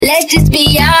Let's just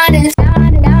be honest.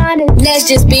 Let's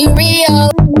just be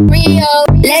real.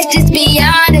 Let's just be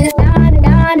honest.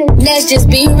 Let's just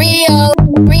be real.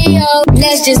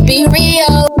 Let's just be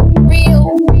real.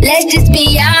 Let's just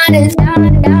be honest.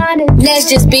 Let's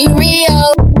just be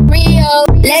real.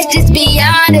 Let's just be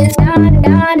honest.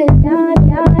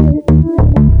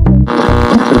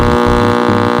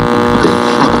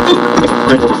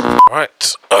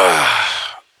 Right.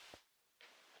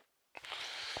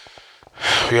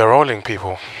 We are rolling,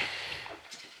 people.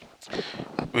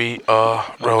 We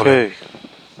are rolling. Okay.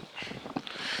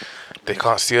 They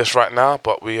can't see us right now,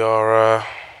 but we are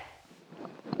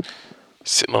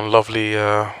sitting on lovely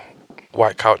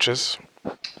white couches.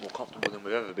 More comfortable than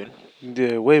we've ever been.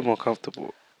 Yeah, way more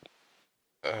comfortable.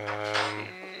 Here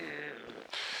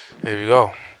we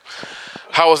go.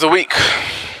 How was the week?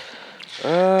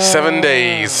 7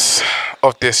 days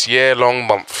of this year-long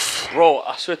month. Bro,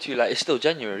 I swear to you, like, it's still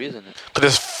January, isn't it?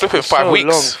 Because it's flipping 5 so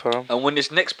weeks. long, fam. And when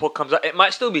this next pod comes out, it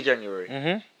might still be January.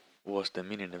 Mm-hmm. What's the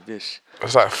meaning of this?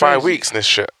 It's like 5 Crazy. weeks in this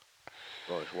shit.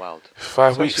 Bro, it's wild.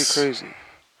 5 It's weeks. actually crazy.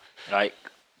 Like,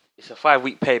 it's a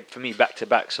 5-week pay for me back to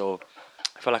back, so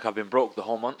I feel like I've been broke the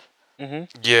whole month. Mm-hmm.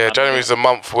 Yeah, January's a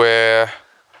month where...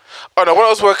 Oh no, when I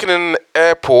was working in the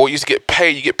airport, you used to get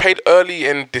paid. You get paid early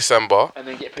in December. And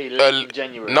then get paid late in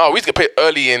January. No, we used to get paid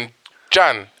early in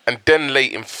Jan and then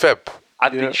late in Feb.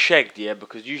 I've Yeah. been shagged, yeah,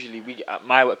 because usually at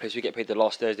my workplace, we get paid the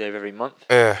last Thursday of every month.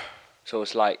 Yeah, So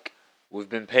it's like, we've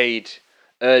been paid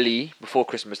early before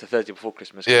Christmas, the Thursday before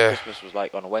Christmas. 'Cause Yeah. Christmas was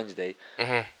like on a Wednesday.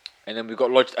 Mhm. And then we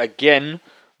got lodged again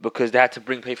because they had to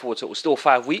bring pay forward. So it was still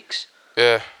 5 weeks.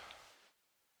 yeah.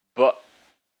 But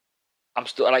I'm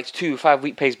still like 2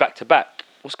 5-week pays back to back.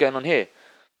 What's going on here?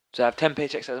 So I have 10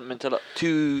 paychecks that are meant to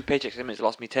 2 paychecks that are meant to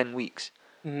last me 10 weeks.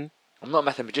 Mm-hmm. I'm not a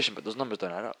mathematician, but those numbers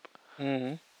don't add up.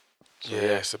 Mm-hmm. So,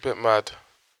 Yeah, it's a bit mad.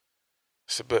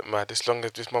 It's a bit mad. This month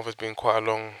has been quite a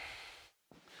long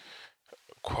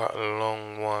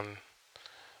one.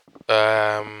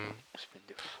 It's been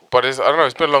difficult. But I don't know.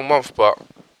 It's been a long month, but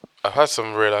I've had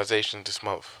some realizations this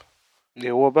month.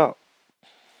 Yeah, what about?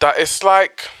 That it's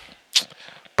like,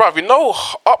 bruv, you know,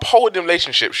 upholding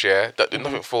relationships, yeah, that do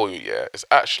nothing for you, yeah, it's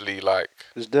actually like,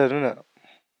 It's dead, isn't it?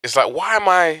 it's like, why am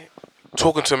I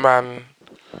talking to a man?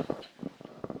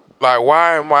 Like,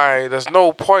 why am I? There's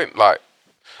no point. Like,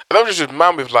 and I'm just with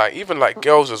man with like, even like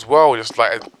girls as well. Just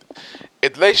like,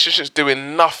 if relationships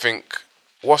doing nothing,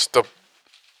 what's the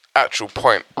actual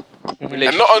point? And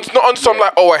not on some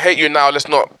like, oh, I hate you now, let's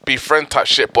not be friend type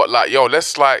shit. But like, yo,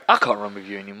 let's like, I can't run with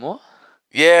you anymore.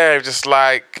 yeah, just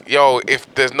like, yo,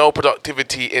 if there's no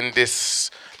productivity in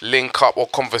this link up or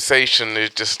conversation,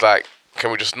 it's just like, can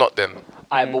we just not then?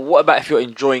 Alright, but what about if you're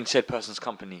enjoying said person's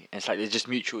company? And it's like, it's just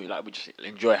mutual, like, we just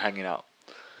enjoy hanging out.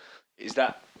 Is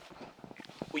that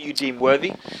what you deem worthy?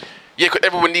 Yeah, because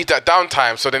everyone needs that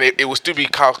downtime, so then it will still be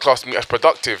classed as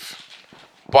productive.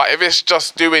 But if it's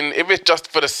just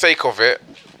for the sake of it,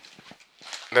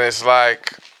 then it's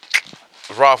like,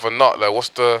 rather not. Like, what's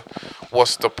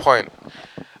the point?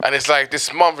 And it's like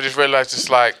this month I just realized it's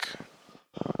like,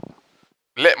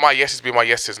 let my yeses be my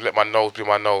yeses, and let my no's be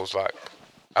my no's. Like,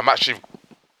 I'm actually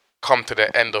come to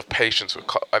the end of patience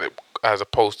as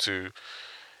opposed to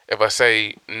if I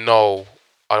say no,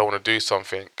 I don't want to do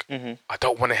something. Mm-hmm. I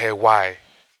don't want to hear why.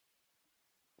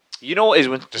 You know what is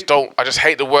when... I just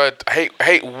hate the word. I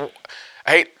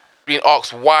hate being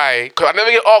asked why. Because I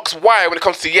never get asked why when it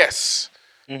comes to yes.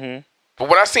 Mm-hmm. But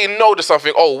when I say no to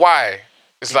something, oh, why?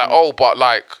 It's like, oh, but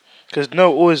like... Because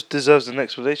no always deserves an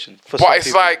explanation. For But some it's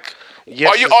people. like...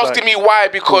 Yes are you is asking like, me why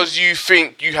because you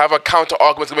think you have a counter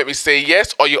argument to make me say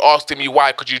yes? Or are you asking me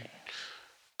why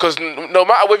because no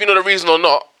matter whether you know the reason or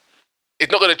not,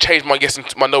 it's not going to change my yes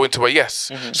into my no into a yes.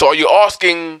 Mm-hmm. So are you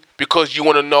asking because you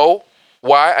want to know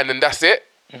why and then that's it?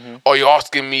 Mm-hmm. Or are you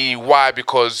asking me why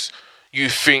because you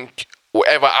think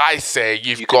whatever I say,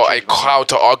 you've You got can a change my mind.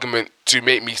 counter argument to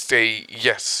make me say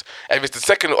yes? And if it's the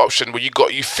second option where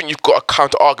you think you've got a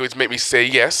counter argument to make me say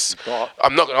yes, But-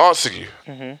 I'm not going to answer you.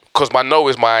 Mm-hmm. Because my no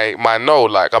is my no.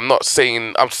 Like, I'm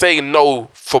saying no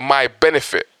for my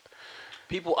benefit.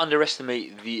 People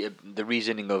underestimate the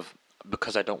reasoning of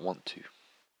because I don't want to.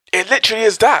 It literally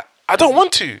is that. I don't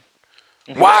want to.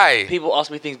 Why? People ask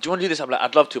me things, do you want to do this? I'm like,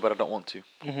 I'd love to, but I don't want to.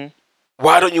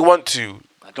 Why don't you want to?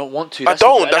 I don't want to. I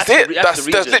don't. That's it. the That's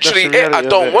reason. literally That's the it. I reality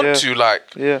don't of it, want yeah. to. Like,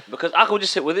 Yeah. Because I could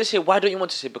just say, well, this here, why don't you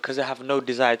want to say? Because I have no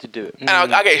desire to do it. and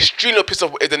I get extremely pissed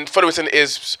off. Then following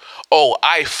is, oh,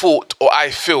 I thought or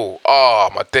I feel. Oh,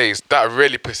 my days. That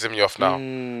really pisses me off now.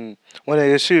 When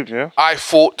they assume, yeah? I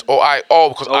thought or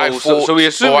because I Oh, thought so we or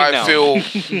assuming I now. feel.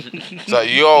 It's like,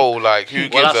 yo, like, who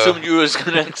Well, I gives a... assumed you was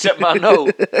going to accept my no.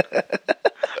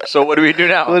 So what do we do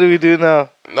now? What do we do now?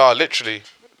 No, literally.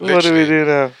 What do we do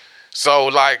now? So,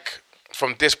 like,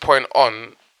 from this point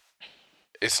on,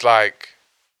 it's like,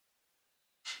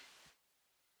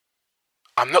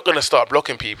 I'm not going to start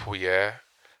blocking people, yeah?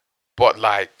 But,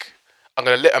 like, I'm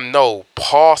going to let them know,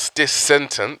 past this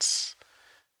sentence,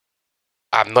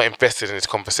 I'm not invested in this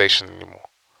conversation anymore.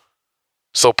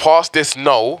 So, past this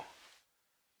no,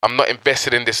 I'm not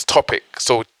invested in this topic.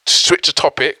 So, switch the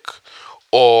topic,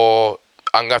 or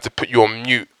I'm going to have to put you on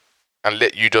mute and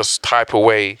let you just type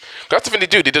away. That's the thing they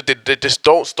do. They just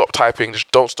don't stop typing,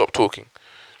 just don't stop talking.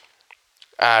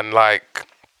 And, like,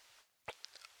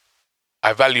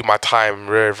 I value my time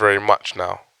very, very much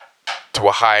now, to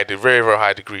a very, very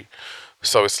high degree.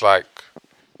 So it's like,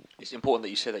 It's important that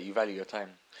you say that you value your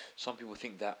time. Some people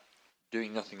think that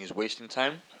doing nothing is wasting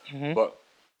time, but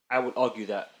I would argue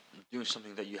that doing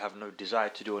something that you have no desire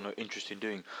to do or no interest in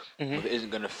doing, or that isn't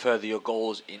going to further your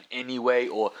goals in any way,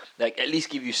 or like at least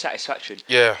give you satisfaction.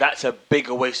 Yeah. That's a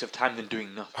bigger waste of time than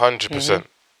doing nothing. 100%.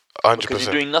 100%. Because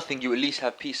you're doing nothing, you at least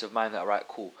have peace of mind that, right,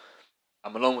 cool,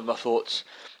 I'm alone with my thoughts.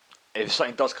 If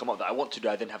something does come up that I want to do,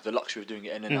 I then have the luxury of doing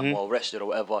it, and then I'm well rested or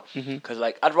whatever. Because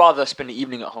like I'd rather spend the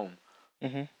evening at home,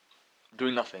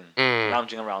 doing nothing,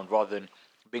 lounging around, rather than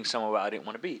being somewhere where I didn't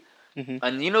want to be.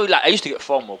 And you know, like I used to get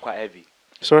FOMO quite heavy.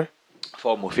 Sorry?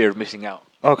 FOMO, fear of missing out.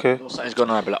 Okay. Something's going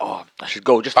on, I'd be like, oh, I should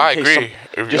go just in I case. agree.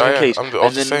 Just in case. I'm the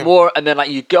And then same. more, and then like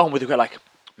you get home with regret, like,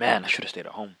 man, I should have stayed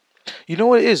at home. You know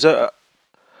what it is? I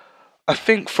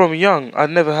think from young, I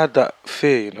never had that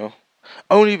fear, you know?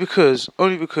 Only because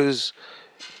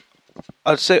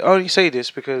I only say this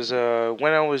because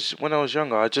when I was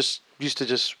younger, I just used to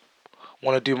just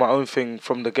want to do my own thing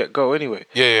from the get go. Anyway,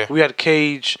 Yeah. we had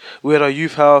Cage, we had our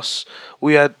youth house,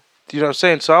 we had, you know what I'm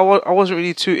saying. So I wasn't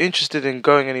really too interested in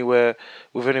going anywhere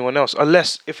with anyone else,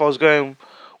 unless if I was going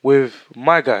with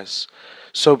my guys.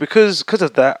 So because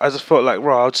of that, I just felt like,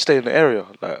 I'll just stay in the area.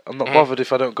 Like I'm not bothered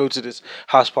if I don't go to this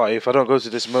house party, if I don't go to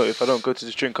this moat, if I don't go to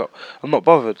this drink up. I'm not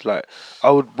bothered. Like I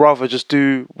would rather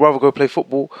go play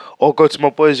football or go to my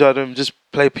boys' yard and just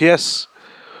play PS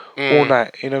all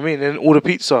night. You know what I mean? And order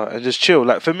pizza and just chill.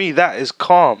 Like for me, that is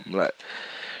calm. Like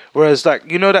whereas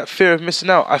like, you know, that fear of missing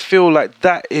out, I feel like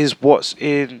that is what's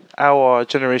in our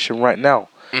generation right now.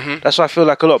 That's why I feel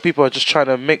like a lot of people are just trying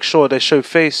to make sure they show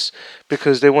face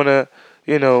because they want to,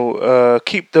 you know,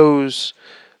 keep those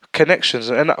connections.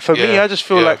 And for me, I just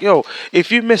feel like,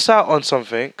 if you miss out on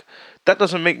something, that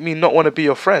doesn't make me not want to be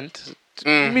your friend.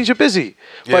 It means you're busy.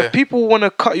 But if people want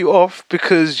to cut you off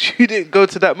because you didn't go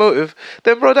to that motive,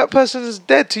 then bro, that person is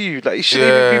dead to you. Like you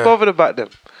shouldn't even be bothered about them.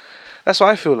 That's what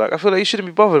I feel like. I feel like you shouldn't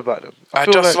be bothered about them. I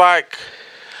feel like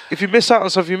if you miss out on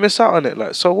something, you miss out on it.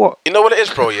 Like, so what? You know what it is,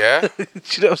 bro, yeah? You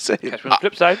know what I'm saying? Catch me on the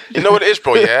flip side. You know what it is,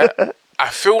 bro, yeah? I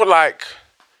feel like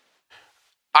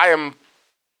I am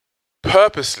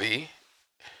purposely...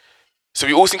 So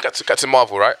we all seen Captain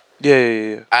Marvel, right?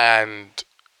 Yeah. And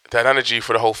the analogy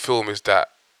for the whole film is that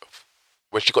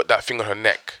when she got that thing on her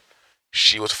neck,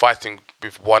 she was fighting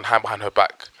with one hand behind her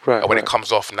back. Right, and when right. it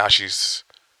comes off, now she's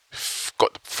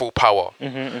got the full power.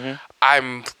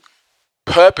 I'm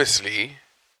purposely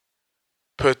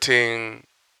putting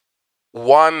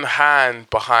one hand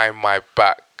behind my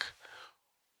back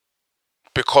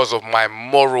because of my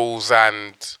morals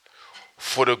and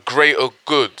for the greater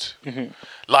good.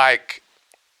 Like,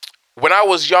 when I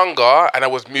was younger and I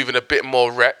was moving a bit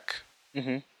more wreck,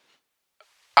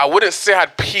 I wouldn't say I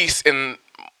had peace in,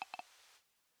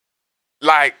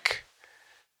 like,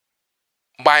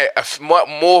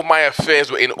 more of my affairs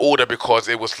were in order because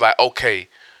it was like, okay,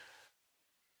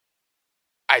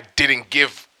 I didn't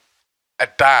give a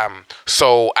damn,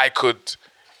 so I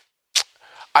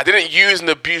didn't use and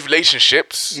abuse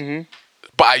relationships,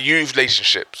 but I used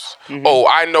relationships. Oh,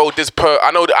 I know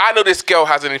this girl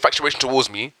has an infatuation towards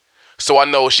me, so I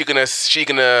know she gonna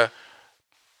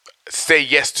say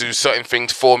yes to certain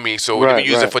things for me. So let me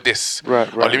use it for this. Or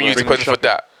let me use the person for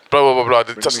that. Blah blah blah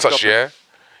blah. Such and such,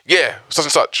 yeah, such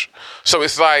and such. So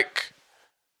it's like.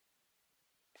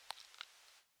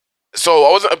 So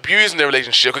I wasn't abusing the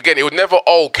relationship. Again, it was never,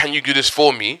 can you do this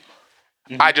for me?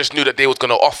 I just knew that they was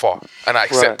gonna offer, and I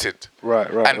accepted. Right.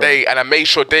 And I made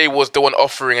sure they was the one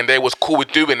offering, and they was cool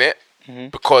with doing it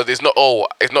because it's not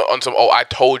on some I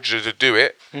told you to do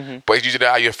it, but it's usually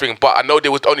how you're thinking. But I know they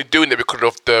was only doing it because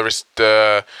of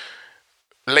the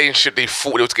relationship they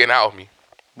thought they was getting out of me.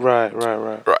 Right.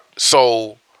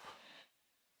 So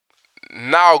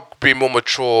now being more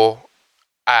mature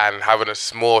and having a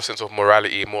small sense of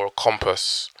morality, more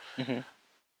compass.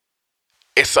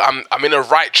 I'm in a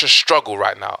righteous struggle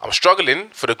right now. I'm struggling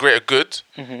for the greater good.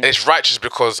 And it's righteous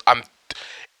because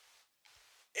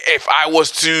if I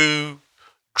was to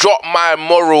drop my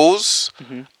morals,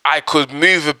 I could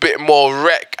move a bit more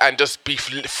wreck and just be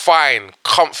fine,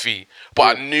 comfy.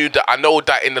 But I know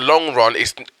that in the long run,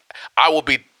 I wouldn't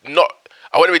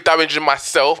be damaging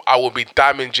myself. I will be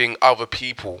damaging other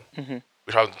people,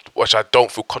 which I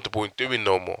don't feel comfortable in doing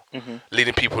no more.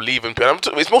 Leading people,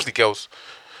 it's mostly girls,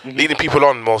 leading people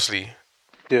on mostly.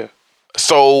 Yeah.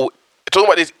 So talking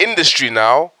about this industry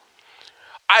now,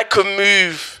 I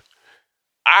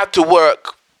had to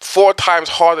work 4 times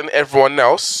harder than everyone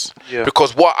else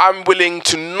because what I'm willing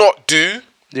to not do,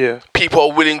 people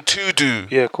are willing to do.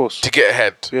 Yeah, of course. To get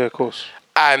ahead. Yeah, of course.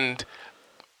 And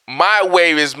my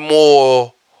way is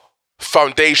more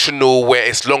foundational, where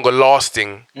it's longer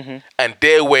lasting, and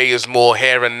their way is more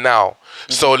here and now.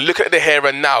 So looking at the here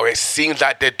and now, it seems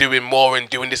like they're doing more and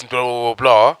doing this and blah, blah,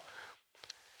 blah, blah.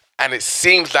 And it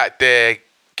seems like they're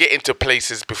getting to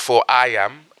places before I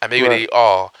am, and maybe they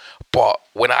are. But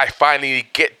when I finally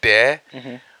get there,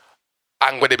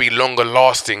 I'm going to be longer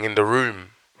lasting in the room.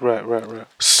 Right.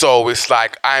 So it's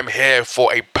like I'm here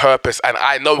for a purpose, and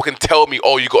I know it can tell me,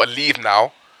 oh, you got to leave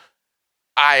now.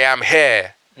 I am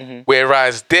here.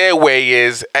 Whereas their way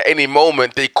is, at any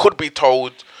moment, they could be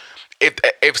told,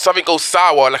 if something goes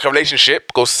sour, like a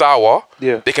relationship goes sour,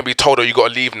 they can be told, oh, you got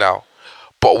to leave now.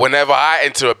 But whenever I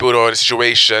enter a building or a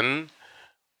situation,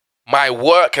 my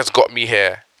work has got me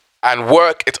here. And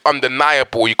work, it's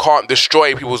undeniable. You can't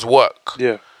destroy people's work.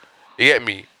 Yeah. You get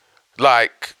me?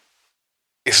 Like,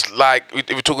 it's like, if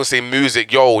we're talking, say,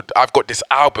 music, yo, I've got this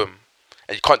album.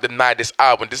 And you can't deny this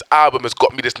album. This album has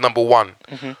got me this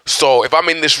 #1. So if I'm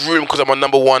in this room because I'm a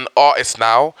 #1 artist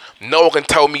now, no one can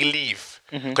tell me leave.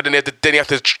 Because then you have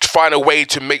to find a way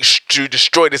to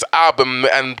destroy this album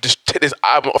and just take this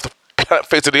album off the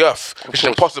face of the earth, which is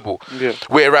impossible. Yeah.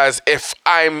 Whereas if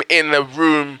I'm in a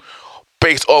room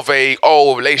based off a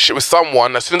relationship with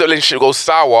someone, as soon as the relationship goes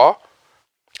sour,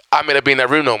 I'm gonna be in that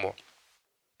room no more.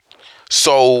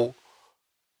 So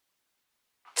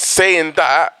saying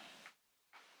that,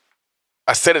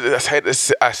 I said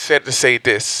to say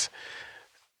this.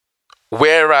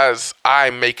 Whereas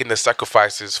I'm making the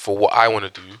sacrifices for what I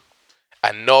want to do,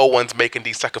 and no one's making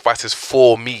these sacrifices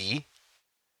for me,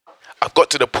 I've got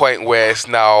to the point where it's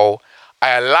now,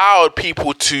 I allowed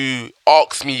people to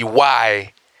ask me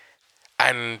why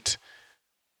and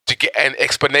to get an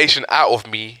explanation out of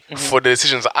me for the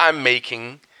decisions I'm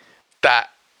making that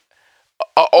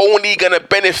are only going to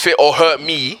benefit or hurt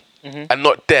me and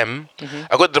not them.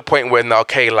 I got to the point where now,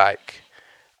 okay, like,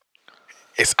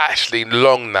 it's actually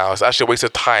long now. It's actually a waste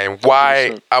of time.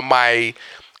 Why am I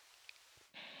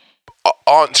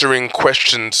answering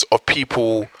questions of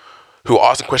people who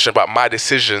are asking questions about my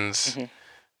decisions?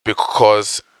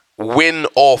 Because win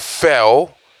or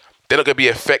fail, they're not going to be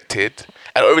affected.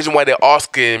 And the reason why they're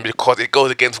asking, because it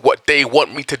goes against what they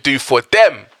want me to do for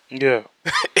them. Yeah.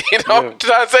 You know what I'm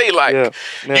trying to say? Like,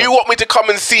 you want me to come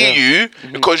and see you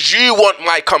because you want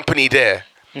my company there.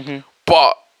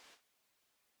 But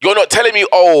you're not telling me,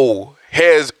 oh,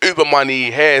 here's Uber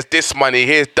money, here's this money,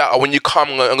 here's that. Or when you come,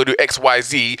 I'm going to do X, Y,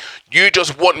 Z. You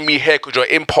just want me here because your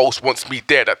impulse wants me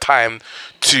there at that time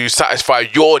to satisfy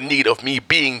your need of me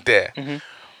being there. And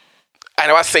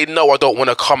if I say, no, I don't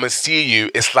want to come and see you,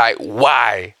 it's like,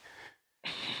 why?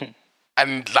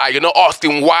 And like, you're not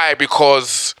asking why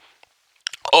because,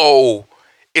 oh,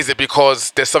 is it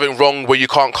because there's something wrong where you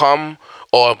can't come?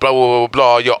 Or blah, blah, blah,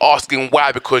 blah. You're asking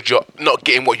why because you're not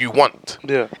getting what you want.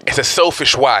 Yeah. It's a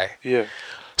selfish why. Yeah.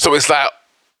 So it's like,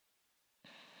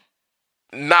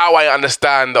 now I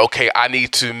understand, okay, I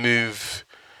need to move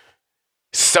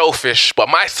selfish, but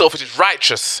my selfish is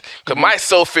righteous. Because my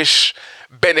selfish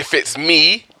benefits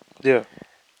me. Yeah.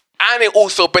 And it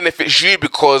also benefits you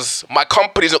because my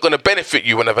company's not going to benefit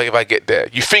you if I get there.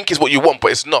 You think it's what you want,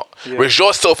 but it's not. Yeah. Whereas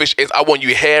your selfish is, I want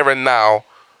you here and now,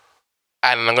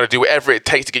 and I'm going to do whatever it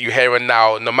takes to get you here and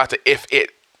now, no matter if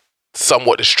it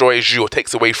somewhat destroys you or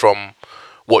takes away from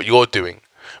what you're doing.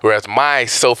 Whereas my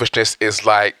selfishness is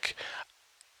like,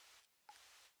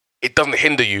 it doesn't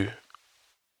hinder you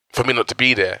for me not to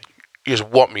be there. You just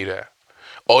want me there.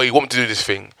 Or you want me to do this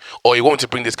thing. Or you want me to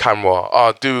bring this camera.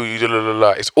 Oh,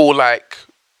 It's all like,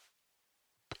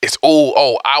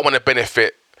 I want to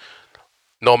benefit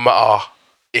no matter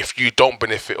if you don't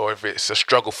benefit or if it's a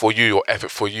struggle for you or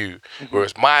effort for you.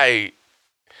 Whereas my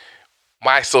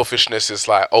selfishness is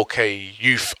like, okay,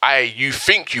 you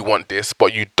think you want this,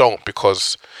 but you don't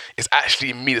because it's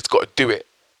actually me that's got to do it.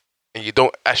 And you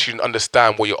don't actually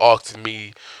understand what you're asking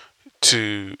me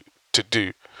to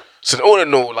do. So all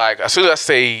in all, like, as soon as I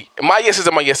say, my yeses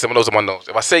are my yeses and my noes are my noes.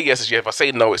 If I say yes, it's yes. If I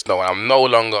say no, it's no. And I'm no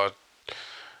longer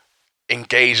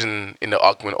engaging in the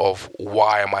argument of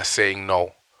why am I saying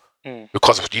no?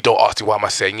 Because you don't ask me why am I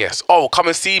saying yes. Oh, come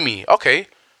and see me. Okay.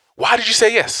 Why did you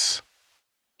say yes?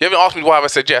 You haven't asked me why have I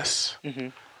said yes.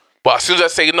 But as soon as I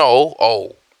say no,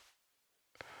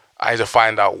 I need to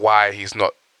find out why he's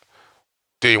not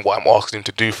doing what I'm asking him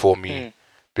to do for me.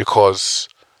 Because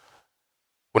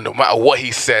no matter what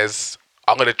he says,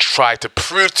 I'm going to try to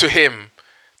prove to him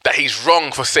that he's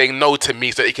wrong for saying no to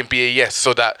me so that it can be a yes,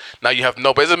 so that now you have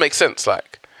no. But it doesn't make sense.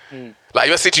 Like if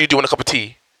I say to you, do you want a cup of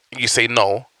tea? And you say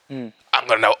no. I'm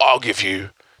going to now argue with you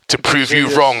to prove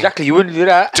you wrong. Exactly, you wouldn't do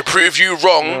that. To prove you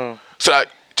wrong. So that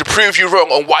to prove you wrong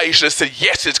on why you should have said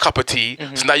yes to this cup of tea.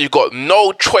 So now you've got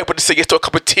no choice but to say yes to a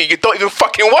cup of tea you don't even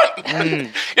fucking want.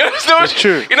 You know, That's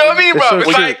true. You know what I mean, bro? so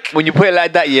It's true. like When you put it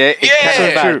like that, yeah, it's kind of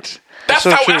So bad. true. that's so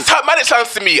how true. that's how mad it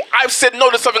sounds to me. I've said no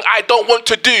to something I don't want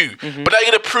to do, but now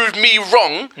you're gonna prove me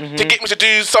wrong to get me to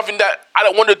do something that I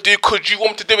don't want to do because you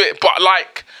want me to do it. But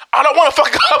like, I don't want a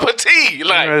fucking cup of tea.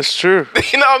 Like, That's true.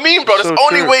 you know what I mean, bro? That's So the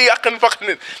only true. way I can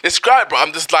fucking describe, bro.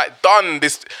 I'm just like done.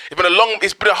 It's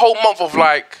been a whole month of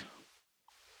like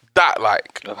that,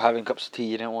 like. Of having cups of tea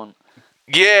you don't want.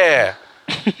 Yeah.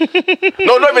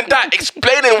 No, not even that.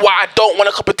 Explaining why I don't want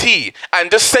a cup of tea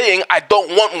and just saying I don't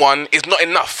want one is not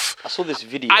enough. I saw this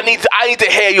video. I need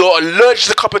to hear you're allergic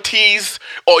to cup of teas,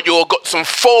 or you've got some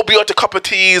phobia to cup of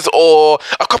teas, or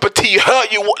a cup of tea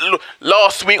hurt you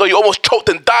last week, or you almost choked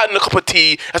and died in a cup of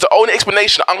tea. That's the only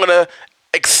explanation I'm gonna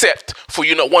accept for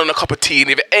you not wanting a cup of tea.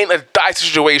 And if it ain't a dire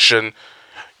situation,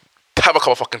 have a cup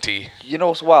of fucking tea. You know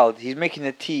what's wild? He's making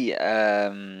a tea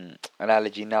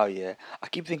analogy now, yeah. I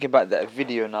keep thinking about that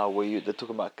video now where they're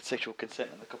talking about sexual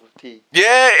consent and a cup of tea.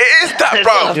 Yeah, it is that,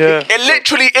 bro. Yeah. It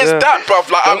literally is Yeah. that, bro.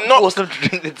 Like, I'm not. Force them to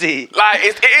drink the tea. Like,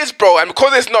 it is, bro. And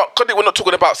because we're not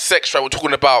talking about sex, right? We're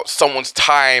talking about someone's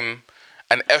time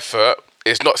and effort.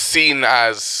 It's not seen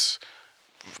as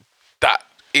that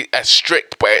as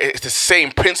strict, but it's the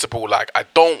same principle. Like, I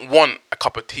don't want a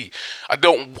cup of tea. I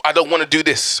don't want to do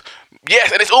this.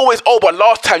 Yes, and it's always, but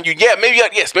last time maybe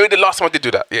the last time I did do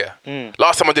that, yeah.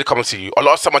 Last time I did come and see you, or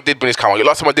last time I did bring this camera, or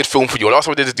last time I did film for you, or last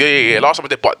time I did this, yeah, last time I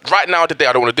did, but right now, today,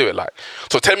 I don't want to do it, like.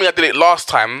 So tell me I did it last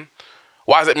time,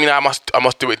 why does it mean I must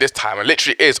do it this time? And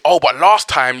literally is, but last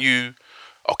time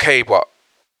okay, but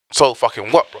so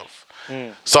fucking what, bro?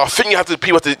 So I think you have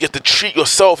to treat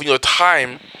yourself and your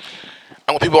time,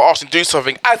 and when people are asking to do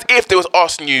something, as if they was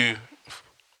asking you,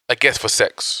 I guess, for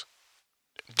sex.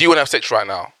 Do you want to have sex right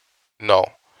now? No.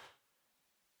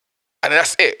 And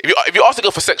that's it. If you ask a girl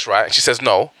for sex, right, and she says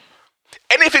no,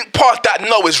 anything past that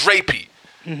no is rapey.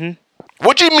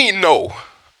 What do you mean no?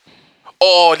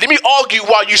 Or let me argue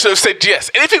why you should have said yes.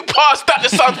 Anything past that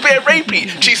just sounds very rapey.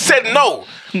 She said no.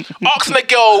 Asking a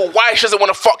girl why she doesn't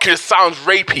want to fuck you just sounds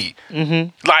rapey.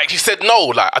 Like, she said no,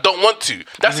 like, I don't want to.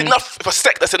 That's enough. For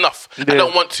sex, that's enough. I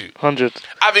don't want to. 100.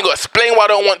 I haven't got to explain why I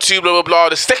don't want to, blah, blah, blah.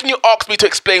 The second you ask me to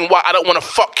explain why I don't want to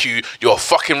fuck you, you're a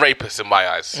fucking rapist in my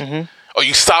eyes. Or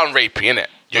you sound rapey, innit?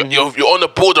 You're on the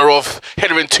border of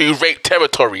heading into rape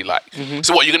territory, like.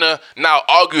 So what, you're going to now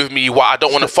argue with me why I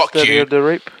don't want to fuck Study you? of the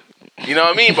rape. You know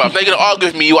what I mean, bro? They're going to argue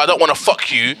with me why I don't want to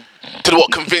fuck you to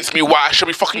what convince me why I should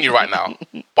be fucking you right now.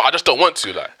 But I just don't want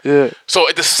to, like. Yeah. So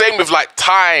it's the same with, like,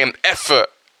 time, effort,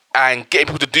 and getting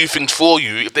people to do things for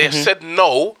you. If they have said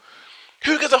no,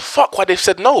 who gives a fuck why they've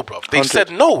said no, bro? They've 100. said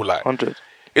no, like. 100.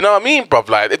 You know what I mean, bro?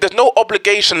 Like, if there's no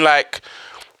obligation, like,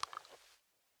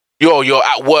 you're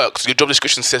at work, so your job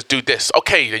description says do this.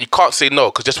 Okay, then you can't say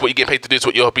no, because just what you get paid to do is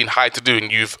what you're being hired to do,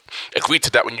 and you've agreed to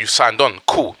that when you signed on.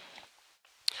 Cool.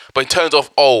 But in terms of,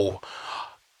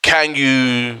 can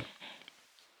you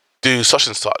do such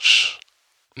and such?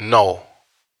 No.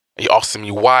 And you're asking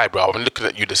me why, bro. I'm looking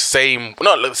at you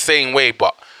not the same way,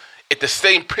 but it's the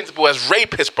same principle as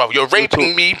rapists, bro. You're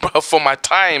raping me, bro, for my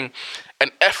time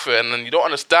and effort, and then you don't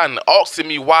understand. Asking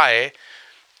me why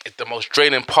is the most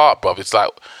draining part, bro. It's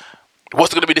like,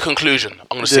 what's going to be the conclusion? I'm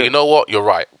going to say, you know what? You're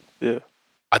right. Yeah.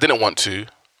 I didn't want to,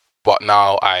 but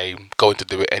now I'm going to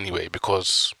do it anyway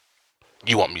because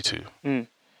you want me to.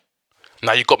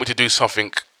 Now you got me to do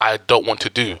something I don't want to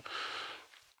do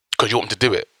because you want me to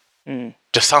do it.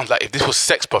 Just sounds like if this was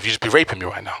sex, bro, you'd just be raping me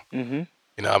right now. You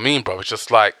know what I mean, bro? It's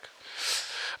just like,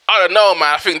 I don't know,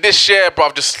 man. I think this year, bro,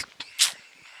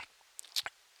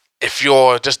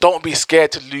 don't be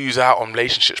scared to lose out on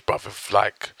relationships, bro.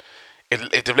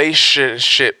 If the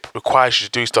relationship requires you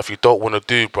to do stuff you don't want to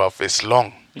do, bro, it's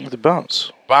long. The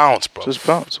bounce. Bounce, bro. Just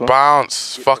bounce, man.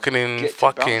 Bounce. Get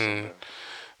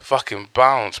Fucking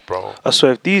bounce, bro. I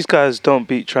swear, if these guys don't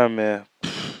beat Tranmere,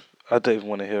 I don't even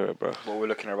want to hear it, bro. What we're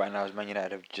looking at right now is Man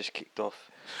United have just kicked off.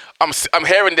 I'm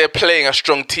hearing they're playing a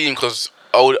strong team because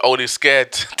Ole's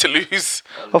scared to lose.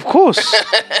 Of course.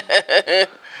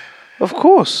 Of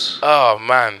course. Oh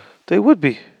man, They would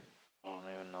be. I don't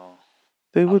even know.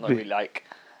 They I'm would not be. really like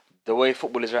the way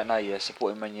football is right now. Yeah,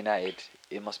 supporting Man United,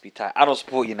 it must be tight. I don't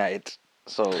support United,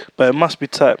 so But it must be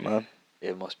tight, man.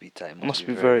 it must be tight. It must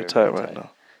be very tight right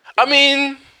now. I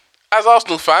mean, as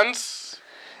Arsenal fans,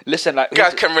 Listen, like you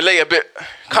guys can relate a bit,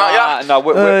 can't ya? No,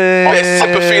 we're Bit of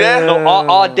sympathy there. no,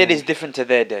 our dead is different to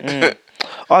their dead.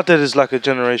 Our dead is like a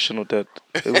generational dead.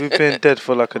 We've been dead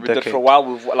for like a We've done decade. for a while.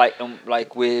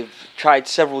 We've tried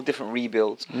several different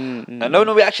rebuilds.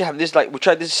 No, we actually have this. Like we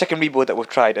tried this second rebuild that we've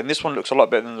tried, and this one looks a lot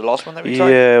better than the last one that we tried.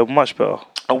 Yeah, much better.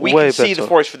 And we Way can see better. the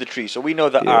forest for the trees, so we know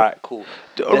that. Yeah. All right, cool.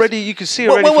 Already, you can see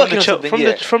We're already working on something,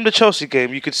 yeah. from the Chelsea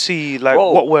game. You could see like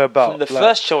Bro, what we're about. From the like,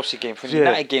 first Chelsea game, from the yeah.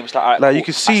 United games, like, all right, like cool, you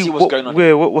can I see what's going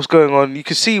on. what's going on. You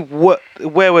can see where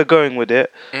we're going with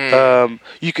it.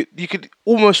 You could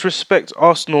almost respect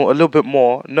Arsenal a little bit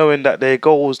more, knowing that their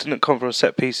goals didn't come from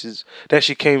set pieces. They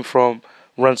actually came from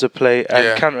runs of play and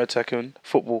Yeah. counter-attacking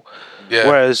football. Yeah.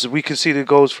 Whereas we can see the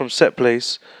goals from set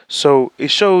plays. So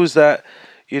it shows that,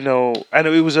 you know, and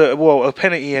it was a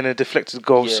penalty and a deflected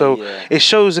goal. Yeah, so yeah.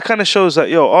 it kind of shows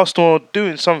that Arsenal are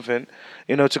doing something.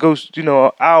 You know, to go,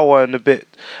 an hour and a bit,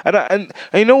 and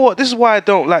you know what? This is why I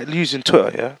don't like using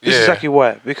Twitter. Yeah, this is Yeah. exactly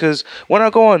why. Because when I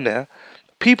go on there,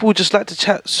 people just like to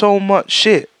chat so much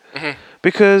shit.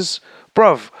 Because,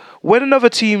 bruv, when another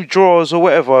team draws or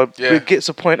whatever, Yeah. it gets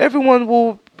a point, everyone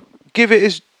will give it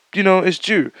its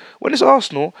due. When it's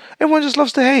Arsenal, everyone just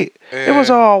loves to hate. Everyone's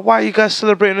why are you guys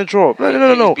celebrating a draw? No.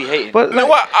 Haters be hating. But You know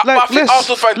what? I think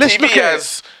Arsenal Fan let's TV look at it.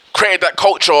 has created that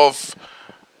culture of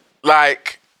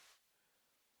like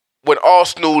when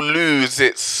Arsenal lose,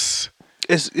 it's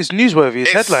newsworthy.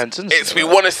 It's headlines. Isn't it? we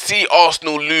want to see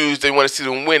Arsenal lose, then we want to see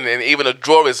them win, and even a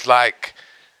draw is like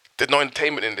there's no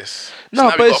entertainment in this. No, so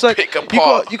now but we it's gotta like pick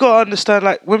apart. you got to understand,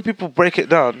 like when people break it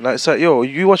down, like it's like, are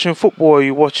you watching football or are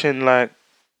you watching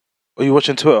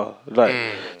Twitter? Like, do you know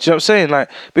what I'm saying? Like,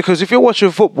 because if you're watching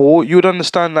football, you would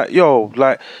understand that,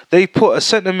 like they put a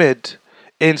centre mid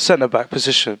in centre back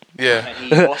position.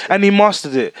 Yeah. And he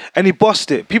mastered it, and he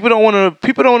bossed it. People don't want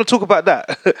to talk about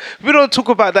that. People don't talk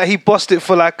about that. He bossed it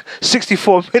for like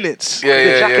 64 minutes. The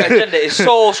Yeah. Xhaka agenda is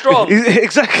so strong.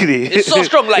 Exactly. It's so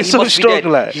strong. Like It's he so must strong, be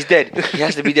dead. like. He's dead. He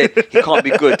has to be dead. He can't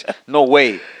be good. No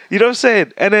way. You know what I'm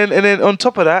saying? And then on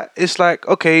top of that, it's like,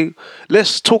 okay,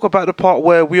 let's talk about the part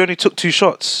where we only took 2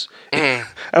 shots.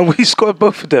 And we scored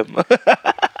both of them.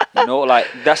 You know, like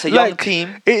that's a young Like,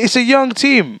 team, It's a young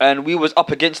team. and we was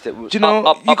up against it. We was Do you know,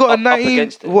 up you got a up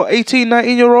against it. 18,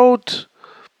 19-year-old,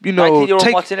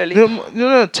 19-year-old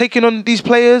Martinelli. taking on these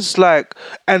players, like,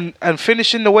 and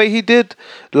finishing the way he did.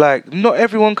 Like, not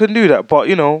everyone can do that, but,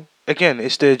 again,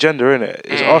 it's the agenda, innit?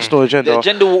 It's Arsenal agenda. The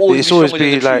agenda will always It's be always stronger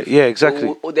than be the like, truth. yeah,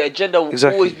 exactly. The agenda will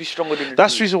Exactly. always be stronger than the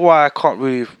That's the truth. reason why I can't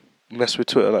really mess with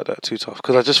Twitter like that too tough,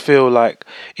 because I just feel like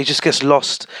it just gets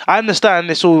lost. I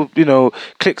understand it's all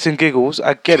clicks and giggles.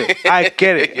 I get it. Yeah, it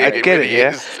really Yeah.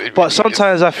 is. It really But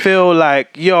sometimes I feel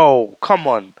like, come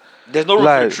on. There's no room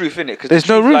Like, for the truth in it. there's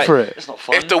no room for it. It's not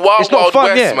fun. It's the wild, It's not wild fun,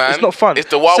 west, yeah. man. It's not fun. It's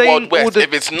the wild, Saying wild all west. the-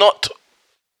 If it's not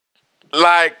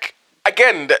like,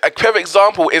 again, a clever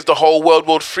example is the whole World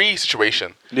War III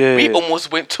situation. Yeah. We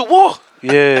almost went to war,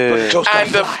 Yeah. Jokes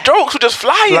and gonna the fly. jokes were just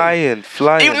flying.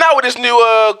 Flying. Even now with this new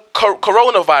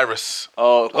coronavirus.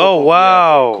 Oh,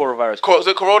 wow. Coronavirus. Was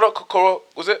it corona?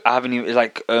 Was it? I haven't even. It's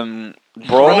like I know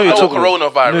Corona you're or talking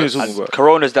about- coronavirus? I know you're talking about.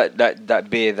 Corona's that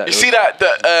beer that. You see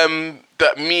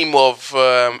that meme of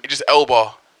Idris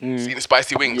Elba eating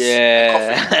spicy wings?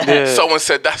 Yeah. Coffee? Yeah. Someone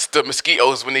said that's the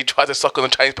mosquitoes when they try to suck on the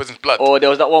Chinese person's blood. Or there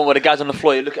was that one where the guy's on the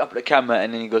floor, you look up at the camera,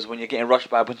 and then he goes, when you're getting rushed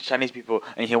by a bunch of Chinese people,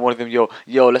 and you hear one of them, yo,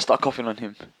 let's start coughing on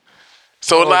him.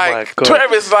 So Oh my like God.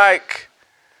 Twitter is like,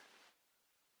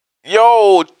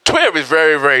 Twitter is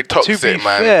very, very toxic, To be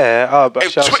man. fair, but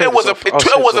If I'll say Twitter this was a off- if I'll say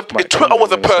Twitter was this a off mic. if Twitter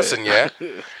was a I'm gonna say person, yeah.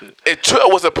 If Twitter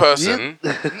was a person,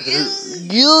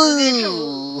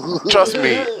 trust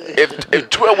me. If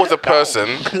Twitter was a person,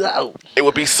 it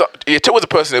would be if Twitter was a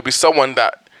person, it would be someone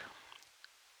that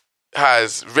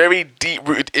has very deep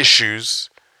rooted issues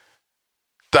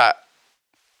that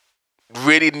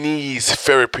really needs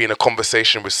therapy and a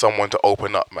conversation with someone to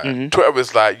open up, man. Twitter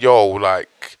is like,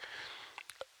 like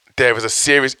there is a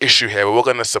serious issue here, but we're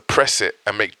gonna suppress it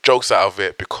and make jokes out of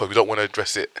it because we don't want to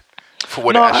address it for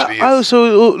what it actually I is.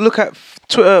 also look at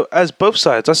Twitter as both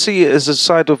sides. I see it as a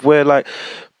side of where like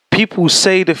people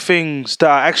say the things that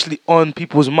are actually on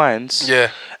people's minds. Yeah.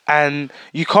 And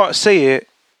you can't say it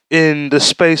in the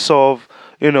space of,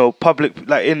 public,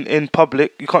 like in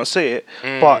public, you can't say it,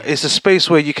 but it's a space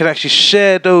where you can actually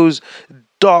share those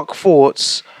dark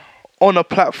thoughts on a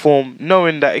platform,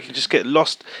 knowing that it can just get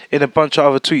lost in a bunch of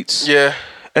other tweets. Yeah.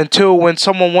 Until when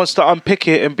someone wants to unpick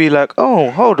it and be like,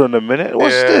 oh, hold on a minute,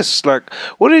 what's this? Like,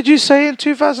 what did you say in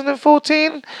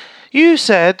 2014? You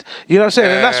said, you know what I'm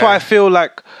saying? And that's why I feel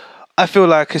like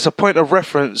it's a point of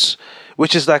reference,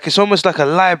 which is like, it's almost like a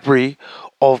library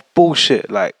of bullshit.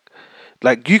 Like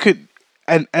you could,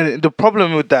 and the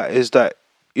problem with that is that,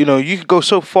 you could go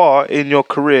so far in your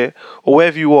career or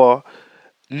wherever you are,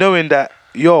 knowing that,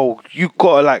 you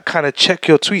gotta like kind of check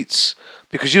your tweets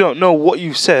because you don't know what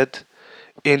you said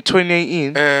in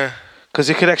 2018, because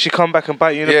it could actually come back and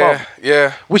bite you in the bum.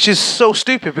 Yeah. Which is so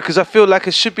stupid, because I feel like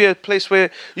it should be a place where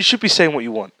you should be saying what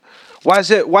you want. Why is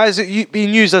it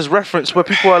being used as reference where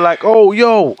people are like, oh,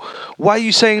 yo, why are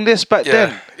you saying this back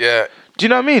then? Yeah. Do you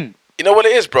know what I mean? You know what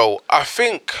it is, bro? I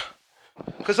think...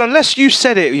 Because unless you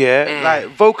said it, like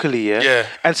vocally,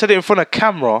 and said it in front of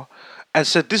camera and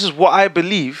said, this is what I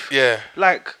believe,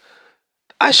 like...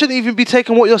 I shouldn't even be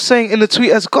taking what you're saying in the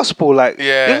tweet as gospel. Like,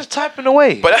 you're just typing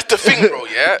away. But that's the thing, bro,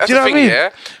 yeah? That's Do you know the thing, what I mean?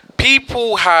 yeah?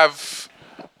 People have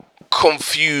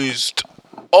confused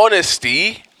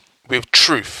honesty with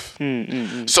truth.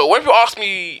 So when people ask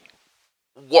me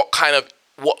what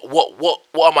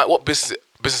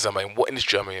business am I in, what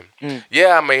industry am I in?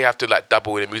 Yeah, I may have to like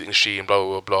dabble in the music industry and blah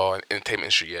blah blah and entertainment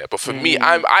industry, yeah. But for me,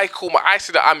 I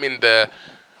see that I'm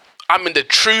in the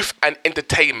truth and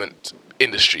entertainment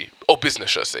industry, or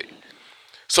business, should I say.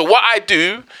 So what I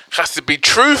do has to be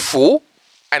truthful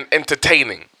and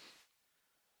entertaining.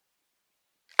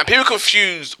 And people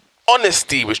confuse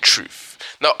honesty with truth.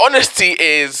 Now, honesty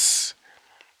is...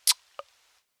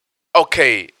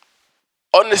 Okay,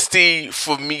 honesty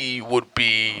for me would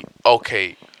be,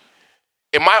 okay,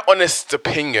 in my honest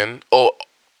opinion, or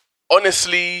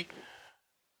honestly,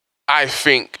 I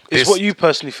think... It's what you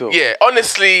personally feel. Yeah,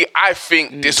 honestly, I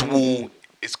think this wool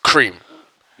is cream.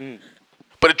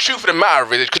 But the truth of the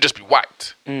matter is, it could just be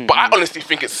white. But I honestly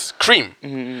think it's cream.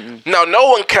 Now, no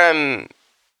one can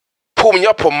pull me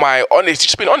up on my honesty.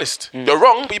 Just being honest. You're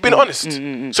wrong, but you've been honest.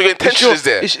 So your intention is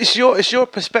there. It's your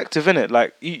perspective, innit?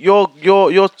 Like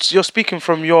you're speaking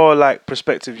from your like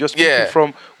perspective. You're speaking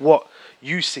from what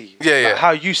you see. Like, how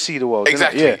you see the world.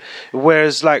 Exactly. Yeah.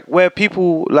 Whereas like where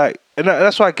people like, and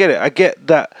that's why I get it. I get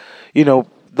that,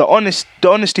 the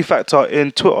honesty factor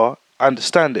in Twitter. I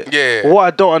understand it. Yeah. What I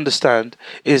don't understand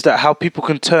is that how people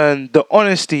can turn the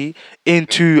honesty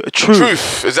into truth.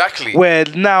 Truth, exactly. Where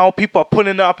now people are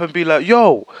pulling it up and be like,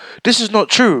 yo, this is not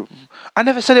true. I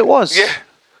never said it was. Yeah.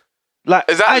 Like,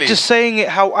 exactly. I'm just saying it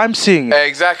how I'm seeing it.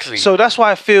 Exactly. So that's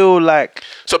why I feel like...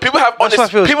 So people have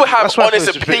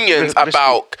honest opinions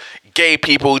about gay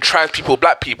people, trans people,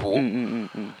 black people, and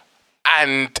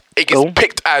it gets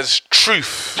picked as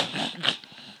truth.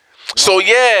 So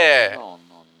yeah...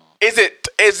 Is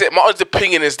it my honest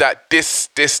opinion is that this,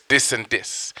 and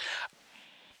this.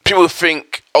 People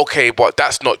think, okay, but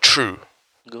that's not true.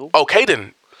 Okay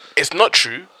then, it's not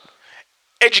true.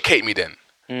 Educate me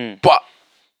then. But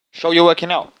show you're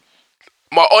working out.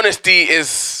 My honesty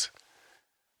is,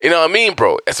 you know what I mean,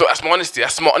 bro? That's my honesty.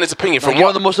 That's my honest opinion. From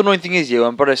what the most annoying thing is,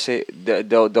 when brothers say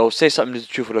they'll say something that's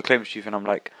true or they'll claim it's truth, and I'm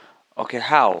like, okay,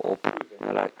 how? Or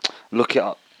they're like, look it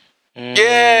up.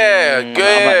 Yeah,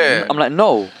 good. I'm like,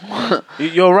 no.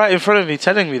 You're right in front of me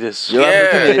telling me this.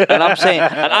 And I'm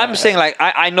saying like,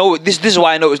 I know this is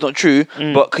why I know it's not true,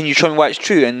 but can you show me why it's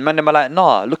true? And man, them are like,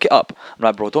 nah, look it up. I'm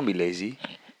like, bro, don't be lazy.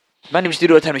 Man, used to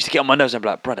do it all the time. Used to get on my nerves and be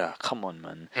like, brother, come on,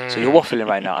 man. So you're waffling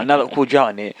right now. And now that I've called you out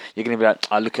on it, you're gonna be like,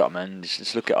 look it up, man.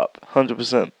 Just look it up.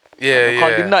 100%. Yeah,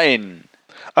 can't do nothing.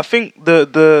 I think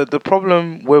the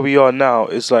problem where we are now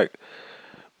is like,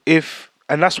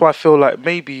 and that's why I feel like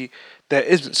maybe there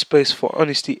isn't space for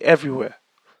honesty everywhere,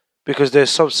 because there's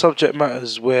some subject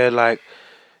matters where like,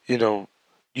 you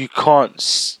can't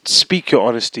speak your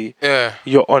honesty,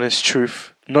 your honest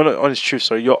truth, not an honest truth,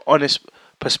 sorry, your honest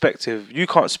perspective. You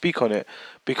can't speak on it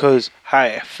because how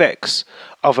it affects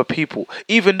other people.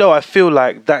 Even though I feel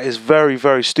like that is very,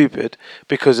 very stupid,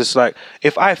 because it's like,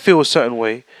 if I feel a certain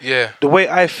way, the way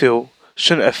I feel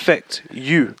shouldn't affect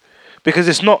you. Because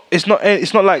it's not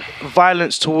like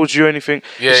violence towards you or anything.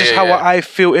 It's just how I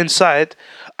feel inside.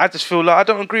 I just feel like I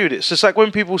don't agree with it. So it's like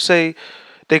when people say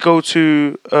they go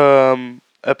to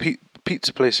a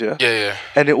pizza place, and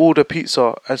they order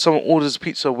pizza, and someone orders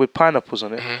pizza with pineapples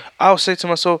on it. I'll say to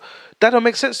myself, that don't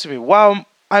make sense to me. Why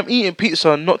I'm eating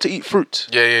pizza not to eat fruit.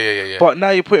 Yeah. But now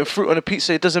you're putting fruit on a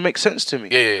pizza. It doesn't make sense to me.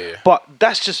 Yeah. But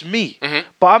that's just me.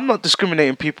 But I'm not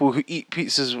discriminating people who eat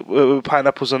pizzas with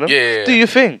pineapples on them. Yeah. Do your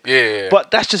thing. Yeah. But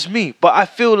that's just me. But I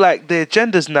feel like the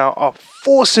agendas now are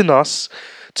forcing us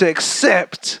to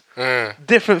accept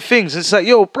different things. It's like,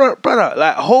 yo, brother,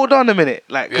 like, hold on a minute.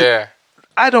 Like, Yeah.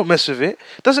 I don't mess with it.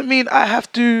 Doesn't mean I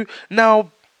have to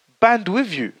now band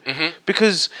with you.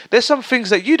 Because there's some things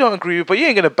that you don't agree with, but you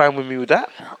ain't going to band with me with that.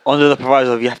 Under the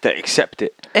proviso of you have to accept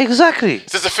it. Exactly.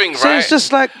 This is the thing, So right? it's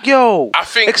just like, yo, I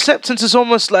think- acceptance is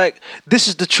almost like, this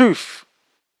is the truth.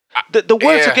 The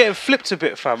words Yeah. are getting flipped a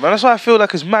bit, fam. And that's why I feel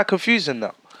like it's mad confusing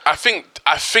now. I think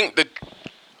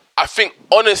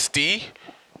honesty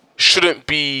shouldn't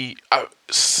be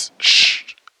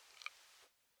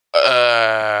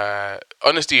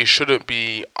honesty shouldn't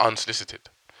be unsolicited.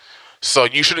 So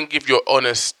you shouldn't give your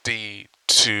honesty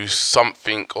to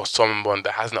something or someone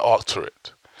that hasn't asked for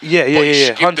it. Yeah. But you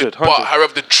should give 100. But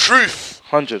however, the truth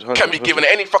 100. can be given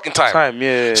at any fucking time.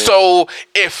 Yeah. So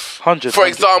if, 100, for 100.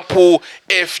 example,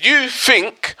 if you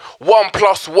think 1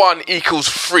 + 1 =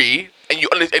 3, and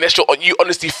you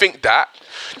honestly think that,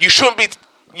 you shouldn't be.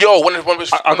 Yo, one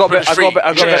plus I got a better example.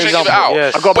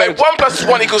 Yes. I got a But better if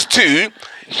 1 + 1 = 2,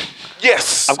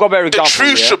 yes, I've got a better the example.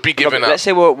 truth yeah? should be given out. Let's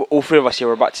say we're all three of us here.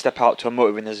 We're about to step out to a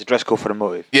motive, and there's a dress code for the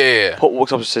motive. Yeah. Pop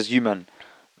walks up and says, "You man,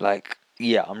 like,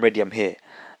 yeah, I'm ready. I'm here."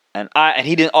 And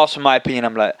he didn't ask for my opinion.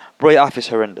 I'm like, "Bro, your outfit's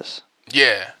horrendous."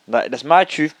 Yeah. Like, that's my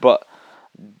truth, but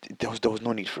there was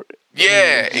no need for it.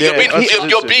 Yeah. You're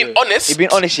being honest. You're being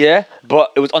honest, yeah,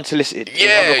 but it was unsolicited. It was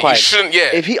Yeah, you unrequired. shouldn't.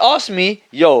 Yeah. If he asked me,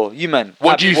 yo, you man,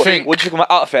 What do you think? What do you think of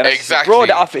my outfit? And I said, Exactly. bro,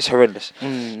 the outfit's horrendous.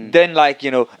 Then, like,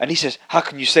 you know, and he says, how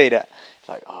can you say that? It's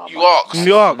like, oh, You asked.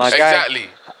 You asked. my guy, Exactly.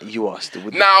 you asked.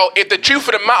 Now, if the truth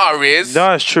of the matter is,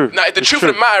 No, it's true. Now, if the It's truth true.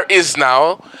 of the matter is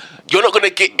now, you're not gonna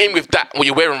get in with that what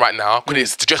you're wearing right now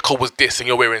because the dress code was this and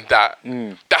you're wearing that.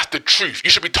 That's the truth. You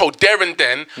should be told there and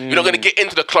then you're not gonna get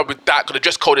into the club with that because the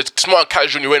dress code is smart and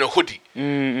casual and you're wearing a hoodie.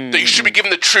 So you should be given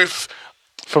the truth.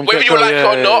 From Whether you get-go, like it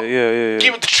or not, yeah.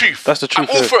 give it the truth. That's the truth,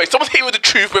 I'm all yeah. for it. Someone's hitting with the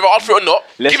truth, whether I ask for it or not,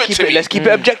 Let's give it keep to me. Let's keep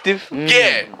it objective.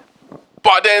 Yeah.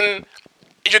 But then,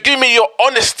 if you're giving me your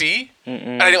honesty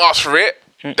and I didn't ask for it,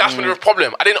 that's when there's a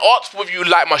problem. I didn't ask whether you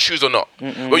like my shoes or not.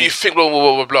 Whether you think blah,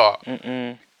 blah, blah, blah,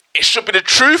 blah. It should be the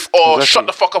truth or Exactly. shut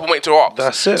the fuck up and wait to ask.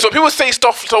 That's it. So people say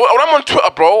stuff. So when I'm on Twitter,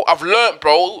 bro, I've learned,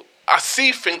 bro, I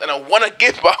see things and I want to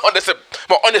give my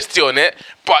honesty on it,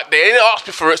 but they didn't ask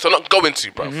me for it, so I'm not going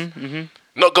to, bro.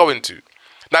 Not going to.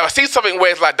 Now, if I see something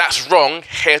where it's like, that's wrong,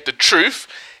 here's the truth,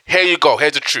 here you go,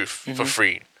 here's the truth for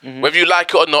free. Whether you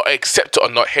like it or not, accept it or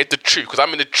not, here's the truth, because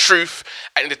I'm in the truth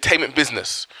and entertainment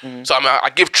business. So I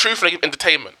give truth and I give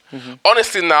entertainment.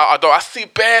 Honestly now, I see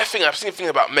bare things. I've seen things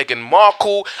about Meghan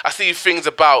Markle. I see things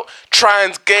about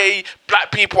trans, gay,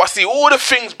 black people. I see all the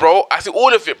things, bro. I see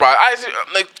all of it, bro. I see,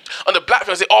 like, on the black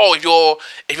thing, I say, oh, if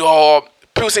you're,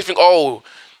 people say,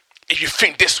 if you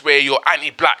think this way, you're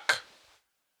anti-black.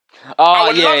 I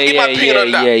would love to give my opinion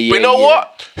on that. But you know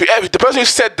what? Whoever, the person who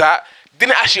said that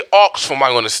didn't actually ask for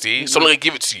my honesty, so I'm not going to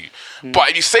give it to you.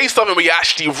 But if you say something where you're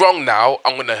actually wrong now,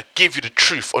 I'm going to give you the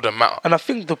truth of the matter. And I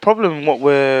think the problem,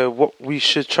 what we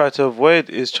should try to avoid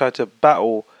is try to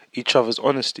battle each other's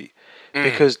honesty.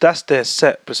 Because that's their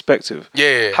set perspective.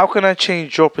 Yeah. How can I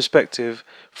change your perspective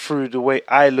through the way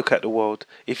I look at the world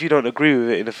if you don't agree with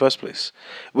it in the first place?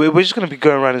 We're just going to be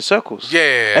going around in circles.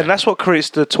 Yeah. And that's what creates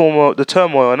the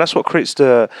turmoil, and that's what creates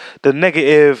the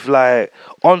negative, like,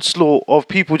 onslaught of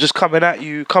people just coming at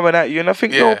you. And I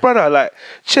think, yo, brother, like,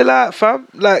 chill out, fam.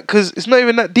 Like, because it's not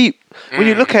even that deep. When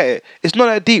you look at it, it's not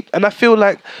that deep. And I feel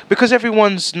like because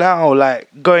everyone's now, like,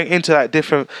 going into, like,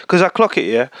 different, because I clock it,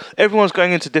 yeah, everyone's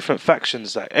going into different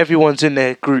factions. Like, everyone's in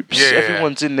their groups,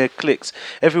 everyone's in their cliques,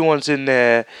 everyone's in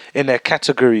their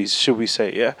categories, should we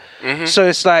say, yeah? So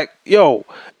it's like, yo,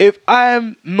 if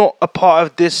I'm not a part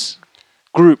of this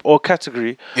group or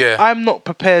category, I'm not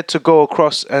prepared to go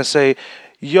across and say,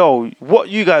 yo, what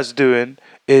you guys are doing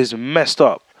is messed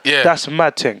up. Yeah. That's a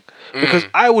mad thing. Because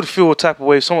I would feel a type of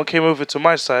way if someone came over to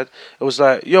my side, it was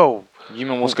like, yo, You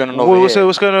mean what's going on over here?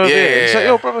 what's going on over here? It's like,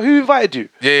 yo, brother, who invited you?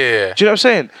 Yeah. Do you know what I'm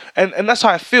saying? And that's how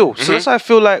I feel. So that's how I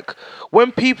feel like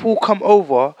when people come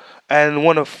over and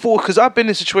want to force, because I've been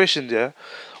in situations, yeah,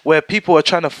 where people are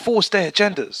trying to force their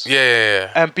agendas.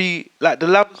 Yeah. And be like the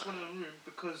loudest one in the room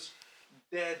because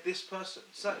they're this person.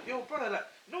 It's like, yo, brother, like,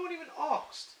 no one even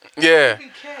asked. Yeah. No one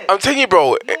even cared. I'm telling you,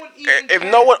 bro, No one even if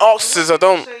cared. no one asks And us, when I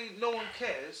don't. people say no one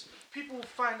cares, people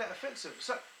find that offensive. It's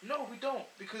like, no, we don't.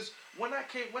 Because when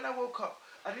I woke up,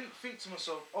 I didn't think to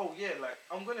myself, oh yeah, like,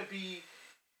 I'm gonna be,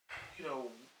 you know,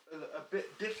 a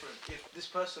bit different if this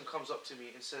person comes up to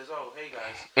me and says, "Oh, hey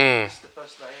guys, this is the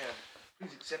person I am.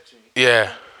 Please accept me."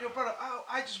 Yeah. Yo, brother,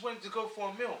 I just wanted to go for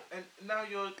a meal, and now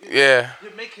you're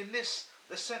making this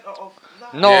the center of.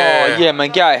 No, yeah,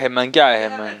 man, get out of here, man. Get out of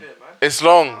here, man. It's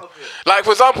long. Like,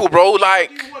 for example, bro,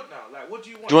 like. What do you want now? Like, what do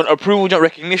you want? Do you want approval? Do you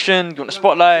want recognition? Do you want the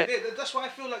spotlight? That's why I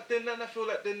feel like then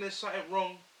there's something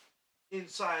wrong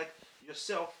inside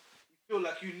yourself. You feel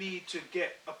like you need to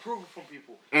get approval from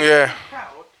people. Yeah. Be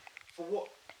proud for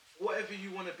whatever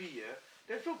you want to be. Yeah.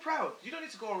 Then feel proud. You don't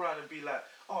need to go around and be like,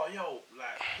 oh, yo,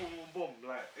 like, boom, boom, boom,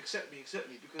 like, accept me.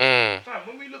 Because, fam,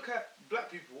 when we look at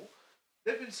black people,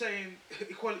 they've been saying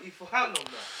equality for how long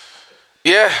now?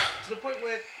 Yeah. To the point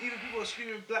where even people are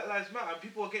screaming Black Lives Matter and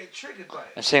people are getting triggered by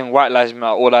it. And saying white lives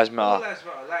matter, all lives matter. All lives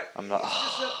matter. Like, I'm like,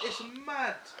 it's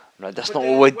mad. I'm like, that's not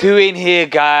what we're doing here,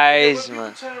 guys. When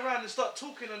people turn around and start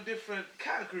talking on different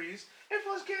categories,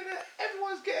 everyone's getting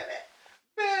it.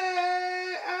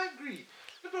 Man, angry.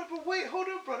 But wait, hold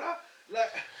on, brother.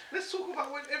 Like, let's talk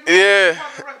about when everyone's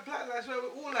trying to write Black Lives Matter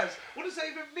with all lives. What does that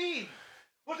even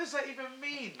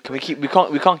mean? Can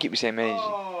we can't keep the same energy.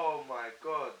 Oh my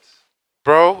God.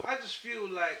 Bro. I just feel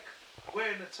like we're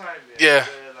in a time where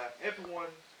like everyone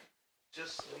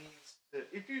just needs to.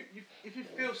 If you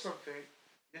feel something,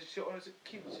 just honestly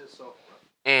keep it to yourself,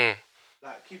 man.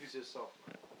 Like keep it to yourself,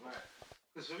 man. Like,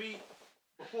 because for me,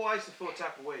 before I used to feel a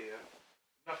type of way, and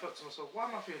I felt to myself, why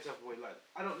am I feeling a type of way? Like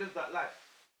I don't live that life.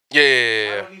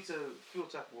 Yeah. I don't need to feel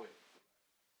type of way.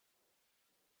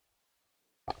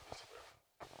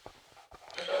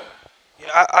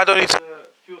 Yeah, I don't need to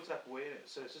feel type of way in it.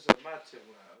 So it's just a mad thing,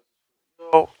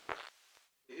 like.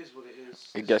 It is what it is.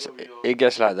 It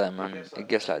gets like that, man. It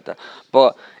gets like that.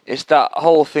 But it's that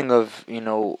whole thing of, you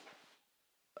know,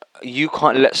 you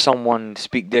can't let someone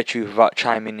speak their truth without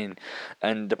chiming in.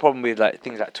 And the problem with like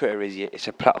things like Twitter is it's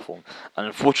a platform. And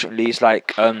unfortunately it's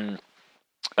like we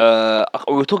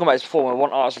were talking about this before when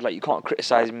one artist was like, you can't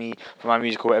criticize me for my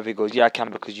music or whatever. He goes, yeah, I can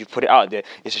because you've put it out there.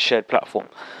 It's a shared platform.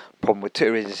 Problem with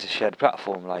Twitter is it's a shared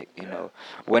platform. Like, you know,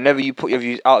 whenever you put your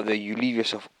views out there, you leave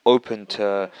yourself open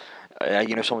to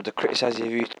someone to criticize your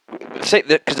views.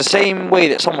 Because the same way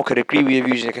that someone could agree with your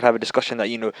views and they could have a discussion that,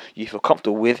 you know, you feel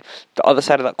comfortable with, the other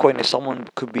side of that coin is someone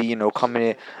could be, you know, coming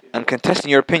in and contesting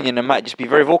your opinion and might just be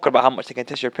very vocal about how much they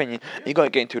contest your opinion. And you got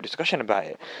to get into a discussion about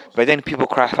it. But then people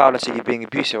cry foul and say you're being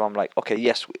abusive. I'm like, okay,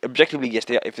 yes, objectively, yes,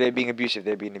 if they're being abusive,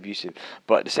 they're being abusive.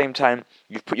 But at the same time,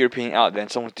 you've put your opinion out there and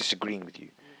someone's disagreeing with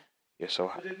you. Yeah,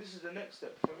 so. But then this is the next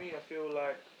step. For me, I feel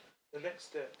like the next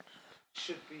step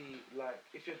should be like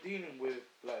if you're dealing with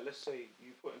like let's say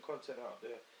you putting content out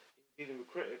there, dealing with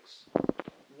critics,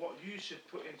 what you should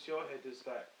put into your head is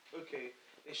like, okay,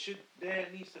 there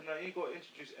needs to now you got to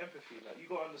introduce empathy. Like you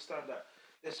got to understand that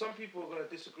there's some people who are gonna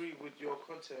disagree with your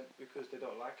content because they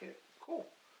don't like it. Cool,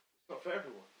 it's not for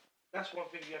everyone. That's one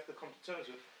thing you have to come to terms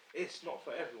with. It's not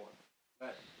for everyone.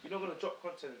 Like you're not gonna drop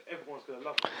content and everyone's gonna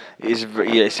love it.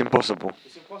 It's impossible.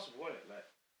 It's impossible, isn't it? Like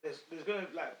there's gonna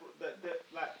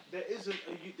there isn't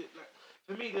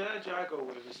for me the energy I go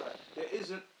with is like there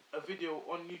isn't a video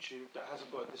on YouTube that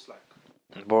hasn't got a dislike.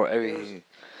 Bro, everything's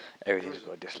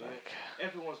got a dislike. Yeah,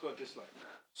 everyone's got a dislike.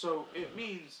 So it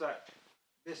means that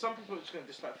there's some people just gonna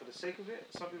dislike for the sake of it.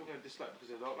 Some people are gonna dislike because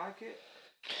they don't like it.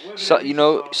 So you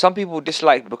know, some people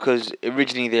dislike because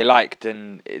originally they liked,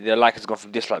 and their like has gone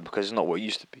from dislike because it's not what it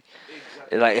used to be.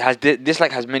 Exactly. Like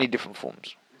dislike has many different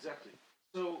forms. Exactly.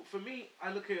 So for me,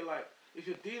 I look at it like if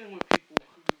you're dealing with people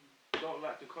who don't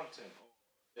like the content or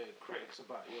they're critics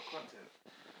about your content,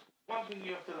 one thing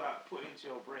you have to like put into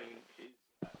your brain is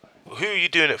who are you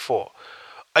doing it for?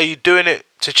 Are you doing it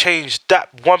to change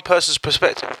that one person's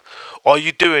perspective, or are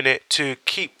you doing it to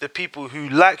keep the people who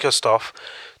like your stuff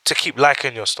to keep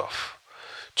liking your stuff?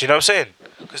 Do you know what I'm saying?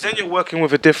 Because then you're working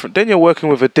with a different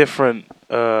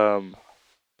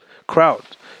crowd.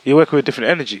 You're working with different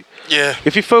energy. Yeah.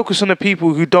 If you focus on the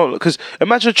people who don't, because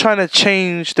imagine trying to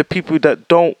change the people that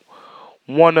don't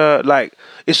wanna like.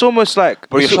 It's almost like.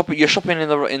 But you're shopping in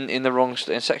the wrong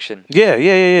section. Yeah.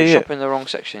 You're shopping in the wrong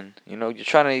section. You know, you're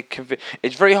trying to convince.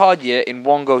 It's very hard, in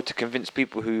one go to convince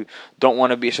people who don't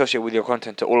want to be associated with your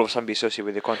content to all of a sudden be associated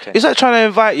with your content. It's like trying to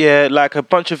invite like a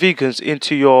bunch of vegans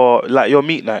into your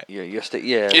meat night. Yeah,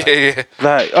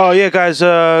 Like, oh yeah, guys,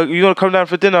 you gonna come down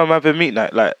for dinner? I'm having meat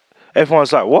night. Like,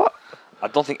 everyone's like, what? I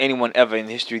don't think anyone ever in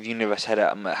the history of the universe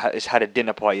has had a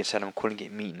dinner party and said, I'm calling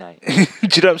it meat night. Do you know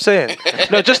what I'm saying?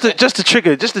 No, just to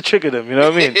trigger them. You know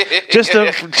what I mean?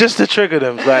 Just to trigger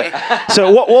them. Like,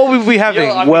 so what would we be having?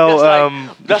 Yo, I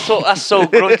mean, that's so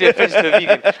grossly offensive to a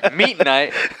vegan. Meat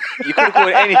night. You could call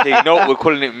it anything. No, we're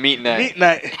calling it meat night. Meat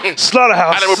night,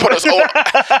 slaughterhouse,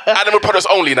 animal products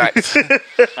only night.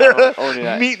 Only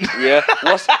night. Meat. Yeah.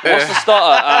 What's the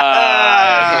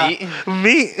starter?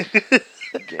 Meat.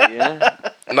 Yeah.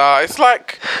 Nah, it's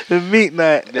like the meat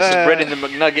night. There's some bread in the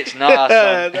McNuggets. Nah,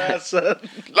 son.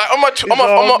 like on my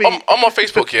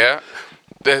Facebook, yeah.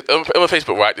 On my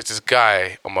Facebook, right? There's this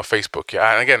guy on my Facebook,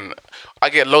 yeah. And again, I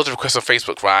get loads of requests on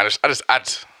Facebook, right? I just add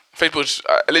Facebook's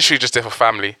literally just there for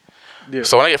family. Yeah.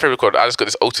 So when I get a friend record, I just got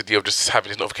this OCD of just having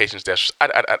these notifications there. Just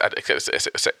add,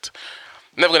 accept.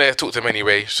 Never gonna talk to them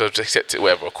anyway, so just accept it,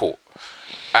 whatever, cool.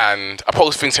 And I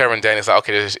post things here and there, and it's like,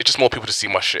 okay, it's just more people to see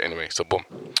my shit anyway, so boom.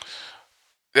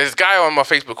 There's this guy on my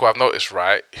Facebook who I've noticed,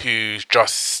 right, who's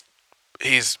just,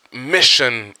 his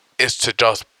mission is to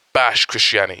just bash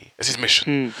Christianity. It's his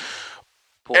mission.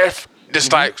 Just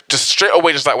straight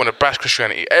away, just like want to bash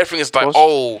Christianity. Everything is like,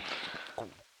 oh,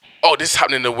 this is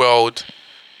happening in the world,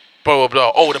 blah, blah,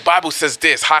 blah. Oh, the Bible says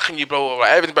this, how can you, blah, blah, blah.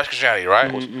 Everything bash Christianity,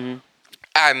 right? Mm-hmm.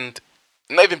 And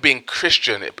not even being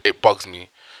Christian, it bugs me.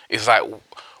 It's like,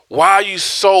 why are you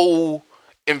so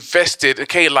invested?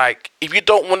 Okay, like, if you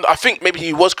don't want... I think maybe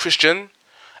he was Christian,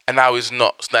 and now he's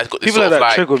not. So now he's got this people sort like of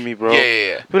that trigger me, bro.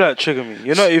 Yeah. People like that trigger me.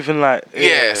 You're not even like...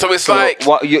 Yeah, so it's like...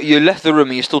 What, you left the room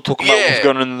and you're still talking about what's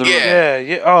going on in the room.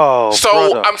 Yeah. Oh, so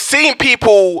brother. I'm seeing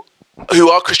people who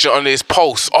are Christian on this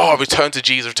post, return to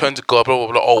Jesus, return to God, blah,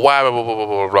 blah, blah, or why, blah, blah, blah,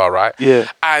 blah, blah, right? Yeah.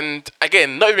 And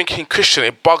again, not even being Christian,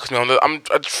 it bugs me.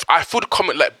 I feel the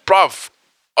comment like, bruv,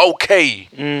 okay.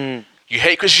 You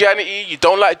hate Christianity, you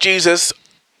don't like Jesus.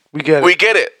 We get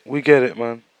it. We get it,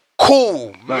 man.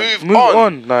 Cool. Like, move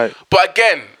on. Like. But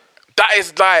again, that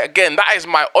is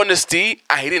my honesty,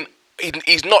 and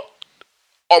he's not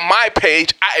on my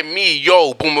page at me,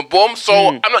 yo, boom, boom, boom. So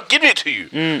I'm not giving it to you.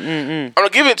 I'm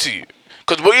not giving it to you.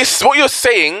 Because what you're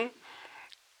saying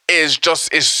is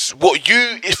what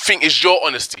you think is your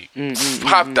honesty.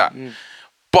 Have that.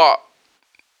 But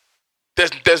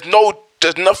there's no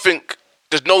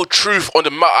truth on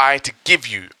the matter I had to give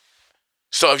you.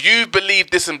 So if you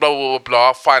believe this and blah blah blah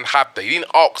blah, fine, have that. You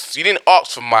didn't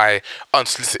ask for my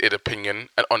unsolicited opinion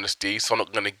and honesty, so I'm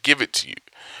not gonna give it to you.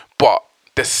 But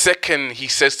the second he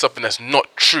says something that's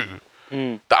not true,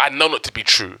 that I know not to be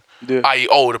true, i.e.,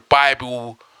 the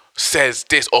Bible says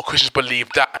this, or Christians believe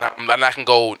that, and I can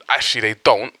go, actually they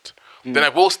don't, then I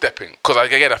will step in. Because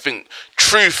again, I think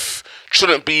truth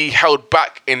shouldn't be held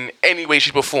back in any way,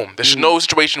 shape or form. There's no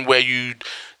situation where you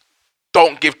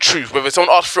don't give truth. Whether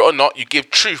someone asks for it or not, you give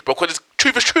truth. Because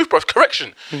truth is truth, bro. It's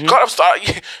correction.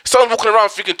 Someone walking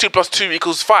around thinking 2 + 2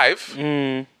 = 5.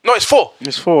 No, it's 4.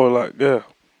 It's 4, like, yeah.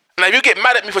 Now, if you get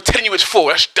mad at me for telling you it's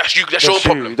 4, that's your own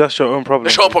problem. That's your own problem.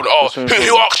 That's your own problem.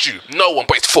 Who asked you? No one,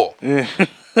 but it's 4. Yeah.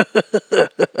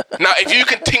 Now, if you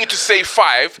continue to say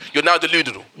 5, you're now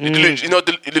deluded. You're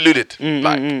deluded.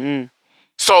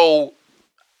 So,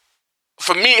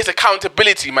 for me, it's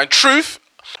accountability, man. Truth,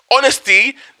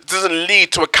 honesty doesn't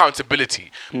lead to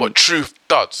accountability, but truth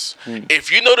does.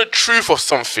 If you know the truth of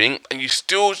something and you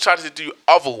still try to do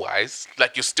otherwise,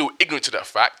 like you're still ignorant to that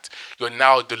fact, you're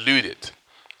now deluded.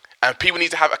 And people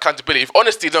need to have accountability. If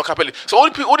honesty is not accountability, so all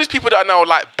these people that are now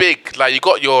like big, like you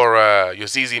got your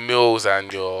ZZ Mills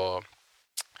and your,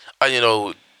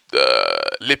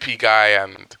 Lippy guy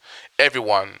and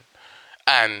everyone,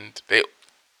 and the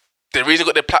reason they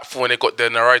got their platform and they got their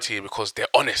notoriety because they're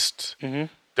honest.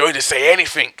 They don't just say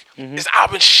anything. This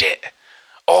album shit.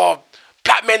 Or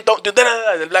black men don't do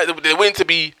that. Like, they're willing to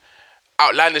be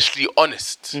outlandishly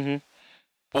honest. But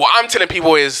what I'm telling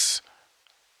people is,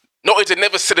 not they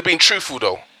never said they're being truthful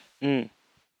though.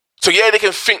 So yeah, they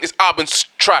can think this album's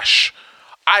trash.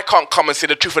 I can't come and say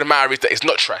the truth of the matter is that it's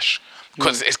not trash.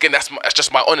 Because again, that's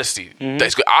just my honesty. That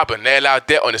it's a good album. They allowed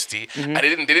their honesty, and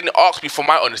they didn't ask me for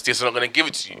my honesty, so I'm not gonna give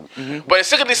it to you. But the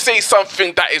second they say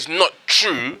something that is not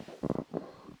true,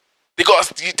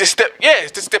 they step.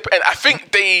 And I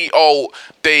think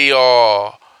they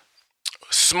are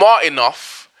smart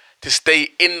enough to stay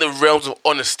in the realms of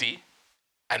honesty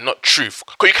and not truth.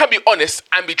 Because you can be honest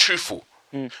and be truthful,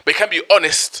 but you can be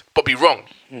honest but be wrong.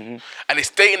 And they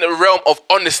stay in the realm of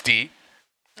honesty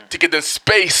to give them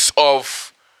space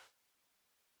of,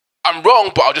 I'm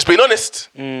wrong, but I'm just being honest.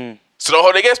 So don't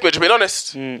hold it against me, I'm just being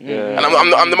honest. And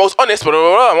I'm the most honest, but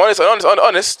I'm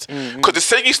honest. Because the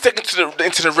second you step into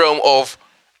the realm of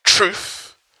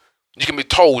truth, you can be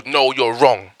told, no, you're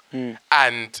wrong.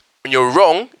 And when you're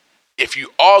wrong, if you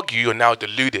argue, you're now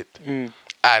deluded.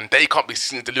 And they can't be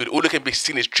seen as deluded. All they can be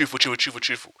seen is truthful.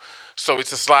 So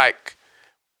it's just like,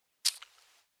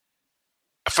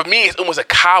 for me, it's almost a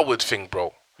coward thing,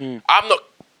 bro. I'm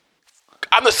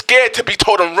not scared to be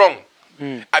told I'm wrong.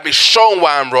 And be shown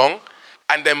why I'm wrong,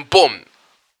 and then boom,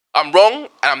 I'm wrong, and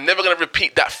I'm never gonna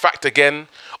repeat that fact again,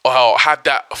 or have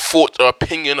that thought or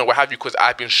opinion or what have you, because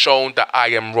I've been shown that I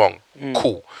am wrong.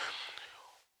 Cool.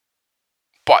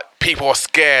 But people are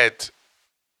scared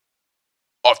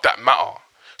of that matter.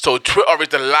 So Twitter is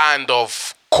the land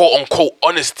of quote unquote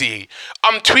honesty.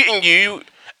 I'm tweeting you,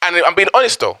 and I'm being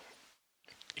honest though.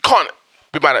 You can't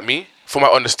be mad at me for my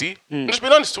honesty. I'm just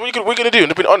being honest. What are you gonna do? I'm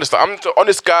just being honest. I'm the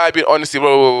honest guy being honest. Blah,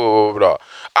 blah, blah, blah.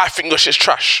 I think your shit's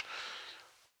trash.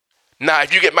 Now,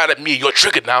 if you get mad at me, you're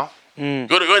triggered now. You're in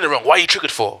the wrong. Why are you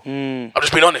triggered for? I'm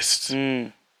just being honest.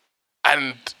 And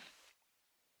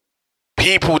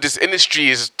people, this industry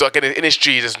is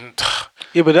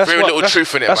Yeah, but that's very what, little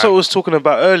truth in it. That's man. what I was talking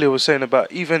about earlier. Was saying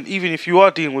about even if you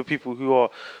are dealing with people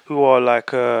who are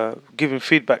like giving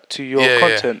feedback to your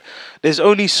content, there's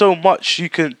only so much you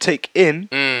can take in,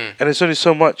 and there's only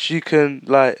so much you can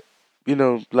let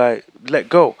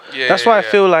go. That's why I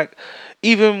feel like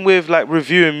even with like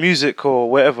reviewing music or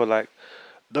whatever, like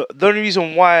the only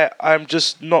reason why I'm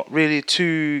just not really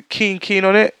too keen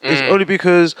on it is only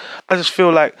because I just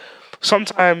feel like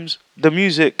sometimes the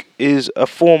music is a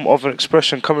form of an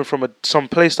expression coming from some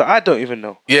place that I don't even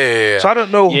know. So I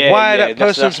don't know why that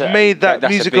person's made that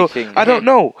musical. I don't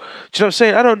know. Do you know what I'm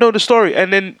saying? I don't know the story.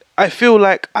 And then I feel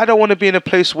like I don't want to be in a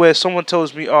place where someone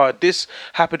tells me, oh, this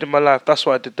happened in my life, that's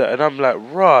why I did that. And I'm like,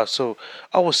 rah, so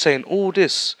I was saying all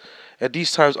this. At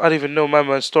these times, I don't even know my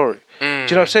man's story. Do you know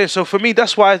what I'm saying? So for me,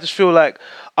 that's why I just feel like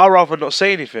I'd rather not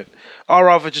say anything. I'd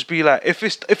rather just be like,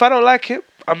 if I don't like it,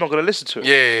 I'm not going to listen to it.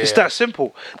 It's that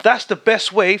simple. That's the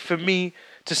best way for me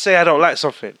to say I don't like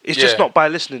something. It's just not by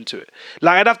listening to it.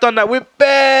 Like, and I've done that with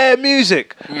bare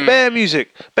music. Bare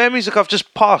music I've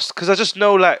just passed because I just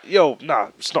know, like, yo, nah,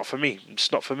 it's not for me.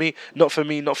 It's not for me. Not for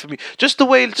me. Not for me. Just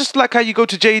like how you go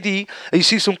to JD and you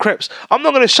see some crepes. I'm not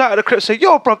going to shout at the crepes and say,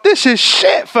 yo, bro, this is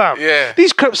shit, fam.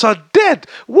 These crepes are dead.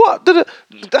 What?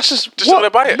 That's just not going to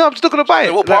buy it. No, I'm just not going to buy it.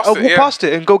 I'll walk past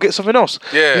it and go get something else.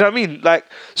 You know what I mean? Like,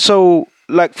 so,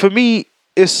 like, for me,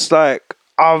 it's like,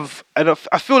 I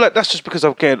feel like that's just because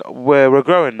where we're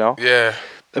growing now. And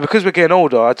because we're getting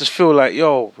older, I just feel like,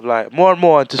 yo, like more and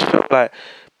more, I just feel like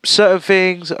certain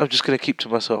things I'm just gonna keep to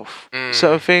myself.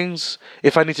 Certain things,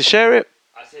 if I need to share it,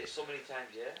 I say it so many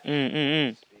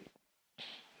times,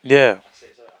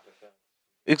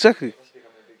 exactly.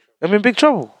 I'm in big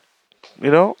trouble, you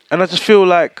know. And I just feel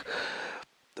like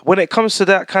when it comes to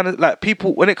that kind of like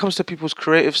when it comes to people's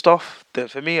creative stuff, then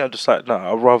for me, I'm just like,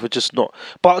 nah, I'd rather just not.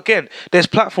 But again, there's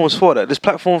platforms for that. There's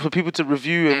platforms for people to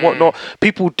review and whatnot.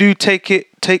 People do take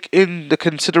in the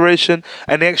consideration,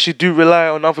 and they actually do rely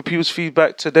on other people's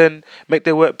feedback to then make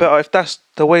their work better. If that's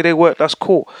the way they work, that's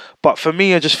cool. But for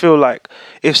me, I just feel like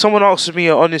if someone asks me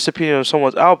an honest opinion on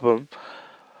someone's album,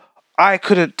 I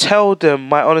couldn't tell them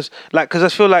my honest, like, because I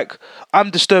feel like I'm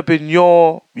disturbing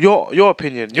your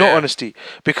opinion, your honesty,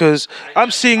 because I'm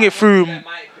seeing it through.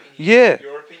 Your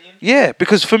opinion? Yeah,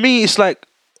 because for me it's like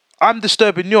I'm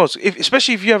disturbing yours.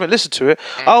 Especially if you haven't listened to it,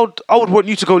 I would want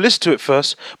you to go listen to it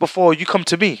first before you come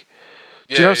to me.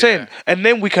 Do you know what I'm saying? And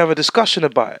then we can have a discussion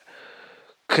about it.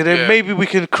 Cause then maybe we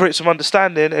can create some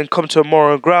understanding and come to a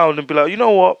moral ground and be like, you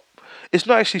know what? It's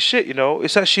not actually shit, you know.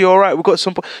 It's actually all right. We've got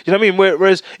some, you know what I mean?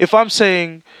 Whereas if I'm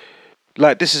saying,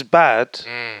 like, this is bad,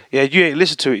 you ain't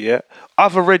listened to it yet.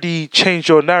 I've already changed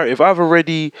your narrative. I've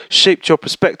already shaped your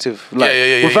perspective, like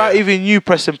without even you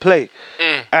pressing play.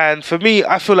 And for me,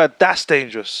 I feel like that's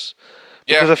dangerous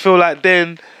because I feel like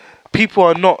then people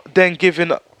are not then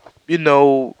given, you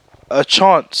know, a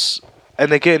chance,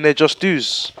 and they're getting their just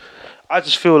dues. I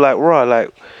just feel like, right,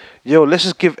 like, yo, let's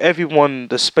just give everyone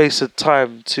the space of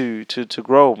time to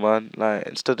grow, man. Like,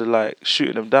 instead of like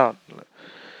shooting them down. Like,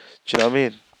 do you know what I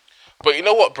mean? But you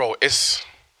know what, bro? I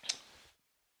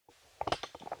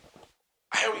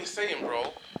hear what you're saying,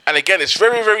 bro. And again, it's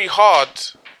very, very hard.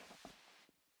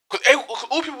 Because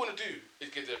all people want to do is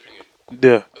give their opinion.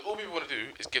 Yeah. All people want to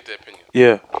do is give their opinion.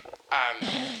 Yeah. And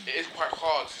it is quite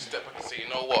hard to step back and say, you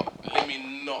know what? Let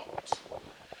me not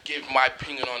give my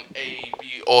opinion on A,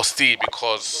 B, or C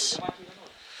because,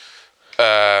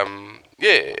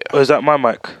 yeah. Or is that my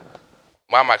mic?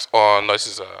 My mic's on. No, this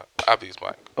is Abby's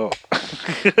mic. Oh.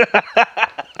 No,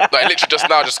 it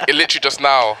literally just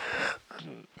now.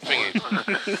 Thingy.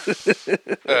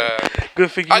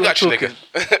 Good thing you I were got you, talking.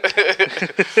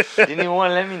 nigga. Didn't even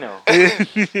want to let me know.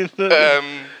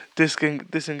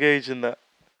 Disengage in that.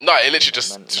 No, it literally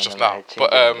just now.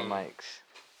 But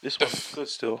This one's good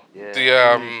still.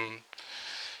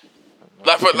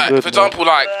 for example,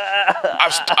 like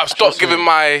I've stopped giving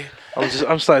my.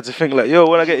 I'm starting to think like, yo,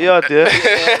 when I get yard, yeah.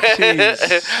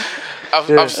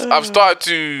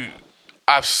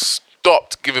 I've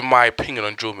stopped giving my opinion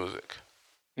on drill music.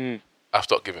 I've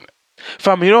stopped giving it.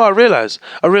 Fam, you know what I realised?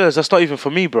 That's not even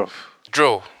for me, bro.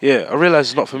 Drill. Yeah, I realised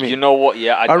it's not for me. You know what?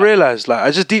 Yeah, I realised, like,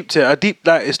 I just deeped it. I deeped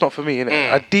that it's not for me,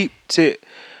 innit?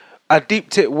 I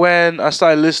deeped it when I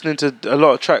started listening to a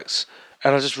lot of tracks,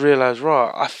 and I just realised,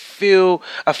 I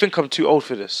think I'm too old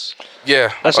for this.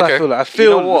 Yeah, that's what I feel like. I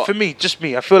feel, you know what? for me, just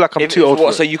me, I feel like I'm too old for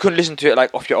it. So you couldn't listen to it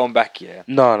like off your own back, yeah?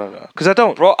 No, because I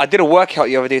don't. Bro, I did a workout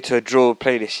the other day to a drill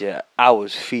playlist, yeah. I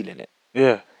was feeling it.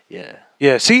 Yeah. Yeah.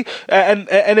 Yeah, see, and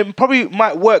it probably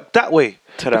might work that way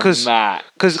because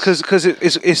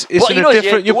it's in a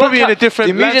different. You're probably in a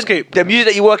different landscape. The music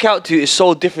that you work out to is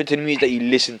so different to the music that you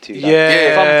listen to. Like, yeah,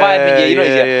 if I'm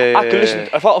vibing, I could listen.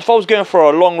 If I was going for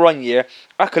a long run,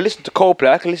 I could listen to Coldplay.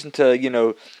 I could listen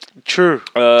to True.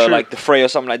 like The Fray or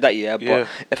something like that. Yeah, but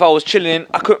if I was chilling,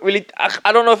 I couldn't really.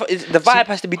 I don't know if the vibe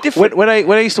has to be different. When I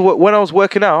used to work, when I was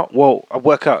working out, I'm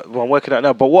working out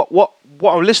now. But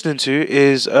what I'm listening to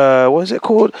is what is it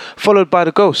called? Followed by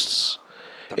the Ghosts.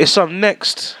 It's some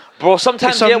next. Bro,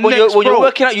 sometimes when you're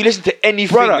working out, you listen to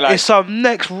anything. Brother, it's some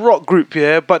next rock group,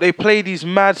 but they play these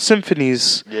mad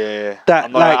symphonies. Yeah.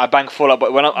 That I bang Fall Out Boy.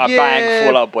 When I bang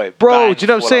Fall Out Boy. Bro, do you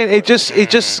know what I'm saying? It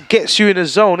just gets you in a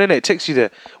zone, innit? It takes you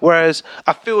there. Whereas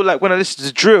I feel like when I listen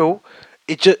to drill,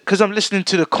 it just because I'm listening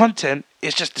to the content,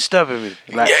 it's just disturbing me.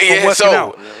 Like from working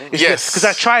out. Because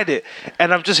I tried it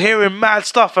and I'm just hearing mad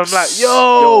stuff. I'm like,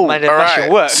 yo, man, that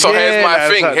should work. So here's my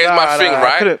thing.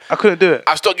 Right? I couldn't do it.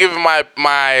 I stopped giving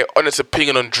my honest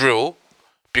opinion on drill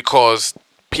because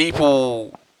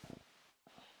people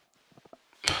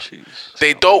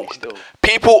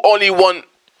people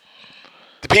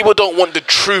don't want the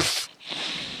truth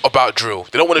about drill.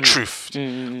 They don't want the truth.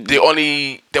 They want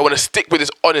to stick with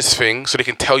this honest thing so they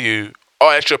can tell you,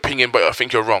 that's your opinion, but I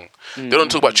think you're wrong. They don't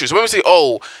talk about truth. So when we say,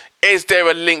 is there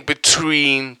a link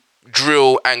between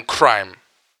drill and crime?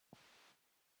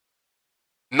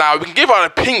 Now, we can give our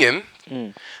opinion,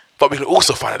 but we can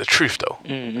also find out the truth, though.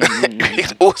 We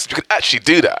can actually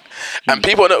do that. And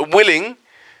people are not willing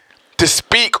to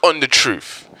speak on the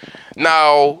truth.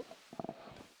 Now,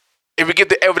 if we get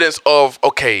the evidence of,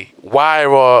 why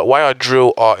are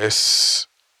drill artists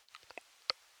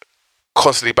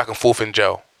constantly back and forth in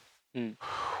jail?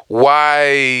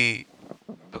 Why?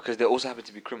 Because they also happen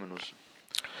to be criminals.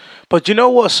 But you know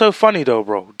what's so funny though,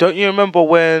 bro? Don't you remember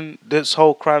when this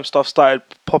whole crime stuff started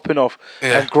popping off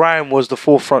and grime was the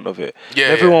forefront of it? Yeah,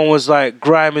 everyone was like,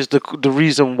 grime is the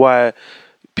reason why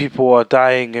people are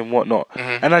dying and whatnot.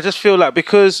 And I just feel like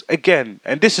because again,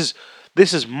 and this is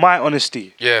my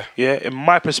honesty. Yeah, in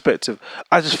my perspective,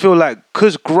 I just feel like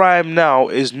because grime now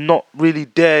is not really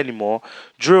there anymore,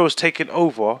 drill's taken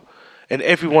over, and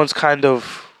everyone's kind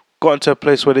of gotten to a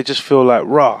place where they just feel like,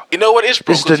 you know what it is,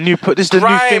 bro? This is the new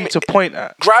thing to point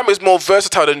at. Grime is more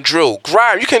versatile than drill.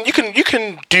 Grime, you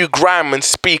can do grime and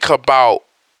speak about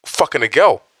fucking a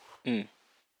girl.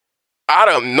 I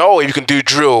don't know if you can do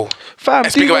drill and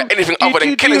speak about anything other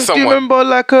than killing someone.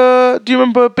 Do you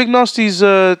remember Big Nasty's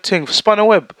thing, Spinal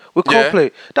Web with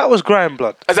Coldplay? That was grime,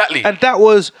 blood. Exactly. And that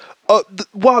was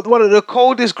one of the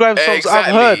coldest grime songs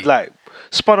I've heard. Like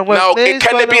Spinal Web. Now,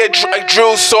 can there be a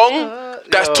drill song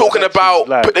that's talking about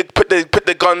put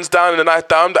the guns down and the knife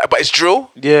down, but it's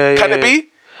drill? Yeah. Can it be?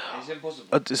 It's impossible.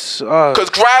 Because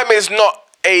grime is not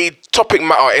a topic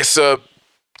matter; it's a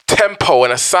tempo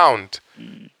and a sound.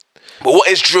 But what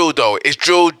is drill though? Is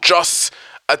drill just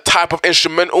a type of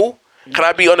instrumental? Can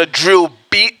I be on a drill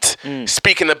beat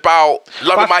speaking about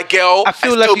loving my girl and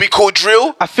still be called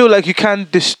drill? I feel like you can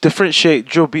differentiate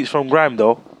drill beats from grime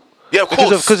though. Yeah, of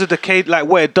course. Because of the like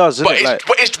what it does, isn't it?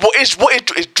 What is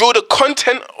drill the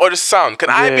content or the sound? Can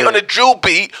I be on a drill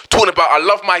beat talking about I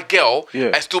love my girl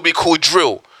and still be called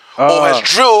drill? Or has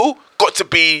drill got to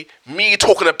be me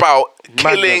talking about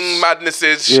killing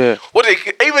madnesses? Yeah. What are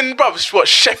they even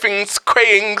cheffings,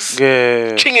 crayings,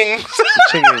 chingings.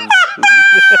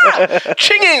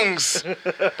 Chingings.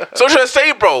 So I'm trying to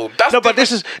say, bro, that's but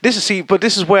this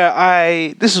is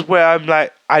where I'm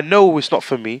like, I know it's not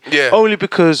for me. Yeah. Only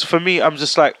because for me, I'm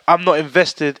just like, I'm not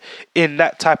invested in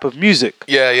that type of music.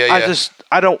 Yeah.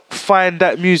 I don't find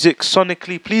that music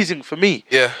sonically pleasing for me.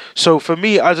 Yeah. So for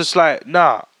me, I just like,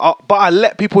 but I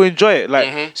let people enjoy it.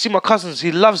 Like, see my cousins,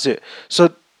 he loves it.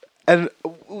 So and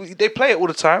they play it all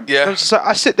the time. Yeah. And I'm just like,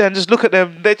 I sit there and just look at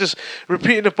them. They're just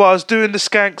repeating the bars, doing the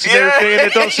skanks and everything, and they're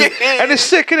dancing, and it's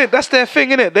sick, innit? That's their thing,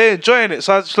 innit? They're enjoying it.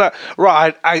 So I was just like,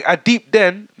 right, I deep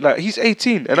then, like, he's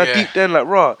 18, and I Yeah. deep then, like,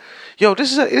 right, yo,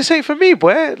 this ain't for me,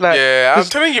 boy. Like, Yeah, I'm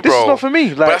telling you, bro. This is not for me.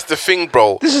 But Like, that's the thing,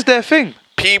 bro. this is their thing.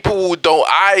 People don't.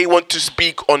 I want to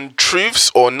speak on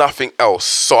truths or nothing else.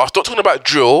 So I'll start talking about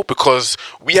drill because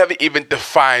we haven't even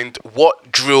defined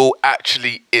what drill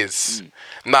actually is.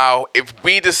 Now, if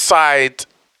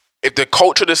the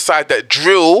culture decide that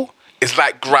drill is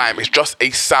like grime, it's just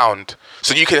a sound.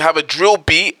 So you can have a drill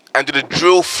beat and do the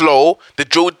drill flow, the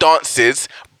drill dances,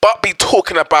 but be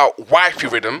talking about wifey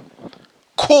rhythm.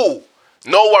 Cool.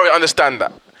 No worry, I understand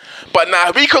that. But now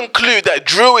if we conclude that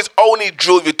drill is only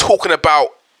drill if you're talking about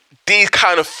these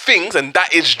kind of things and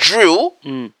that is drill,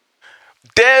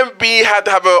 then we had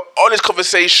to have an honest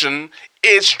conversation.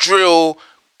 Is drill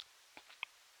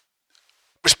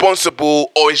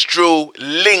responsible or is drill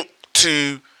linked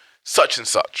to such and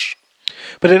such?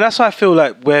 But then that's why I feel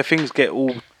like where things get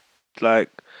all like,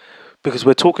 because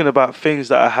we're talking about things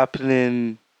that are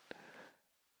happening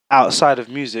outside of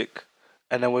music,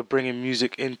 and then we're bringing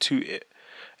music into it.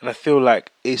 And I feel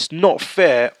like it's not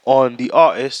fair on the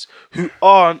artists who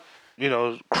aren't,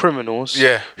 criminals,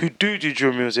 who do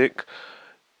drill music.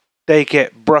 They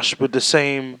get brushed with the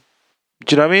same.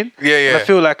 Do you know what I mean? Yeah, yeah. And I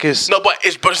feel like it's No, but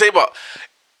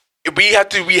we have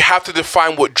to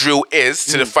define what drill is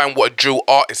to define what a drill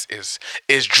artist is.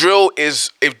 If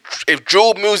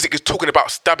drill music is talking about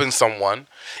stabbing someone,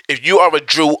 if you are a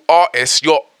drill artist,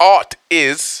 your art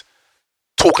is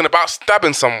talking about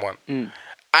stabbing someone.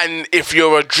 And if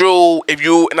you're if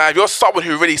you're someone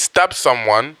who really stabbed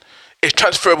someone, it's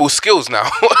transferable skills now.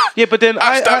 Yeah, but then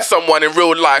I stabbed someone in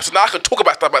real life, so now I can talk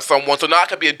about stabbing someone. So now I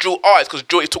can be a drill artist because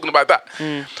drill is talking about that.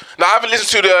 Now I haven't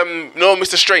listened to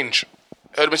Mr. Strange.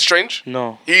 Heard of Mr. Strange?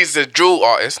 No. He's a drill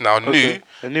artist now, A new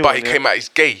but one, he yeah. came out. He's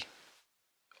gay.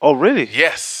 Oh, really?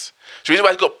 Yes. So the reason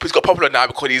why he's got popular now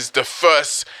because he's the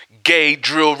first gay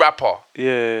drill rapper.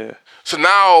 Yeah. So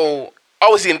now,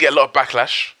 obviously, he's gonna get a lot of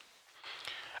backlash.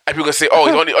 And people gonna say, "Oh,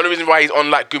 the only reason why he's on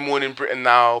like Good Morning Britain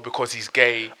now because he's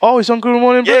gay." Oh, he's on Good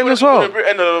Morning Britain as well. Good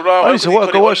Morning Britain, blah, blah, blah. I need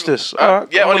to go watch this.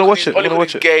 Alright, Yeah, I'm gonna watch it. Only I'm gonna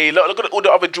because watch he's it. gay. Look at all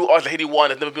the other drill artists like Heady One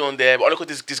that's never been on there, but only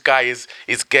because this guy is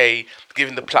gay,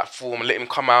 giving the platform and letting him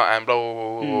come out and blah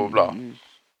blah blah blah blah.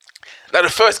 Now the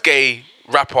first gay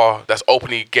rapper that's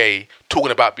openly gay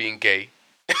talking about being gay,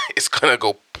 it's gonna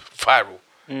go viral,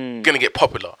 gonna get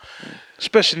popular.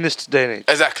 Especially in this day and age.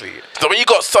 Exactly. So when you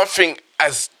got something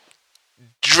as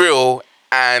drill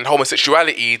and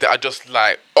homosexuality that are just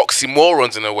like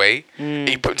oxymorons in a way, and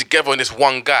you put them together in this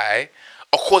one guy,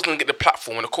 of course they're gonna get the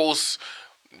platform, and of course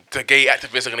the gay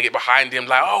activists are gonna get behind him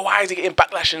like, oh, why is he getting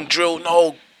backlash and drill?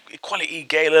 No, equality,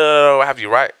 gay, what have you,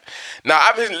 right? Now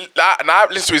I've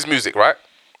listened to his music, right?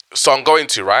 So I'm going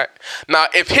to, right? Now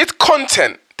if his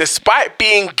content, despite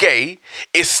being gay,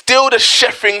 is still the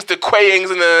cheffings, the quayings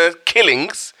and the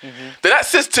killings, then that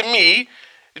says to me,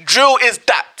 drill is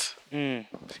that.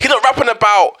 He's not rapping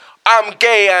about I'm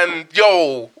gay and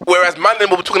yo, whereas Mandem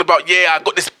will be talking about I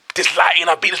got this lighting,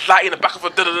 I beat this light in the back of a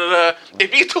da da da da.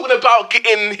 If he's talking about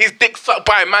getting his dick sucked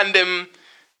by Mandem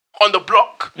on the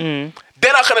block, then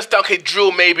I can understand okay,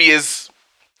 drill maybe is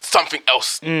something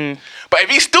else. But if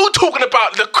he's still talking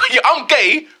about I'm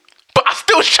gay, but I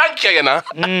still shank you,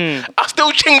 I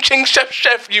still ching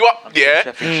chef you up,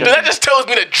 then that just tells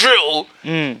me that drill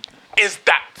is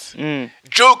that.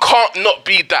 Drill can't not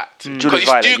be that. Because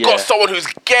you still got someone who's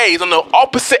gay, is on the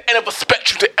opposite end of a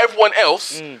spectrum to everyone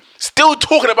else, still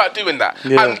talking about doing that.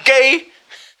 Yeah. I'm gay,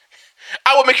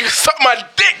 I will make you suck my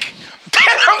dick,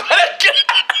 then I'm gonna get...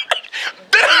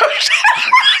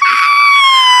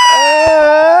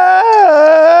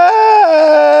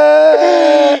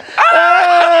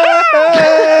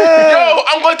 Yo,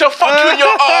 I'm going to fuck you in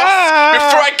your ass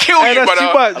before I kill you,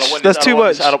 brother. That's too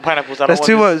much. I don't pineapples. That's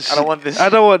too much. I don't want this. I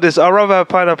don't want this. I'd rather have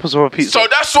pineapples on my pizza. So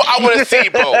that's what I want to see,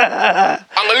 bro. I'm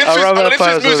gonna listen to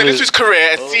his music, listen to his career,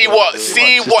 and see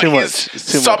what his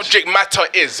subject matter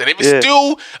is. And if it's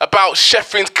still about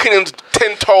cheffings, killings,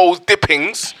 10 toes,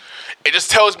 dippings, it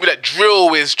just tells me that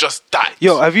drill is just that.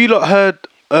 Yo, have you lot heard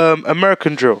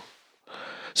American drill?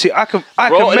 See, I can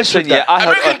mess with that.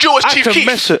 American drill was Chief Keef.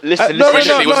 Listen, no,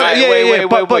 originally, no, wasn't yeah, it?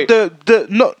 but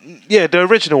the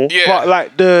original, Yeah. but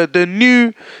like the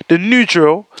new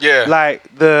drill, Yeah. like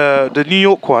the New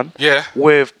York one, Yeah.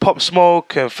 with Pop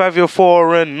Smoke and Fabio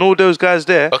Foreign and all those guys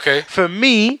there. Okay. For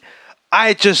me,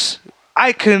 I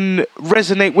can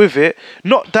resonate with it.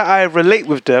 Not that I relate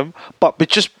with them, but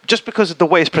just because of the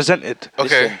way it's presented.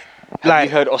 Okay. Have you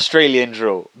heard Australian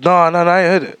drill? No, I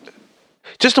ain't heard it.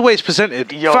 Just the way it's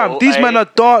presented. Yo, Fam, these eh? men are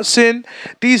dancing,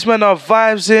 these men are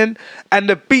vibesing, and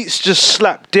the beats just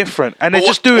slap different. And they're But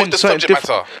just what- doing what the something subject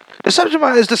different. matter? The subject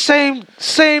matter is the same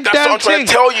That's damn what I'm trying thing.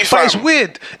 to tell you, But it's fam.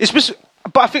 weird.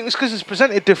 But I think it's because it's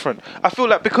presented different. I feel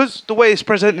like because the way it's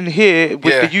presented here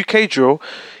with Yeah. the UK drill,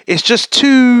 it's just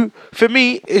too. For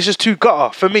me, it's just too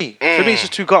gutter. For me, it's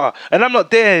just too gutter, and I'm not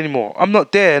there anymore. I'm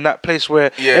not there in that place where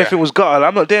Yeah. everything was gutter.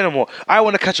 I'm not there anymore. I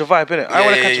want to catch a vibe in it. I Yeah,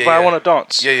 want to yeah, catch a yeah, vibe. I yeah. want to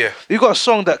dance. Yeah, yeah. You got a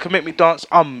song that can make me dance.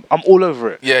 I'm all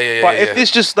over it. Yeah, yeah, yeah, But yeah, if yeah. it's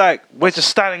just like we're just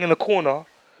standing in the corner.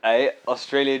 Hey,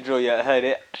 Australian drill, yeah, I heard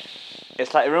it.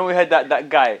 It's like, remember we heard that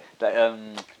guy, that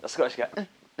Scottish guy.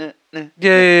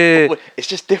 Yeah. It's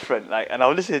just different, like, and I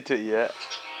was listening to it, yeah.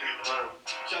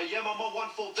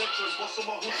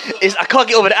 I can't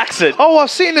get over the accent. Oh,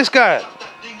 I've seen this guy.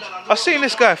 I've seen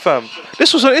this guy, fam.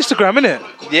 This was on Instagram, innit?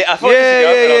 Yeah, I thought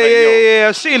Yeah.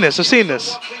 I've seen this.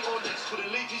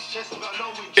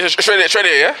 It's Australia,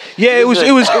 yeah? Yeah,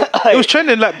 it was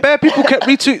trending. Like bare people kept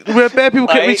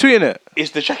retweeting it.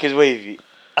 It's the track is wavy.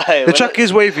 The track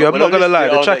is wavy. I'm not gonna lie.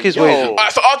 The track is wavy.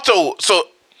 Alright, so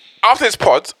after this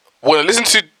pod, we're gonna listen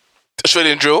to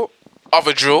Australian drill,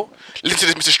 other drill, listen to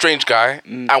this Mr. Strange guy,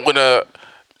 and we're gonna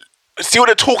see what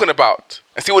they're talking about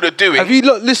and see what they're doing. Have you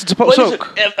listened to Pop Well,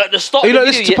 Smoke? listen, at the start Are you of the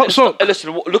not video, listening to Pop Smoke?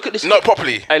 listen, look at this. Not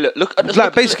properly. Hey, look at this.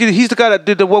 Like basically, he's the guy that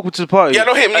did the Welcome to the Party. Yeah, I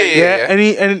know him. Yeah.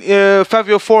 And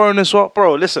Fabio Foreign as well,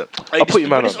 bro. Listen, I'll put you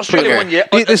man on. This Australian one, yeah.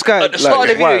 This guy, At the start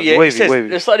of the video, yeah, wavy.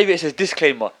 the start of the video says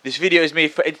disclaimer: this video is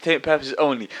made for entertainment purposes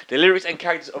only. The lyrics and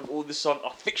characters of all this song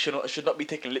are fictional and should not be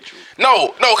taken literally. No,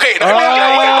 okay. No, wait.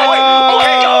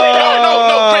 Okay, no,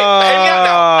 Greg, hear me out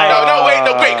now. No, wait,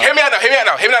 Greg, hear me out now. Okay, hear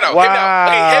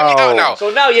me out now. So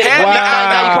now, yeah, Hear me out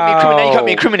now you can't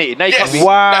be incriminated. Now you can't be. Yes.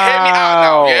 Now hear me out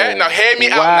now, yeah? Now hear me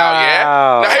out now,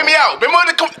 yeah? Now hear me out.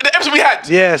 Remember the episode we had?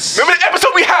 Yes. Remember the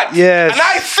episode we had? Yes. And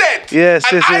I said, Yes.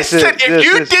 if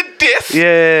you did this,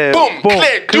 Yeah. boom,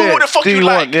 clear. Do what the fuck Do you you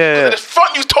like. want, yeah. At the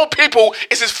front, you told people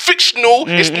it's fictional,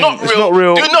 it's not real. It's not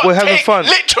real. Do not We're having take fun.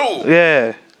 literal.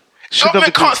 Yeah.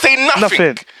 Government can't say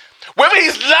nothing. Whether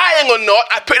he's lying or not,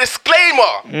 I put a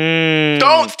disclaimer.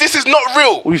 Don't. This is not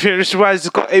real. You think this rise has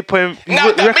got 8 point? You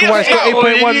Now, that reckon may- why it's got now-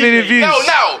 8.1 million views?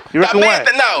 You reckon why?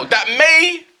 That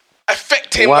may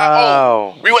affect him. Wow.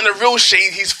 Like, oh, we want the real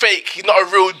shit. He's fake. He's not a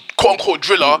real quote unquote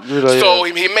driller. So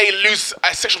he may lose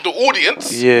a section of the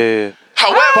audience. Yeah.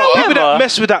 However, People that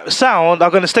mess with that sound are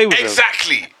gonna stay with him.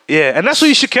 exactly. Yeah, and that's what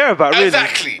you should care about, really.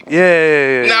 Exactly.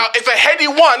 Yeah. Now, if a heady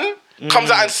one comes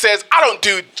out and says, I don't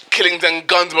do killings and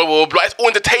guns, blah, blah, blah, it's all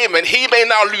entertainment, he may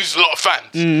now lose a lot of fans.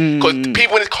 Because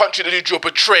people in this country that do drill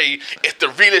portray it's the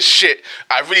realest shit.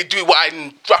 I really do what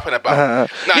I'm rapping about.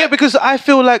 Now, Yeah, because I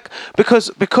feel like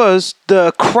because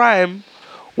the crime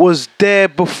was there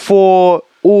before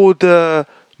all the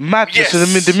madness Yes.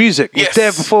 in the music was Yes,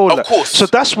 there before all of that. course. So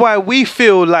that's why we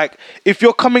feel like if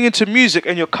you're coming into music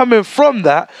and you're coming from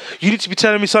that, you need to be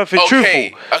telling me something Okay, truthful. Do you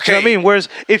know what I okay. mean? Whereas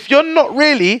if you're not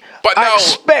really, but I now,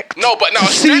 expect but now to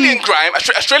Australian see, grime,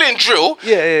 Australian drill,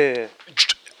 yeah.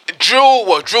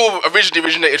 drill originally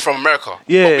originated from America.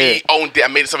 Yeah. But we owned it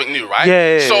and made it something new, right?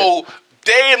 Yeah. So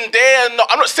they're not,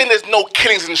 I'm not saying there's no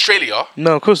killings in Australia.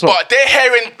 No, of course not. But they're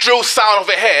hearing drill sound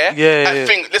over here and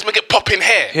think, let's make it pop in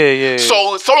here. Yeah.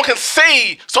 So someone can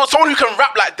say, someone who can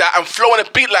rap like that and flow on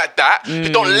a beat like that, who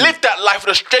don't live that life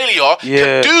in Australia,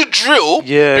 Yeah. can do drill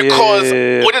because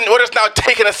we're just now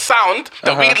taking a sound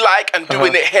that we like and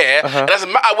doing it here. It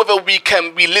doesn't matter whether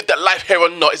we live that life here or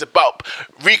not. It's about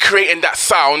recreating that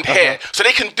sound here. So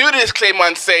they can do the disclaimer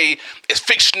and say it's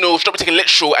fictional, should not be taken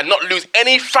literal, and not lose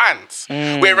any fans.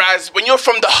 Whereas when you're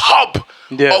from the hub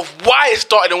of why it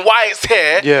started and why it's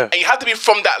here, and you have to be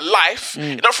from that life,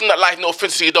 you're not from that life, no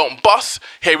offense to you, don't bust,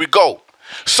 here we go.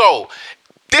 So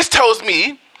this tells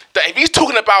me that if he's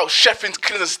talking about Shefflin's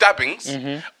killings and stabbings,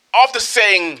 after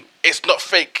saying it's not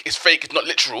fake, it's not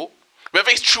literal, whether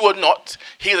it's true or not,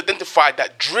 he's identified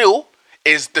that drill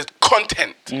is the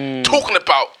content, talking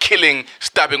about killing,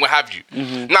 stabbing, what have you.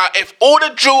 Now, if all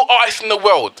the drill artists in the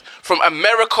world, from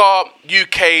America,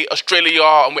 UK, Australia,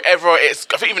 and wherever it's,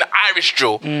 I think even Irish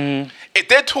drill, if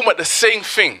they're talking about the same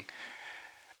thing,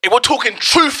 if we're talking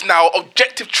truth now,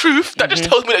 objective truth, that just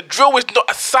tells me that drill is not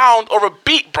a sound or a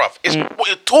beat, bruv. It's what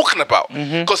you're talking about.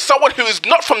 Because someone who is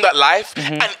not from that life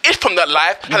and is from that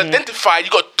life has identified,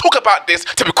 you got to talk about this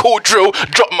to be called drill,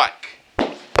 drop mic.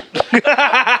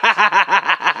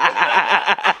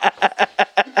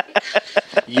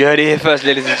 You heard it here first,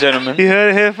 ladies and gentlemen. You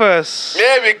heard it here first.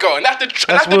 There we go. And that's the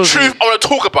Willsy. truth I want to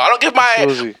talk about. I don't give my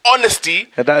Willsy. honesty.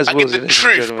 And that is I give Willsy, the ladies and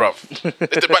truth, gentlemen.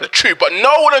 bruv. It's about the truth. But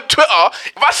no one on Twitter,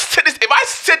 if I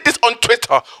said this on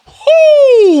Twitter,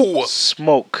 whoo!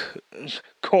 Smoke.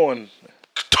 Corn.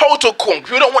 Total corn.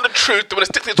 People don't want the truth. They want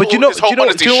to stick to But you know, this whole do you know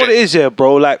honesty what it shit. is, yeah,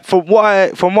 bro. Like from what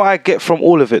I get from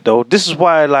all of it, though, this is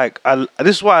why I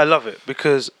love it,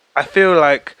 because I feel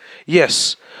like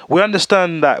yes, we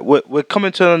understand that we're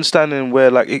coming to an understanding where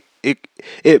like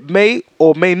it may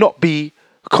or may not be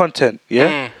content,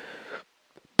 yeah.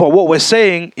 But what we're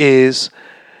saying is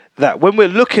that when we're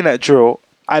looking at drill,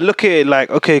 I look at it like,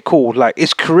 okay, cool, like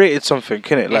it's created something,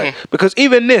 innit? Like because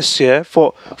even this, yeah,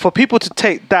 for people to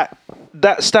take that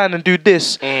stand and do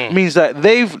this means that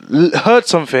they've heard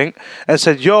something and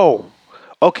said, yo,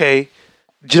 okay,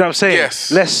 do you know what I'm saying?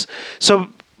 Yes. So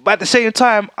but at the same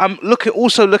time, I'm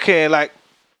also looking at it like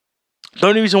the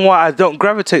only reason why I don't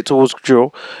gravitate towards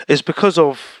drill is because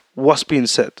of what's being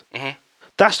said.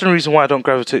 That's the reason why I don't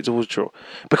gravitate towards drill,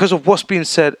 because of what's being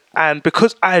said and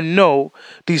because I know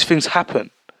these things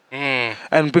happen.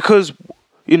 And because,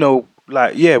 you know,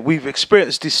 like, yeah, we've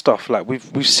experienced this stuff, like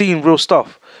we've seen real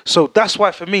stuff. So that's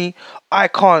why for me, I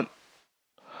can't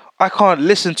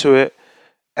listen to it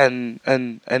and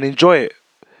enjoy it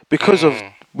because of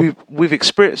we've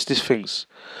experienced these things.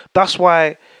 That's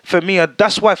why for me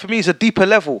it's a deeper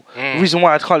level. The reason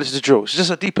why I can't listen to drill, it's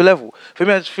just a deeper level. For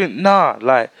me, I just think nah,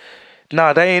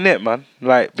 that ain't it, man.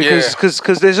 Like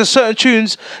because there's a certain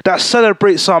tunes that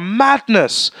celebrate some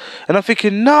madness, and I'm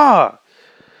thinking nah,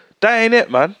 that ain't it,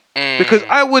 man. Because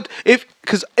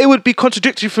because it would be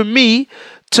contradictory for me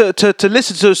to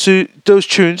listen to those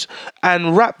tunes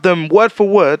and rap them word for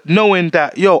word, knowing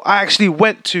that yo, I actually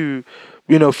went to,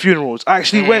 you know, funerals. I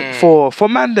actually went for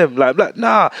Mandem. Like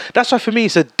nah. That's why for me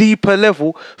it's a deeper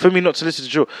level for me not to listen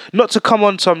to drill. Not to come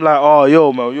on some like, oh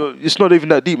yo man, it's not even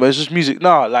that deep, man. It's just music.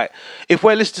 Nah, like if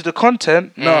we're listening to the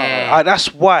content,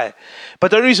 that's why.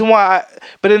 But the reason why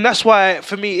that's why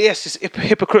for me, yes, it's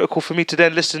hypocritical for me to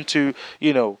then listen to,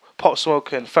 you know, Pop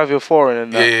Smoke and Fabio Foreign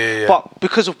and that. Yeah. But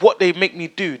because of what they make me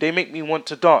do, they make me want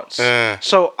to dance.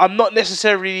 So I'm not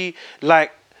necessarily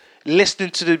like listening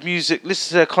to the music, listening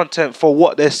to their content for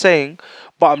what they're saying,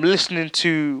 but I'm listening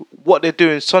to what they're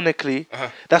doing sonically.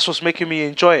 That's what's making me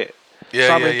enjoy it.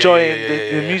 So I'm enjoying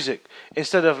the music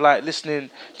instead of like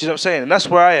listening. Do you know what I'm saying? And that's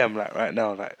where I am like right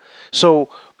now. Like, so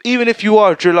even if you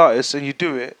are a drill artist and you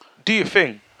do it, do your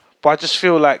thing. But I just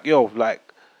feel like, yo,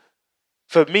 like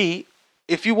for me,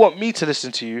 if you want me to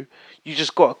listen to you, you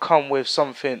just got to come with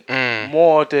something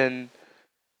more than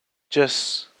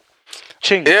just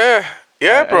ching. Yeah,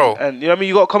 bro. And you know what I mean?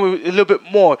 You got to come with a little bit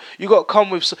more. You got to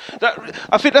come with that.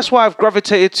 I think that's why I've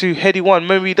gravitated to Headie One.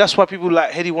 Maybe that's why people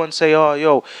like Headie One say, oh,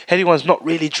 yo, Headie One's not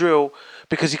really drill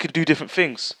because he can do different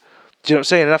things. Do you know what I'm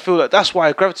saying? And I feel like that's why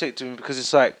I gravitate to him, because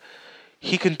it's like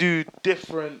he can do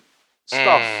different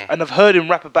stuff. And I've heard him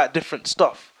rap about different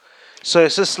stuff. So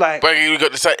it's just like... But you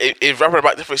got to say, rapping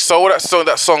about different... So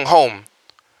that song Home.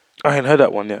 I ain't heard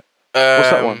that one yet.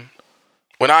 What's that one?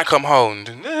 When I Come Home.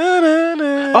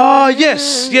 Oh,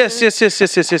 yes. That's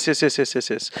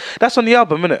on the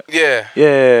album, innit?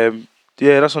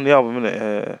 Yeah, that's on the album, innit?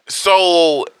 Yeah.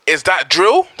 So, is that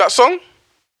drill, that song?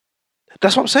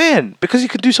 That's what I'm saying. Because he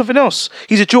could do something else.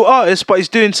 He's a drill artist, but he's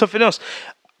doing something else.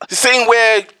 The same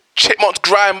where Chipmunks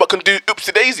grime but can do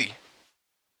Oopsie Daisy.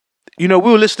 You know,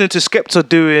 we were listening to Skepta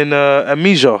doing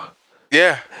Amnesia.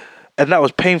 Yeah. And that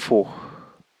was painful.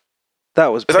 That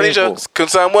was painful. Is that Amnesia? Can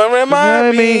someone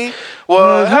remind me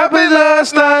what happened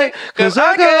last night? Cause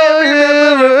I can't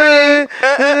remember it.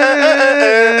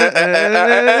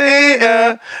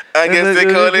 I guess they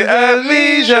call it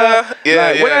amnesia.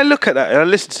 Yeah, when I look at that and I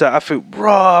listen to that, I think,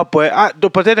 bruh, boy.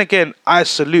 But then again, I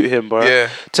salute him, bro. Yeah.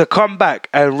 To come back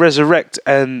and resurrect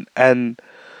and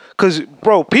because,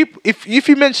 bro, people, if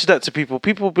you mention that to people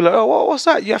will be like, oh, what's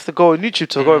that? You have to go on YouTube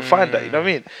to go and find that. You know what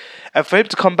I mean? And for him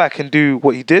to come back and do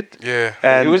what he did,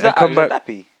 and who was that? Come back,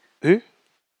 Dappy? Who?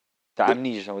 That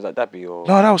Amnesia song, was that Dappy or?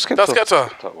 No, that was Skepta.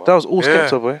 That was all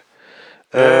Skepta, boy.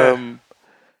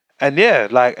 And yeah,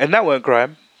 like, and that weren't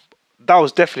grime. That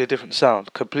was definitely a different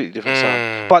sound, completely different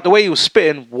sound. But the way he was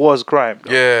spitting was grime.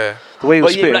 Though. Yeah. The way he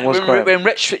was spitting was grime. When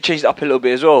Wretch changed it up a little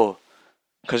bit as well,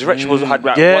 because Wretch had one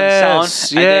sound.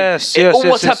 It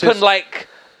almost happened like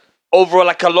over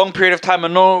like a long period of time,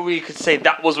 and no one really could say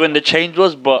that was when the change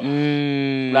was, but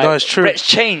no, it's true. Wretch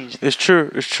changed. It's true.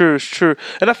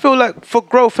 And I feel like for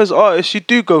growth as artists, you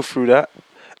do go through that,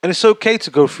 and it's okay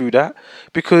to go through that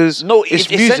because it's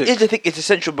music. I think it's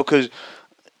essential because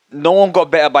no one got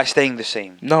better by staying the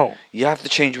same. No. You have to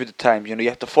change with the times. You know, you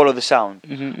have to follow the sound.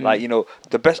 Like, you know,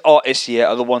 the best artists here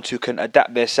are the ones who can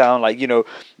adapt their sound. Like, you know,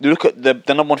 look at the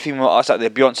number one female artist out there,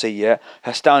 Beyonce,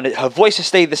 her voice has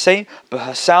stayed the same, but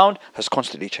her sound has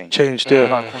constantly changed.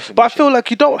 But I feel like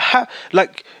you don't have,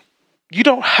 like, you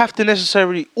don't have to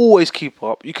necessarily always keep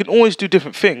up. You can always do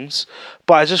different things,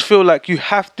 but I just feel like you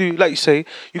have to, like you say,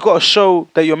 you got to show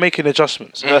that you're making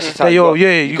adjustments. That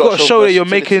you got to show that you're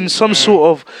making some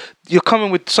sort of, you're coming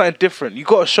with something different. You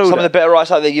got to show some that. of the better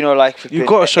artists out there, you know, like you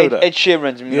got to show that. Ed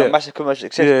Sheeran's, massive commercial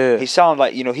success. Yeah. He sound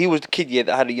like, you know, he was the kid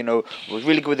that had, you know, was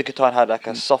really good with the guitar and had like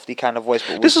a softy kind of voice.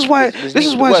 But This is why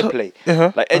wordplay.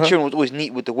 Like Ed Sheeran was always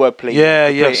neat with the wordplay.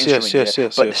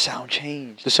 Yes. But the sound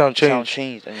changed. The sound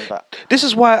changed. And you're like, This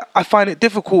is why I find it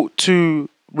difficult to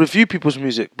review people's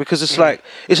music, because it's like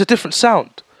it's a different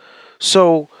sound.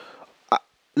 So,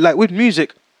 like with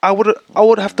music, I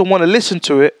would have to want to listen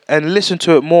to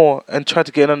it more and try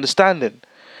to get an understanding.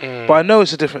 But I know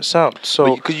it's a different sound.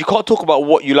 So because you can't talk about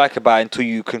what you like about it until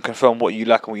you can confirm what you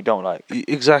like and what you don't like.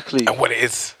 Exactly. And what it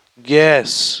is.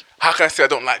 Yes. How can I say I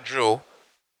don't like drill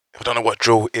if I don't know what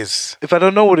drill is? If I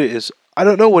don't know what it is, I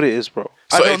don't know what it is, bro.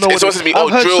 So I don't know it's supposed to be, I've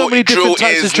heard drill, so many drill different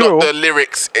types is of drill. not the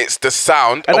lyrics, it's the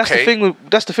sound. And Okay.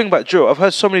 that's the thing about drill. I've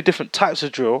heard so many different types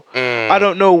of drill. I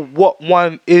don't know what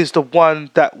one is the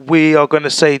one that we are gonna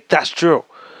say that's drill.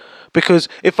 Because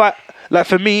if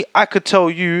for me, I could tell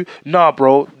you, nah,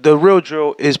 bro, the real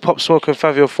drill is Pop Smoke and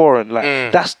Fabio Foreign.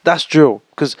 Like that's drill.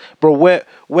 Because bro,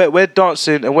 we're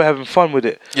dancing and we're having fun with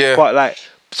it. Yeah. But like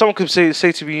someone could say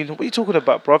to me, what are you talking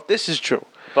about, bro? This is drill.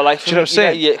 But like, Do you know what I'm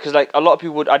saying? Yeah, because like a lot of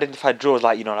people would identify drill as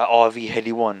like, you know, like RV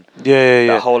Heady One. Yeah.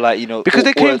 That whole like, you know, Because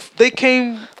they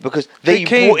came because they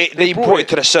brought it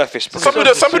to the surface. Some people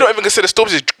don't even consider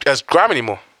Stormzy as grime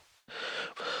anymore.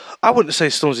 I wouldn't say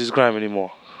Stormzy's grime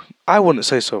anymore. I wouldn't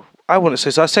say so. I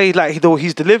say like though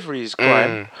his delivery is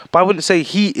grime, but I wouldn't say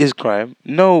he is grime.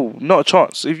 No, not a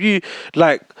chance. If you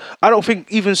like, I don't think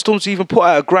even Stormzy even put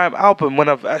out a grime album when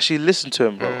I've actually listened to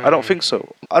him, bro. I don't think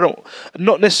so.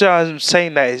 Not necessarily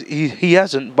saying that he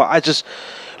hasn't, but I just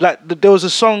like there was a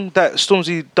song that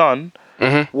Stormzy done.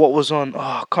 What was on? Oh,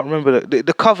 I can't remember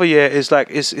the cover. Yeah, is like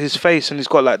his face, and he's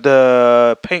got like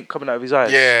the paint coming out of his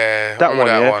eyes. Yeah, that one.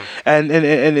 Yeah, and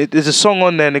there's a song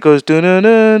on there, and it goes do na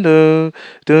na na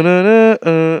do na na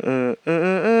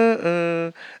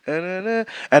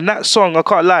and that song, I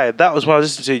can't lie, that was when I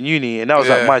was listening to it in uni, and that was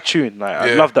like my tune. Like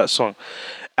I love that song,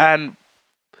 and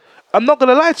I'm not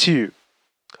gonna lie to you,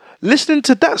 listening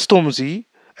to that Stormzy.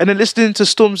 And then listening to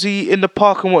Stormzy in the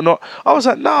park and whatnot, I was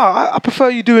like, nah, I prefer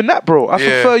you doing that, bro. I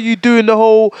prefer you doing the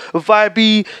whole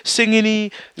vibey, singing-y,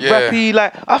 rappy.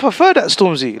 Like, I prefer that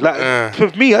Stormzy. Like,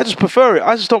 for me, I just prefer it.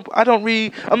 I'm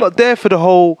not there for the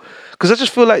whole, because I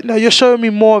just feel like, no, you're showing me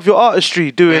more of your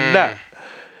artistry doing that.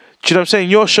 Do you know what I'm saying?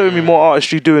 You're showing me more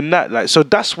artistry doing that. Like, so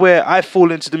that's where I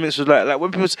fall into the mix with like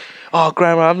when people say, oh,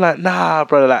 grandma, I'm like, nah,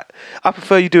 brother, like, I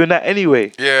prefer you doing that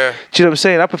anyway. Yeah. Do you know what I'm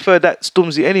saying? I prefer that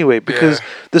Stormzy anyway, because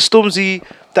the Stormzy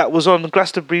that was on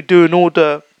Glastonbury doing all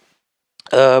the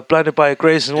Blinded by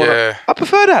Grace and all that, I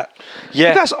prefer that.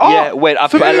 Yeah, that's art. Yeah, wait, I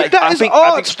think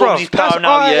Stormzy's power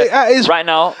now. Right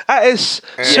now, at its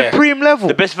supreme level.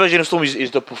 The best version of Stormzy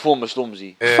is the performer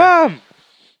Stormzy. Fam.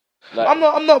 Like,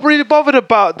 I'm not really bothered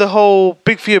about the whole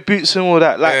big for your boots and all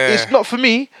that. Like, it's not for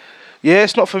me. Yeah,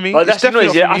 it's not for me. But that's definitely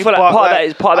not for me. I feel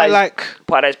like part of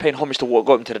that is is paying homage to what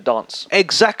got him to the dance.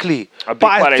 Exactly. But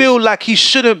I feel like he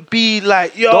shouldn't be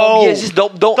like, yo.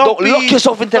 Don't lock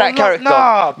yourself into that character.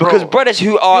 Nah, because brothers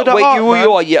who are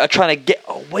are trying to get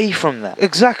away from that.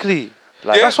 Exactly.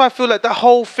 Like, that's why I feel like that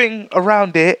whole thing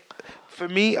around it. For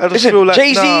me, I just feel like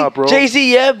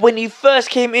Jay-Z, when he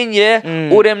first came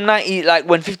in, all them 90, like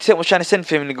when 50 Cent was trying to send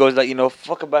for him, and he goes like, you know,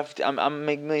 fuck about 50, I'm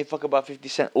making million, fuck about 50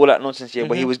 Cent, all that nonsense,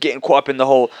 but he was getting caught up in the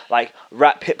whole like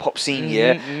rap hip hop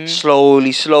scene,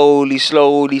 slowly came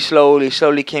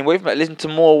away from it. Listen to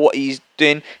more what he's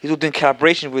doing. He's all doing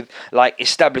collaborations with like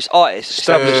established artists,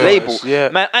 established labels.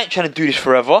 Man, I ain't trying to do this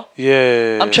forever.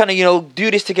 I'm trying to,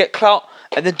 do this to get clout.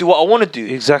 And then do what I want to do.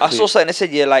 Exactly. I saw something that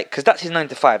said, because that's his 9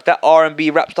 to 5. That R&B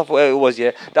rap stuff, whatever it was,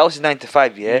 that was his 9 to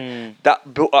 5,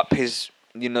 That built up his,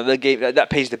 that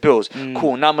pays the bills.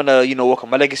 Cool. Now I'm gonna, work on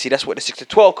my legacy. That's where the 6 to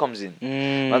 12 comes in.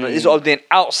 This is what I'm doing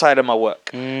outside of my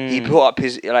work. He built up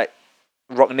his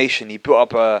Rock Nation. He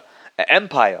built up an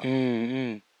empire.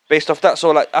 Based off that,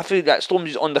 so I feel like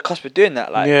Stormzy's on the cusp of doing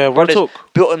that.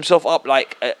 Built himself up.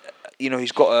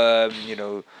 He's got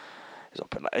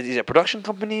is it a production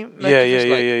company?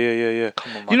 Yeah.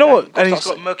 Come on, you know what? And he's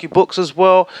got Murky Books as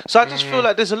well. So I just feel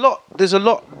like there's a lot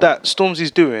that Stormzy's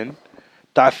doing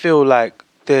that I feel like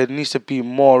there needs to be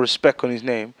more respect on his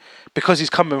name, because he's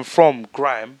coming from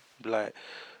grime. Like,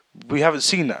 we haven't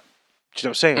seen that. Do you know what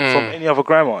I'm saying? From any other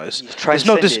grime artist.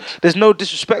 There's no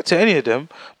disrespect to any of them.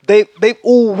 They've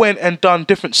all went and done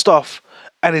different stuff,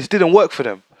 and it didn't work for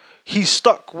them. he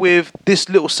stuck with this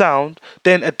little sound,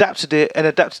 then adapted it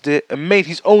and made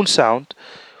his own sound.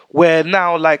 Where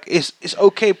now, like, it's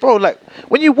okay, bro. Like,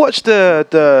 when you watch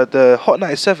the Hot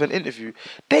 97 interview,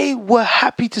 they were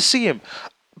happy to see him.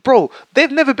 Bro,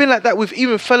 they've never been like that with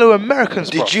even fellow Americans,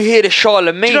 bro. Did you hear the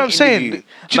Charlemagne Do you know what I'm saying? interview?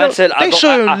 Do you know, said, they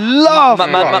show him love,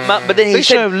 but then he They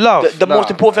said, show him love. the most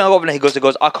Nah. important thing I got from that, he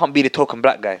goes, I can't be the token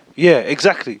black guy. Yeah,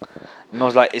 exactly. And I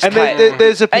was like, it's And tight.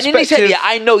 there's a And then he said, perspective. yeah,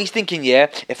 I know he's thinking, yeah,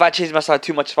 if I change my style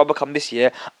too much, if I become this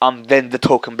year, I'm then the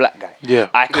token black guy. Yeah.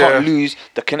 I can't Yeah. lose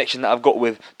the connection that I've got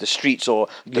with the streets or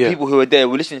the Yeah. people who were there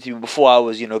were listening to me before I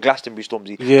was, Glastonbury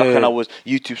Stormzy. Yeah. Back when I was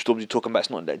YouTube Stormzy talking about it's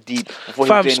not that deep. Before he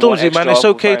Fam, was doing One Stormzy, man, Extra, it's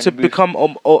okay before to I moved. become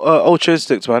Ultra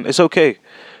Instinct, man. It's okay.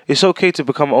 It's okay to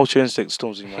become Ultra Instinct,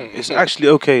 Stormzy, man. It's actually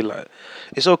okay, like.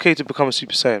 It's okay to become a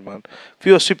Super Saiyan, man. If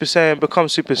you're a Super Saiyan, become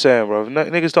Super Saiyan, bro.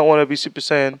 Niggas don't want to be Super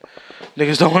Saiyan.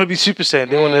 Niggas don't want to be Super Saiyan.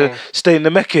 They want to stay in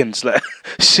the Meccans, like,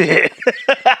 shit.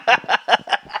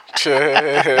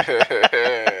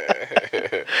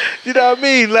 You know what I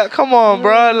mean? Like, come on,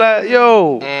 bro. Like,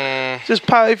 yo, just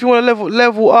if you want to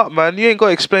level up, man, you ain't got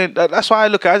to explain. That's why I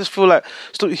look at it. I just feel like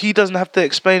he doesn't have to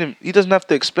explain him. He doesn't have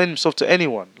to explain himself to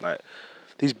anyone. Like,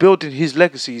 he's building his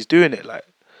legacy. He's doing it. Like,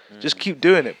 just keep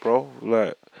doing it, bro.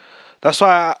 Like, that's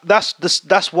why.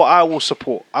 That's what I will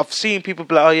support. I've seen people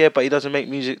be like, oh yeah, but he doesn't make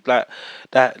music like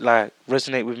that, like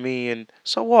resonate with me. And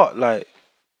so what? Like,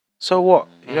 so what?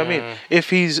 You know what I mean? If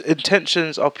his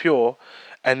intentions are pure,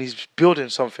 and he's building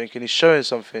something and he's showing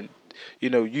something,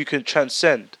 you can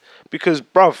transcend. Because,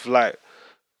 bruv, like,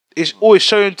 it's always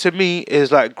shown to me is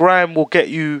like grime will get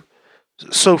you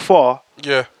so far.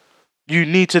 Yeah. You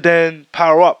need to then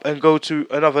power up and go to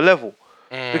another level.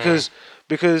 Because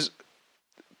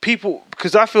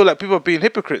I feel like people are being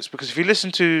hypocrites. Because if you listen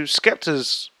to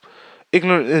Skepta's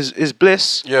 "Ignorant is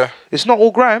Bliss," Yeah. it's not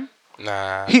all grime.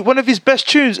 Nah. One of his best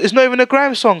tunes is not even a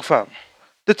grime song, fam.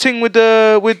 The thing with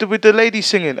the lady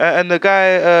singing and the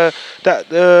guy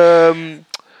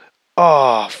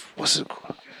what's it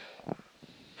called?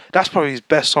 That's probably his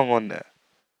best song on there.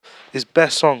 His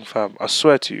best song, fam. I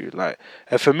swear to you, like,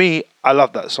 and for me, I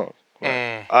love that song.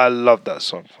 Like, I love that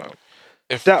song, fam.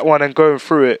 That one and going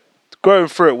through it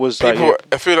was People, like,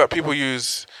 I feel like people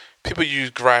use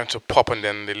grime to pop and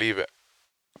then they leave it.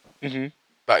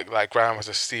 Like grime has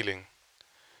a ceiling,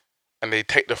 and they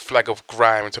take the flag of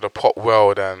grime into the pop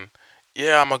world, and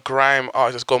yeah, I'm a grime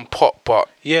artist that's gone pop, but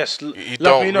yes, you Love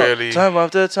don't Me Not. really. Time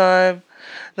after time.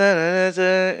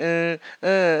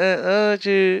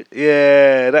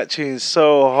 Yeah, that tune's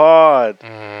so hard.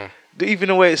 Even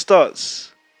the way it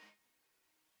starts.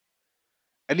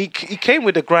 And he came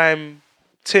with the grime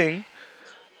thing.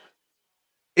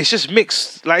 It's just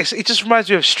mixed. Like, it just reminds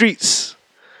me of Streets.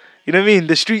 You know what I mean?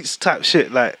 The Streets type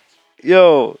shit. Like,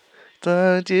 yo,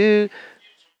 don't you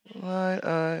light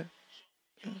eye,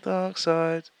 dark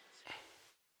side.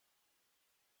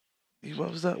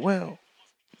 What was that? Well,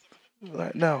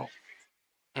 like now.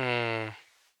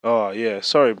 Oh yeah,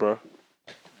 sorry, bro.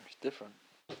 It's different.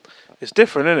 It's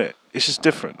different, isn't it? It's just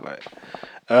different. Like,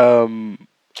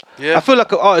 Yeah. I feel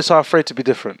like artists are afraid to be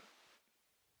different.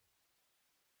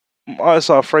 Artists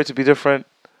are afraid to be different.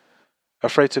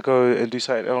 Afraid to go and do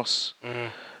something else.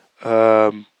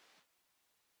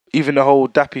 Even the whole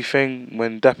Dappy thing,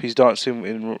 when Dappy's dancing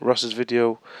in Russ's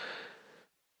video,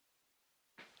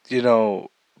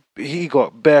 he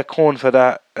got bare corn for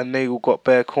that, and they all got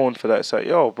bare corn for that. It's like,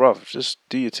 yo, bruv, just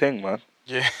do your thing, man.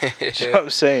 Yeah. Do you know what I'm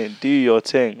saying? Do your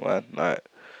thing, man. Like,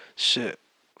 shit.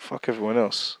 Fuck everyone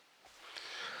else.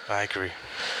 I agree.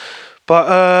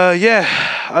 But, yeah,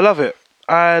 I love it.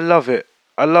 I love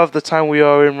the time we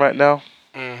are in right now.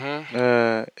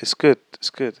 It's good. It's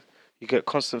good. You get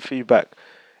constant feedback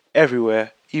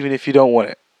everywhere, even if you don't want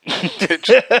it.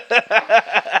 Literally.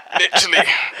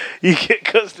 You get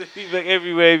constant feedback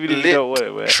everywhere, even if you don't want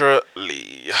it, man.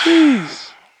 Literally.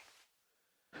 Jeez.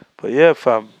 But yeah,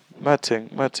 fam. Mad thing.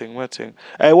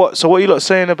 Hey, what are you lot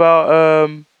saying about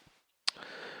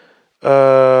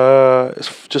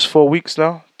it's just 4 weeks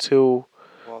now till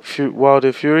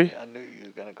Wilder Fury? I knew you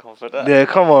were gonna come for that. Yeah,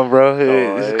 come on,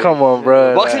 bro. Come on,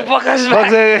 bro. Boxing podcast is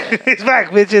back. It's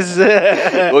back, bitches.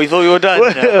 Well, you thought you were done.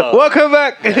 No. Welcome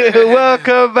back.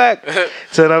 Welcome back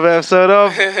to another episode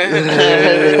of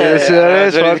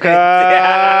Serious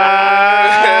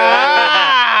Podcast.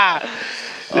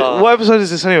 What episode is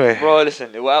this anyway? Bro,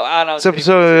 listen. Well, It's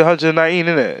episode 119,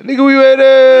 isn't it? Nigga, we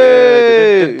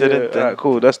ready? Yeah. Alright,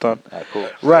 cool. That's done. Alright, cool.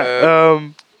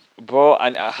 Right. Bro,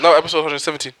 and No, episode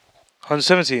 117.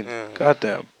 117.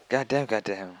 Goddamn.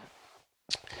 Goddamn.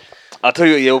 I'll tell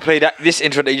you, we'll play this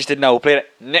intro that you just did now. We'll play that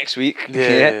next week.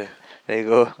 Yeah. There you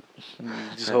go.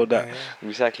 Just hold that.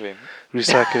 Recycling.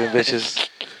 Recycling bitches.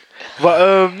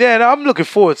 But yeah, no, I'm looking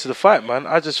forward to the fight, man.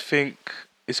 I just think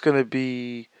it's gonna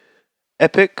be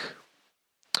epic.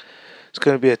 It's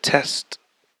gonna be a test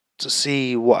to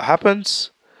see what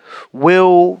happens.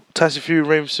 Will Tyson Fury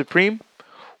reign supreme?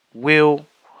 Will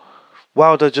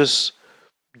Wilder just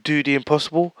do the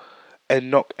impossible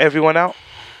and knock everyone out?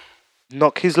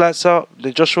 Knock his lights out.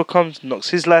 Then Joshua comes, knocks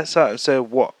his lights out, and say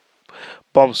what?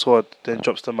 Bomb sword. Then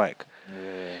drops the mic.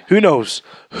 Yeah. Who knows?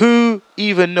 Who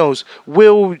even knows?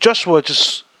 Will Joshua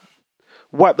just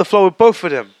wipe the floor with both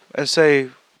of them and say,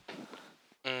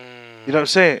 you know what I'm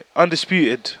saying?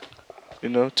 Undisputed. You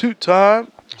know,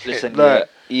 2-time. Listen, Like-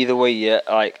 either way,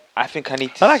 like I think I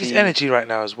need to I like see, his energy right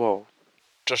now as well.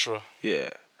 Joshua. Yeah.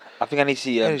 I think I need to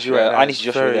see Energy right now I need is to see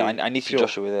Joshua there. very I need to see pure.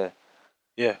 Joshua there.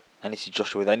 Yeah. I need to see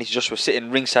Joshua there. I need to see Joshua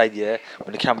sitting ringside,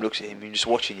 when the camera looks at him, you're just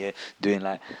watching, doing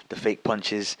like the fake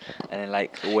punches and then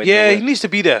like when Yeah, he needs to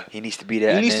be there. he needs to be there.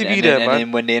 He and needs then- to be and there, then, man. And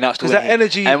then when they announce the 'Cause winner, that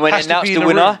energy and when they has to announce be the in the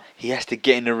winner, ring. he has to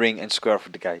get in the ring and square off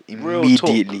with the guy Real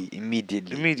immediately. talk.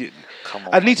 Immediately. Immediately. Come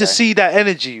on, I my need to guy. see that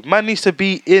energy. Man needs to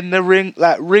be in the ring,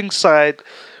 like ringside,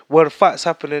 where the fight's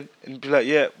happening, and be like,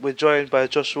 yeah, we're joined by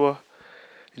Joshua.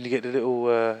 And you get the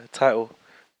little title.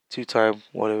 2-time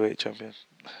welterweight champion.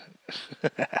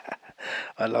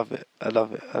 I love it. I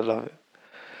love it. I love it.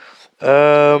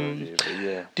 But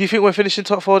yeah, Do you think we're finishing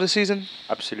top 4 this season?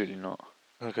 absolutely not.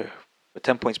 Okay. We're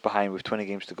 10 points behind with 20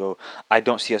 games to go. I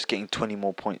don't see us getting 10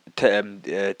 more points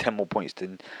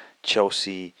than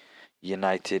Chelsea,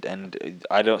 United, and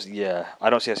I don't see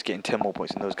us getting 10 more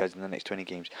points than those guys in the next 20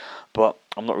 games. But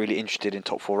I'm not really interested in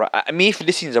top 4. Right? I mean, if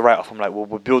this season's a write-off, I'm like, well,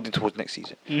 we're building towards next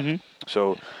season. Mm-hmm.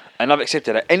 So, and I've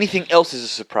accepted that. Anything else is a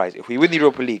surprise. If we win the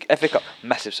Europa League, FA Cup,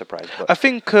 massive surprise. But I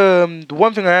think the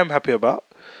one thing I am happy about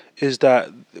is that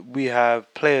we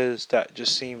have players that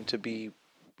just seem to be,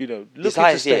 looking to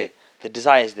desire's stay. there. The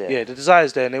desire's there. Yeah, the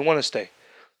desire's there and they want to stay.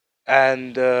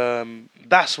 And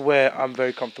that's where I'm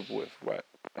very comfortable with right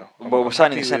now. But we're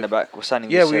signing happy a centre with- back. We're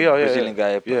signing Yeah, this we are, yeah, Brazilian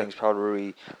yeah. guy, Yeah. Pings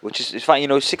Rui, which is it's fine.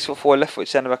 6'4" left foot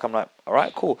centre back. I'm like, all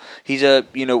right, cool. He's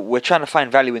we're trying to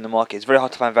find value in the market. It's very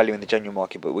hard to find value in the genuine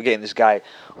market, but we're getting this guy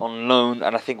on loan,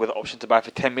 and I think with the option to buy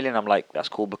for 10 million, I'm like, that's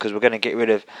cool because we're going to get rid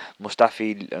of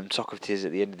Mustafi and Socrates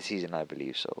at the end of the season, I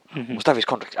believe. So Mustafi's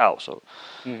contract's out, so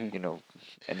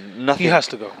and nothing. He has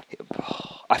to go.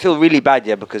 I feel really bad,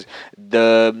 because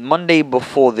the Monday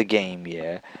before the game,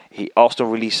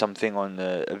 Arsenal released something on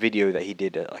a video that he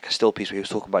did, like a still piece where he was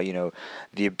talking about,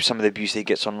 some of the abuse he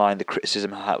gets online, the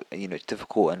criticism, how it's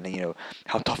difficult, and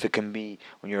how tough it can be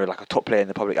when you're like a top player in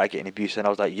the public eye getting abuse. And I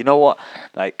was like, you know what,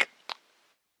 like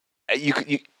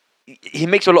he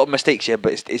makes a lot of mistakes,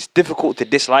 but it's difficult to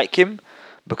dislike him.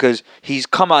 Because he's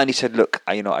come out and he said, look,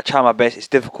 I try my best. It's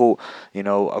difficult.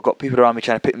 I've got people around me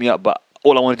trying to pick me up, but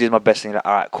all I want to do is my best. And you're like,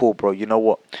 all right, cool, bro. You know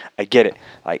what? I get it.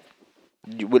 Like,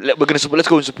 let's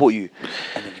go and support you.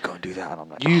 And then you go and do that, and I'm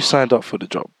like, You signed up for the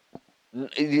job.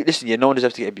 listen, no one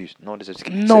deserves to get abused. No one deserves to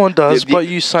get. No one does, but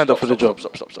you signed up stop, for the job.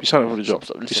 Stop. You signed up for the job.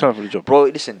 Stop. You Listen, signed up for the job. bro.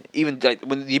 Listen, even like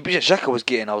when the abuse that Xhaka was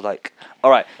getting, I was like,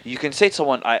 all right, you can say to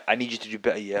someone, I need you to do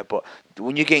better, but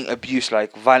when you're getting abuse,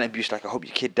 like violent abuse, like I hope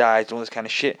your kid dies, all this kind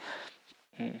of shit.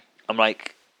 I'm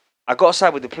like, I got to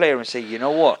side with the player and say, you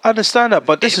know what? I understand that,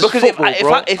 but this is Because football,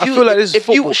 bro. I feel like this is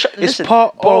football. It's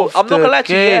part bro, of I'm not the gonna lie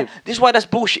to you. game. This is why that's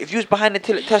bullshit. If you was behind the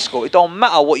till at Tesco, it don't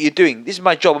matter what you're doing. This is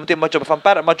my job. I'm doing my job. If I'm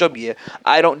bad at my job,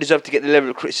 I don't deserve to get the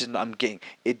level of criticism that I'm getting.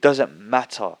 It doesn't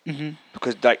matter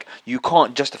because like you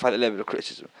can't justify the level of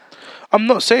criticism. I'm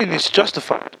not saying it's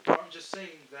justified, but I'm just saying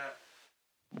that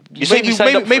You're saying you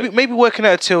signed up for it. maybe working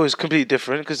at a till is completely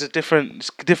different because it's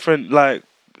different like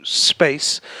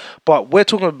space, but we're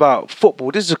talking about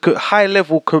football. This is a high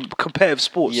level competitive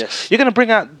sports. Yes. You're gonna bring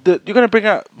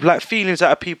out like feelings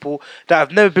out of people that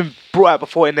have never been brought out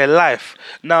before in their life.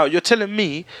 Now you're telling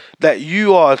me that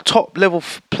you are a top level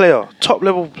player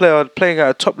playing at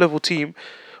a top level team.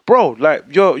 Bro, like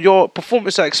your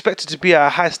performance are expected to be at a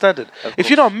high standard. If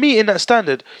you're not meeting that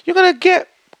standard, you're gonna get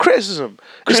criticism.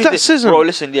 It's that schism. Bro,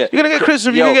 listen, You're gonna get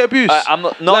criticism. You're gonna get abuse. I'm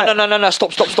not. No.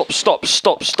 Stop.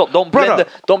 Don't Brother.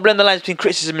 blend the lines between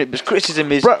criticism. Because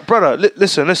criticism is Brother,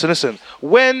 listen.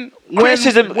 When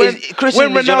Criticism when is you're not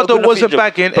good Ronaldo enough for your wasn't job.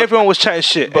 bagging, But- everyone was chatting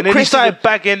shit, but and then he criticism- started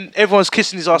bagging, everyone's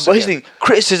kissing his ass. But here's the again. thing,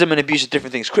 criticism and abuse are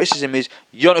different things. Criticism is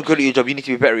you're not good at your job, you need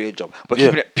to be better at your job. But Yeah.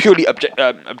 keeping it purely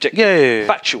objective, Yeah.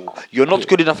 factual. You're not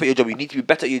good enough at your job, you need to be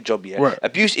better at your job, Right.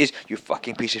 Abuse is you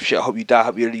fucking piece of shit, I hope you die, I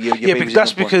hope your Yeah, baby's because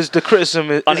that's unborn. because the criticism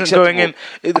isn't Unacceptable. going in.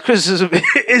 The criticism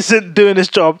isn't doing its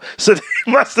job, so they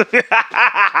must have.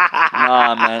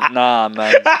 Nah,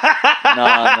 man.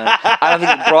 I don't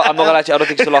think, bro. I'm not gonna lie to you. I don't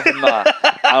think it's a laugh. matter.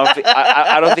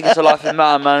 I don't think it's a laughing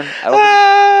matter, man.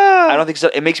 I don't think so.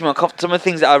 It makes me uncomfortable. Some of the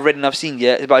things that I've read and I've seen,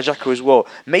 about Xhaka as well,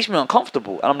 makes me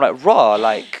uncomfortable. And I'm like, raw,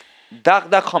 like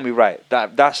that can't be right.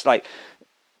 That's like,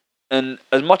 and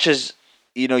as much as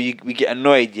we get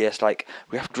annoyed, yes, like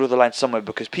we have to draw the line somewhere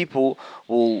because people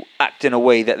will act in a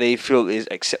way that they feel is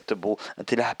acceptable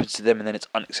until it happens to them and then it's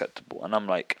unacceptable. And I'm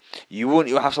like,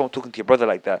 you'll have someone talking to your brother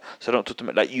like that, so don't talk to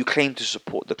me like you claim to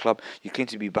support the club, you claim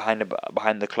to be behind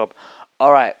the club.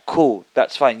 All right, cool,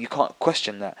 that's fine. You can't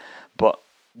question that, but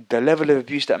the level of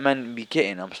abuse that man be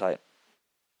getting, I'm just like,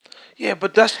 yeah,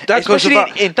 but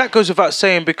that goes without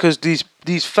saying because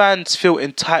these fans feel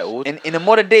entitled in a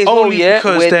modern day as only well,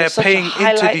 because they're paying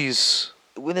into these.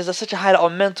 When there's such a highlight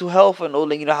on mental health and all,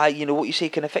 how what you say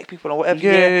can affect people or whatever.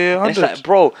 Yeah. And it's like,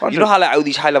 bro, 100. you know how like all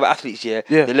these high level athletes,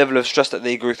 the level of stress that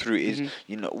they go through is,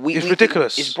 it's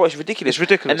ridiculous. It's ridiculous. It's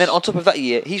ridiculous. And then on top of that,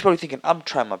 he's probably thinking, I'm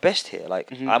trying my best here.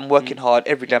 Like I'm working hard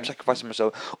every day. I'm sacrificing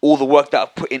myself. All the work that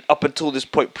I've put in up until this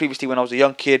point, previously when I was a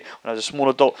young kid, when I was a small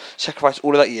adult, sacrificed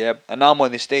all of that. And now I'm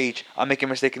on this stage. I'm making a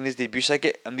mistake in this. The abuse I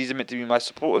get, and these are meant to be my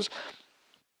supporters.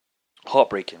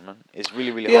 Heartbreaking, man. It's really,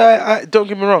 really I don't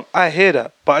get me wrong. I hear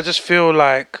that, but I just feel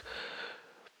like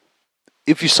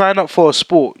if you sign up for a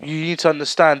sport, you need to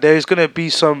understand there's gonna be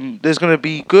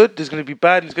good, there's gonna be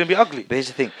bad, and there's gonna be ugly. But here's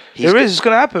the thing, it's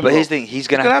gonna happen. But here's the thing, he's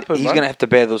gonna have to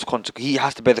bear those consequences. He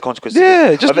has to bear the consequences.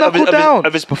 Yeah, just knuckle down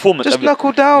of his performance. Just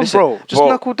knuckle down, bro. Just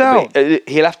knuckle down.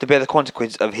 He'll have to bear the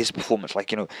consequences of his performance.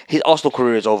 Like his Arsenal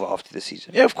career is over after the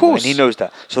season. Yeah, of course, and he knows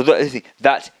that. So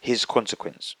that's his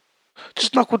consequence.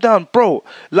 Just knuckle down, bro.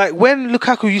 Like when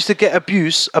Lukaku used to get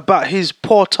abuse about his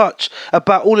poor touch,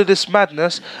 about all of this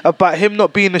madness, about him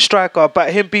not being a striker,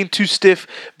 about him being too stiff,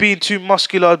 being too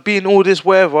muscular, being all this,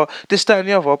 whatever, this, that, and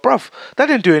the other. Bruv, that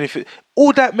didn't do anything.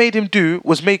 All that made him do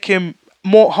was make him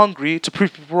more hungry to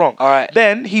prove people wrong. All right.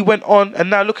 Then he went on, and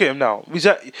now look at him now. He's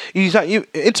at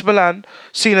Inter Milan,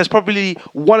 seen as probably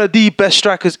one of the best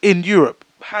strikers in Europe,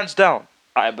 hands down.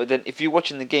 Alright, but then if you're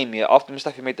watching the game, after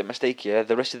Mustafi made that mistake,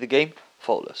 the rest of the game,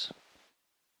 faultless.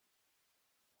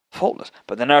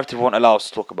 But the narrative won't allow us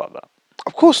to talk about that.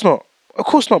 Of course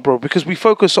not, bro, because we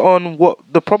focus on what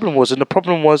the problem was, and the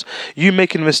problem was you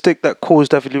making a mistake that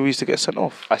caused David Luiz to get sent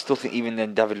off. I still think even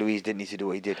then David Luiz didn't need to do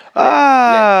what he did.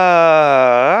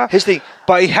 His thing,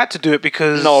 but he had to do it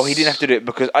because... No, he didn't have to do it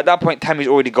because at that point Tammy's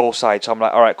already goal side, so I'm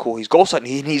like, alright, cool, he's goal side, and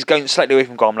he's going slightly away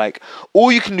from goal. I'm like,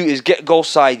 all you can do is get goal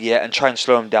side, and try and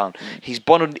slow him down. He's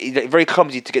very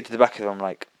clumsy to get to the back of him. I'm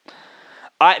like...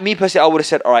 Me personally, I would have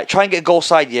said, all right, try and get goal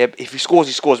side, If he scores,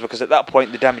 he scores, because at that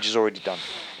point the damage is already done.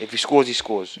 If he scores, he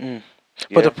scores.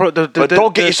 But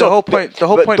don't get yourself. The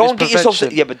whole point is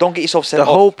prevention. But don't get yourself set off.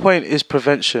 The whole off. point is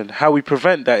prevention. How we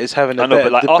prevent that is having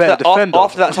better defender.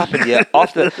 After that's happened,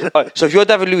 so if you're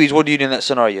David Luiz, what do you do in that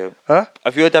scenario? Huh?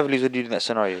 If you're David Luiz, what do you do in that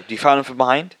scenario? Do you foul him from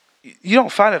behind? You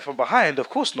don't foul him from behind, of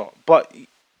course not. But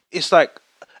it's like,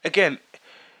 again,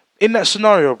 in that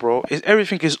scenario, bro,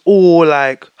 everything is all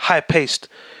like high paced.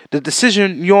 The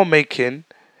decision you're making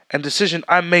and the decision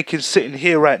I'm making sitting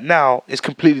here right now is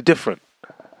completely different.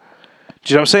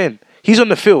 Do you know what I'm saying? He's on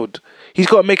the field. He's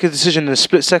got to make a decision in a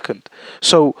split second.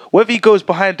 So whether he goes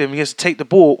behind him, he has to take the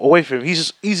ball away from him.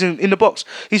 He's in the box.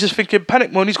 He's just thinking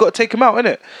panic mode. He's got to take him out,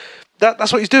 innit?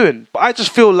 That's what he's doing. But I just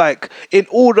feel like in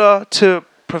order to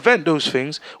prevent those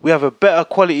things, we have a better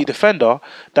quality defender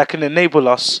that can enable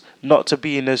us not to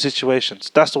be in those situations.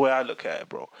 That's the way I look at it,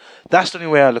 bro. That's the only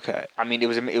way I look at it. I mean, it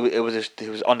was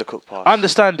undercooked pass. I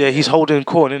understand, he's holding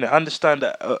corn, innit? I understand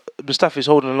that Mustafi's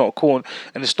holding a lot of corn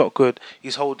and it's not good.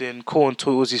 He's holding corn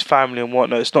towards his family and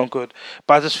whatnot. It's not good.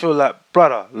 But I just feel like,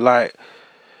 brother,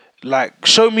 like,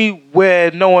 show me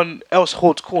where no one else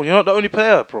holds corn. You're not the only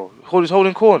player, bro. Who's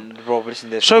holding corn. Bro,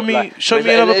 listen, show me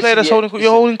another player that's holding corn.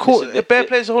 You're holding corn. The bare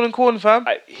players are holding corn, fam.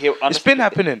 It's been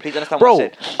happening. Please understand bro. what I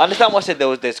said. Understand what I said.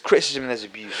 There's criticism and there's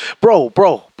abuse. Bro.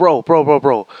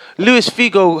 Luis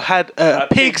Figo had a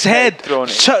pig's head. Thrown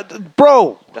it.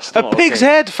 Bro. A pig's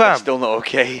head, fam. That's still not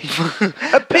okay.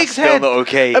 A pig's head. Still not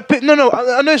okay. No,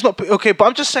 I know it's not okay, but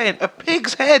I'm just saying, a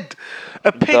pig's head.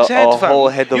 A pig's head, fam. Whole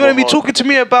head of you want to be talking to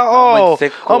me about,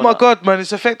 oh my God, man,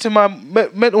 it's affecting my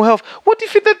mental health. What do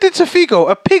you think that did to Figo?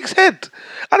 A pig's head.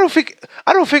 I don't think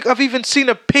I've even seen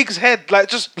a pig's head. Like,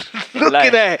 just looking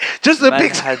at it, just a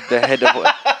pig's head. The head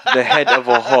of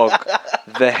a hog.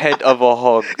 The head of a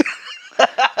hog.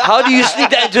 How do you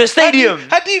sneak that into a stadium?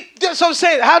 That's what I'm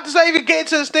saying. How does that even get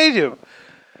into the stadium?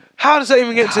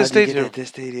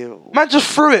 Man, just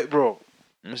threw it, bro.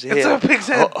 It's a pig's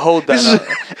head. Hold that.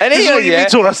 And then,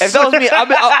 if that was me,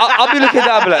 I'll be looking at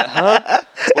that. I'll be like, huh?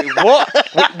 Wait,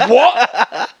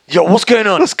 what? Yo, what's going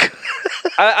on?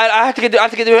 I have to get the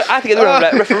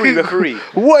like, referee.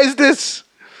 What is this?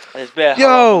 It's bare Yo.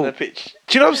 hard on the pitch.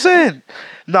 Do you know what I'm saying?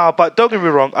 Nah, but don't get me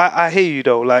wrong. I hear you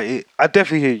though. Like I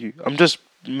definitely hear you. I'm just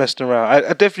messing around.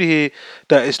 I definitely hear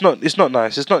that it's not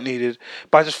nice. It's not needed.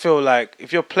 But I just feel like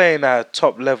if you're playing at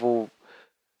top level,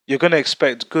 you're gonna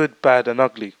expect good, bad, and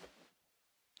ugly.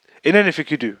 In anything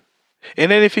you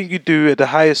do, at the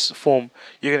highest form,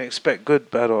 you're gonna expect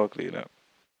good, bad, or ugly. You know.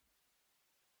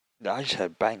 No, I just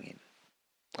heard banging.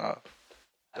 Oh.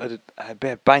 I heard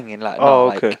bare banging. Like, Oh,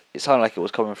 no, okay. like, it sounded like it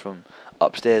was coming from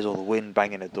upstairs or the wind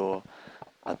banging the door.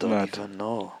 I don't Mad. even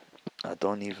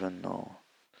know.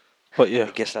 But yeah.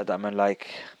 I guess like that, man. Like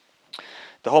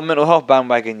the whole mental health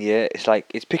bandwagon, yeah. It's like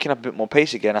it's picking up a bit more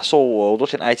pace again. I was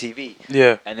watching ITV,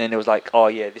 Yeah. and then it was like, oh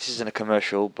yeah, this isn't a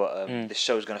commercial, but this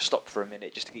show's gonna stop for a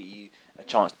minute just to give you a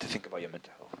chance to think about your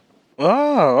mental health.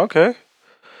 Oh, okay.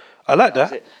 I like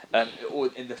That's that.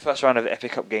 it. In the first round of the FA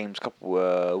Cup games a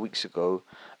couple weeks ago,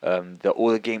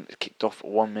 all the games kicked off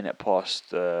 1 minute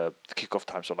past the kickoff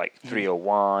time. So like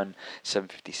 3:01,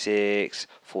 7:56,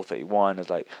 4:31. It's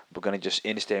like we're gonna just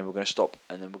in the stadium, we're gonna stop,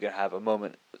 and then we're gonna have a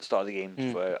moment at the start of the game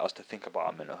for us to think about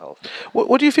our mental health.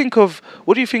 What do you think of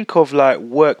like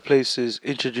workplaces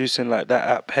introducing like that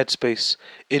app Headspace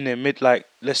in their mid, like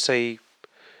let's say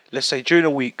during a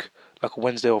week, like a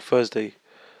Wednesday or Thursday,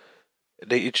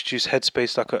 they introduce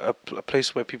Headspace, like a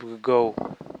place where people could go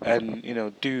and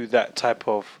do that type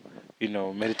of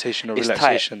meditation or It's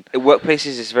relaxation. tight. At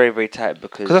workplaces, it's very, very tight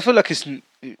because Because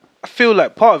I feel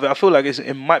like part of it, I feel like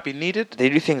it might be needed. they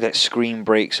do things like screen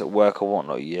breaks at work or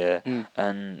whatnot, yeah.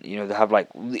 And they have like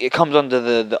it comes under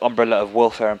the umbrella of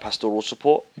welfare and pastoral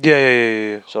support.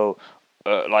 Yeah. So,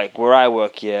 like where I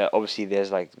work, yeah, obviously there's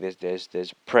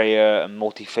prayer and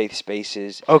multi-faith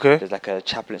spaces. Okay. There's like a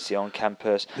chaplaincy on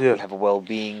campus. Yeah. We have a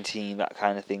well-being team, that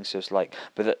kind of thing. So it's like,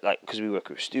 because we work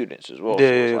with students as well. Yeah,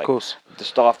 so yeah, it's of like course. The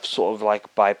staff sort of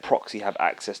like by proxy have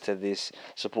access to this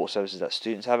support services that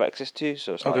students have access to.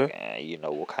 So it's Okay.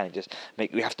 like, we'll kind of just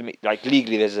we have to make, like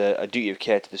legally there's a duty of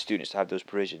care to the students to have those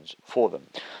provisions for them.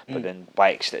 But then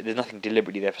by extent, there's nothing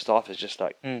deliberately there for staff. It's just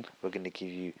like, we're going to give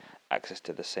you access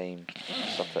to the same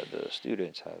stuff that the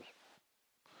students have.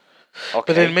 Okay.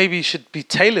 But then maybe it should be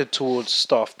tailored towards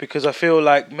staff, because I feel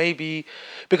like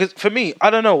because for me, I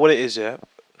don't know what it is, yeah.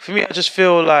 For me, I just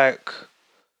feel like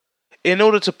in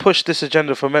order to push this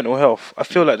agenda for mental health, I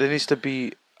feel like there needs to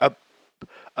be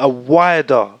a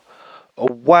wider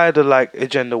like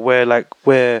agenda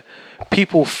where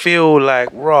people feel like,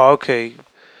 raw, okay,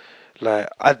 like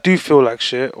I do feel like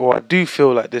shit, or I do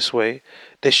feel like this way.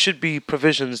 There should be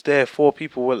provisions there for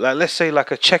people. Like, let's say like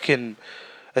a check-in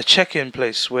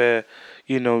place where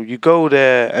you go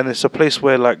there and it's a place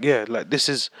where like this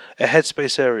is a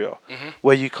Headspace area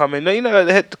where you come in.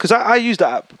 Because I use the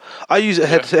app. I use a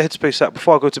Headspace app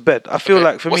before I go to bed. I feel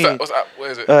like for What's me, that? What's that?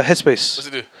 Where is it? Headspace. What's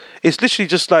it do? It's literally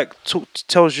just like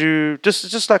tells you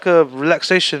just like a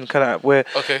relaxation kind of app where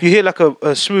Okay. you hear like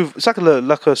a smooth. It's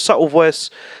like a subtle voice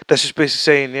that's just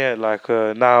basically saying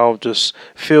now just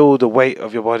feel the weight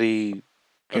of your body,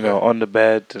 on the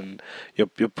bed, and you're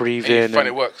breathing. And you find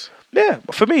it works. Yeah,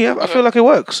 for me, I feel like it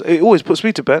works. It always puts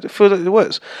me to bed. It feels like it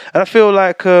works, and I feel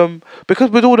like because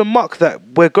with all the muck that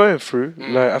we're going through,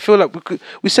 like I feel like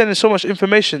we're sending so much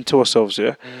information to ourselves,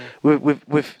 yeah,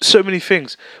 with so many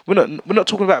things. We're not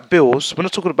talking about bills. We're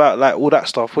not talking about like all that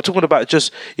stuff. We're talking about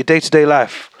just your day-to-day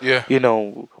life. Yeah.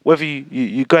 Whether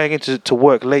you're going into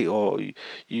work late, or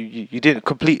you didn't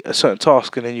complete a certain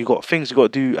task, and then you got things you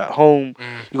got to do at home.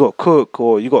 You got to cook,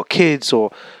 or you got kids, and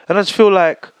I just feel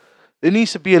like there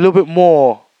needs to be a little bit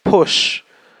more push,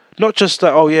 not just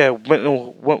like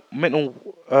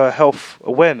mental health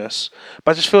awareness,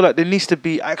 but I just feel like there needs to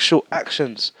be actual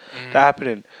actions that are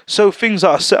happening. So things that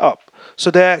are set up,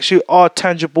 so there actually are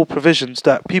tangible provisions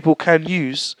that people can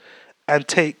use and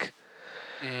take.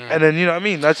 And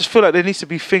then I just feel like there needs to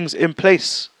be things in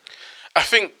place. I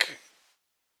think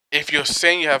if you're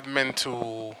saying you have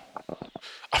mental,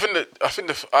 I think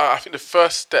the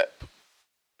first step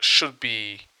should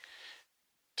be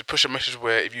to push a message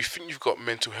where if you think you've got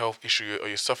mental health issue or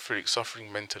you're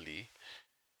suffering mentally,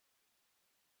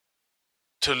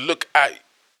 to look at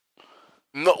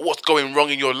not what's going wrong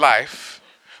in your life,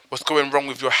 what's going wrong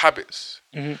with your habits.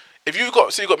 If you've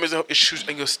got mental health issues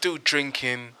and you're still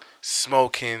drinking,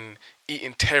 smoking,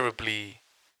 eating terribly,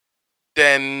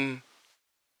 then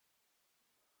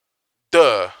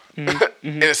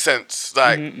in a sense,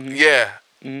 like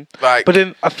like. But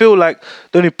then I feel like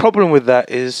the only problem with that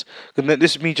is, and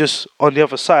this is me just on the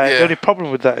other side. Yeah. The only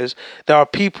problem with that is there are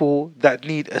people that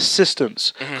need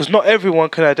assistance, because not everyone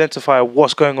can identify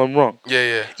what's going on wrong.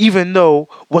 Yeah. Even though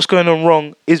what's going on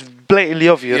wrong is blatantly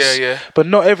obvious. Yeah, yeah. But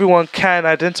not everyone can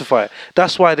identify it.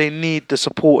 That's why they need the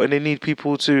support and they need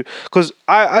people to. Because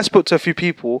I spoke to a few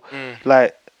people,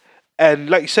 like, and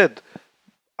like you said,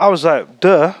 I was like,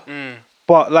 duh.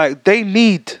 But like they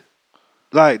need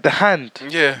like the hand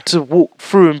Yeah. to walk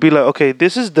through and be like, okay,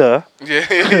 this is the. Yeah.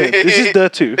 This is the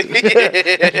 2.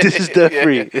 And this is the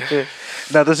 3.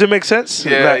 Now, does it make sense?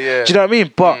 Yeah, Like, yeah. do you know what I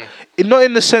mean? But not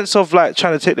in the sense of like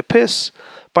trying to take the piss,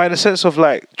 but in the sense of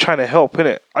like trying to help,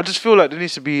 innit? I just feel like there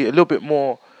needs to be a little bit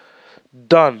more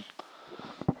done.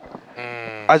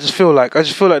 I just feel like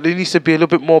there needs to be a little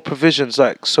bit more provisions,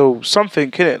 like so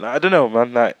something, innit? Like, I don't know,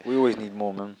 man. Like, We always need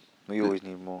more, man. We always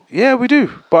need more. yeah, we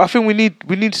do, but I think we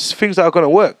need things that are gonna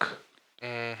work. Do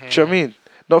you know what I mean?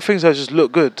 Not things that just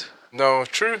look good. No,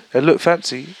 true. They look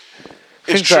fancy.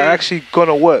 Things true. that are actually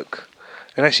gonna work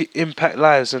and actually impact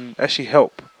lives and actually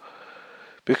help.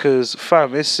 Because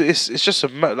fam, it's just a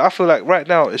mad. I feel like right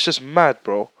now it's just mad,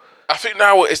 bro. I think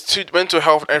now it's too mental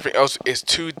health and everything else is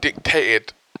too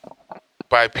dictated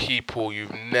by people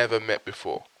you've never met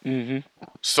before.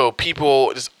 So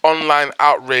people, this online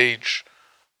outrage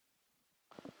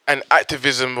and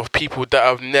activism of people that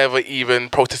have never even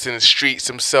protested in the streets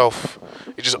themselves.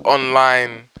 It's just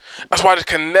online. That's why they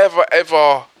can never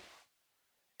ever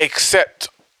accept.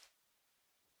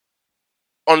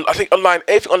 I think online,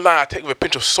 everything online I take with a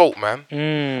pinch of salt,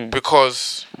 man.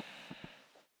 Because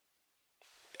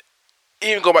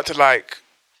even go back to like,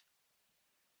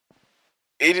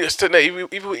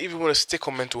 even want to stick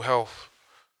on mental health.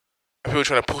 People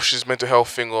trying to push this mental health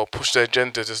thing or push their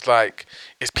agendas. It's like,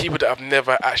 it's people that have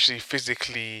never actually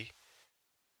physically,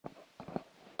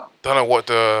 don't know what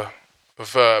the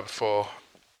verb for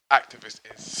activist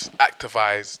is,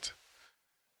 activized.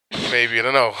 Maybe, I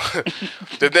don't know.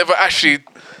 They've never actually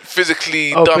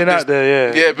physically done been this. out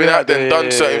there, yeah. Yeah, been out there and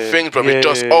done certain things, bro. It's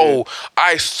just,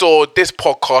 I saw this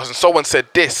podcast and someone said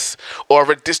this, or I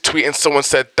read this tweet and someone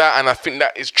said that, and I think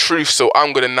that is truth, so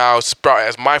I'm going to now sprout it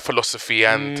as my philosophy,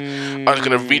 and I'm just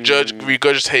going to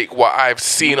regurgitate what I've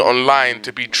seen online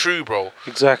to be true, bro.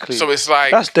 Exactly. So it's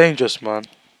like... That's dangerous, man.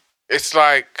 It's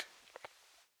like...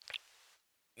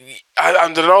 I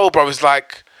don't know, bro. It's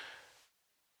like...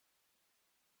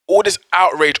 all this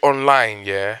outrage online,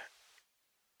 yeah.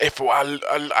 If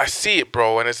I see it,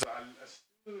 bro, and it's like,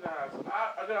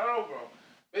 I don't know, bro.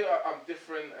 Maybe I'm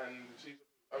different, and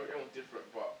everyone's different,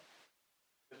 but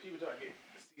the people that get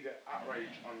to see the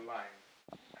outrage online,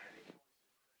 and they get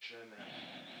depression and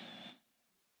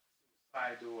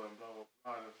suicidal and blah blah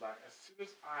blah. And it's like, as soon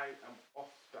as I am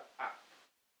off the app,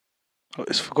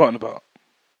 It's forgotten about.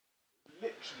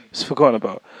 literally, It's forgotten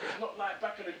about. it's not like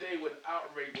back in the day when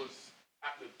outrage was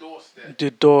at the doorstep. The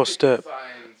doorstep.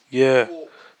 Signs, Yeah. forks,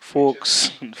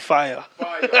 Forks and fire.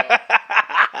 fire. You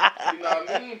know what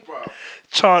I mean, bro?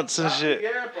 Chants and shit.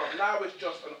 Yeah, bro. Now it's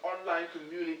just an online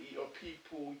community of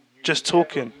people you Just never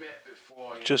talking. met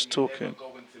before. Just you talking. Never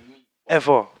going to meet.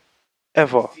 Ever.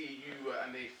 See you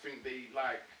and they think they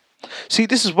like. See,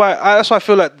 this is why. That's why I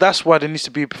feel like that's why there needs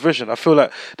to be provision. I feel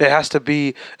like there has to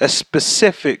be a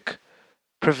specific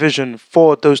provision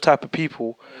for those type of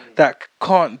people that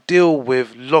can't deal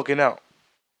with logging out.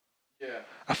 Yeah.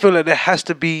 I feel like there has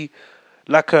to be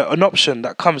like an option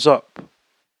that comes up.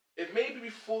 It may be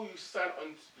before you sign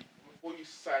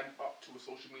up to a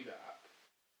social media app,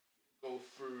 go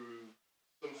through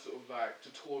some sort of like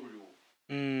tutorial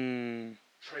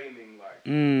training, like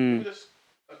maybe just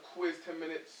a quiz, 10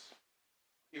 minutes.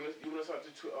 You want to start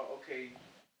to Twitter, okay.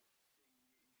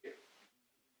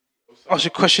 Ask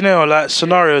your questionnaire or like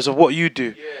scenarios of what you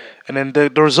do. Yeah. And then the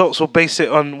results will base it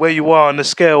on where you are on the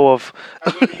scale of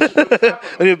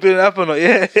and you've been up or not.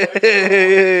 Yeah.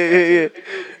 If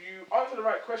you answer the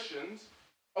right questions,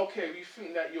 okay, we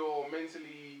think that you're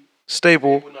mentally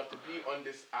Stable. enough to be on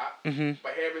this app,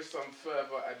 but here is some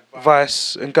further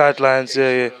Advice and guidelines.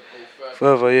 Yeah.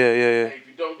 Further. Yeah. And if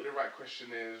you don't get the right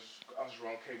questionnaires, answer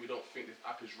wrong, okay, we don't think this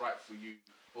app is right for you,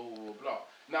 blah, blah, blah, blah.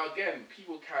 Now, again,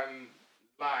 people can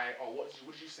lie, or what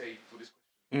did you say for this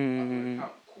question?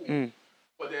 Cool.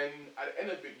 But then, at the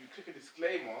end of it, you click a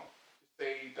disclaimer to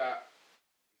say that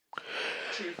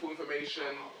truthful information,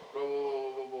 blah,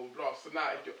 blah, blah, blah, blah. So now,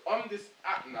 if you're on this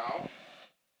app now,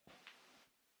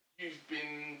 you've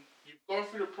gone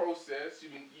through the process,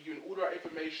 you've given all the right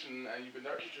information, and you've been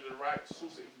directed to the right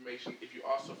source of information if you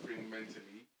are suffering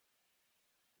mentally.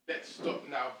 Let's stop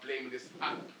now blaming this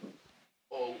app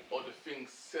or the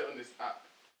things set on this app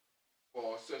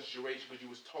for a certain situation because you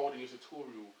was told in your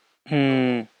tutorial,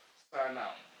 sign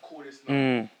out, call this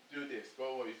number, do this, blah,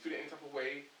 blah, blah. You feel it any type of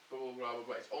way, blah, blah, blah, blah,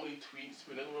 blah. It's only tweets,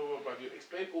 blah, blah, blah, blah. You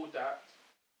explain all that.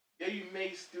 Yeah, you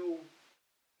may still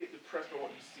get depressed by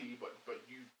what you see, but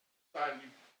you and you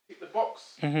tick the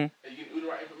box, Mhm. and you get all the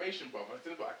right information, bro. But it's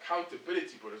about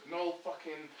accountability, bro. There's no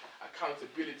fucking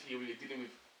accountability when you're dealing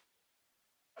with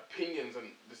opinions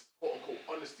and this quote unquote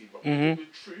honesty, bro.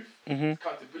 With truth,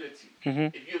 accountability.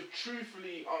 If you have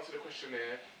truthfully answered the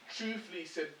questionnaire, truthfully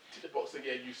said tick the box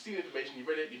again, you've seen information, you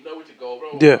read it, you know where to go,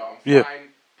 bro. I'm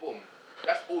fine, boom.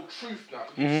 That's all truth now.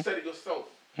 You said it yourself.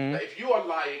 That if you are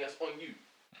lying, that's on you.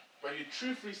 But you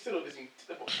truthfully said all this and tick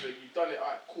the box, you've done it,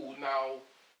 alright, cool. Now,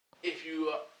 if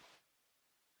you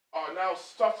are now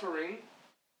suffering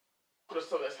because of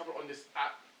something that's happened on this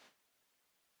app,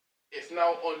 it's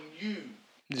now on you.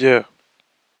 Yeah.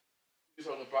 Do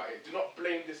something about it. Do not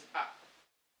blame this app.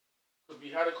 Because we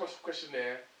had a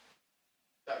questionnaire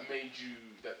that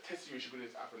tested you with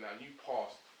this app, and now you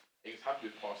passed. And you was happy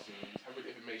with passing, you was happy with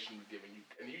the information we given you,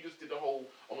 and you just did the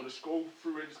whole, I'm going to scroll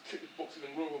through and just click the boxes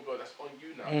and blah, blah, blah. That's on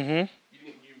you now. You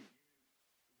you've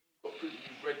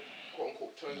read quote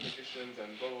unquote terms and conditions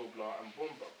and blah, blah, blah, and boom,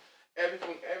 blah.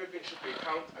 Everything should be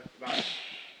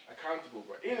accountable,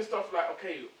 bro. Even stuff like,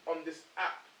 okay, on this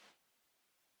app,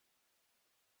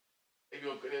 if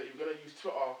you're gonna use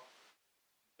Twitter,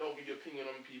 don't give your opinion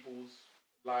on people's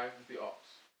lives if they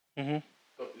ask. Don't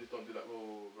do that. Blah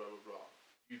blah blah blah.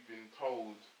 You've been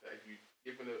told that if you've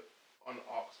given an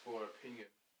unasked for opinion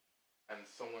and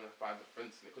someone finds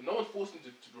offence in it, because no one's forcing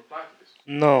you to reply to this.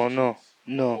 No.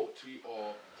 Tweet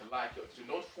or to like it. So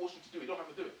no one's forcing you to do it. You don't have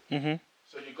to do it.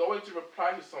 So you go in to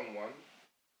reply to someone,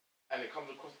 and it comes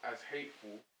across as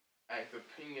hateful, and it's an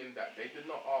opinion that they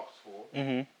did not ask for.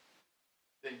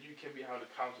 Then you can be held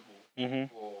accountable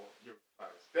for your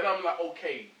replies. Then I'm like,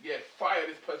 okay, yeah, fire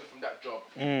this person from that job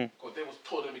because they was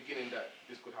told in the beginning that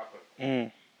this could happen.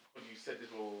 Because you said this,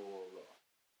 blah, blah, blah.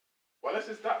 Well, that's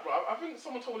just that, bro. I think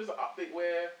someone told me there's an update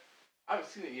where I haven't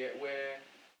seen it yet, where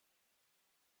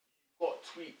you've got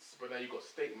tweets, but now you've got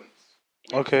statements.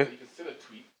 Okay. You can send a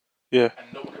tweet. Yeah.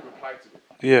 And no one can reply to it.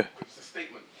 Yeah. It's a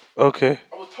statement. Okay.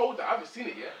 I was told that. I haven't seen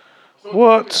it yet.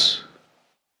 What?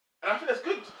 And I think that's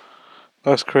good.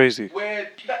 That's crazy. I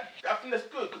think that's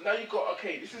good because now you got,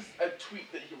 okay, this is a tweet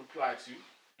that you can reply to,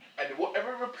 and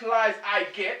whatever replies I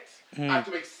get, I have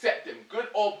to accept them, good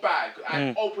or bad. Cause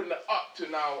I open it up to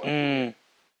now.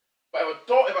 But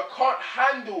if I can't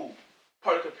handle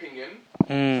public opinion,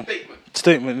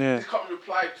 statement, yeah. This can't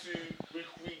reply to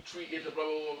retweeted, blah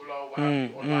blah blah blah, what have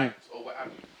you, or liked or what have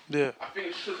you. Yeah. I think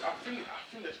it should. I think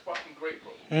that's fucking great,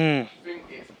 bro. I think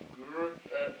it's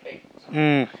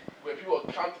great. Where people are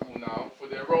accountable now for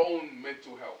their own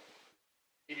mental health.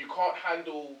 If you can't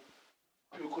handle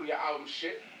people calling your album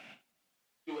shit,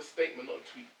 do a statement, not a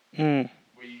tweet.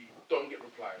 Where you don't get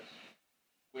replies.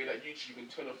 Where like YouTube you can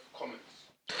turn off comments.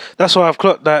 That's why I've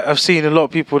clocked that. I've seen a lot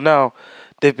of people now.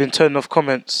 They've been turning off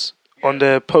comments on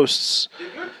their posts.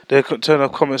 They turn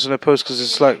off comments on their posts because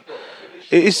it's like,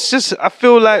 it's just. I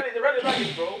feel like. The reality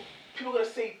is, bro, people are gonna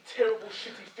say terrible,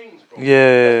 shitty things, bro.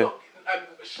 Yeah.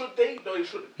 Should they? No, they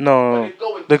shouldn't. No.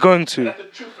 They're going to. That's the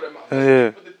truth for them.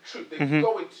 Yeah. The truth. They're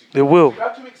going to. They will. So you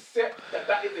have to accept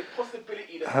that is a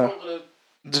possibility that someone's gonna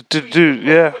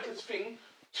yeah. thing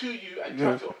to you and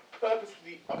try to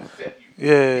purposely upset you.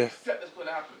 Yeah. Accept that's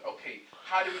gonna happen. Okay.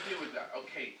 How do we deal with that?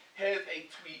 Okay. Here's a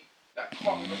tweet that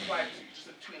can't be replied to. Just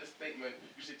a tweet, a statement.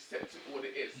 You should accept it for what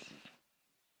it is.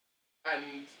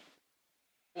 And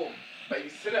boom. But if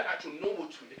you send an actual normal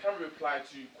tweet, they can reply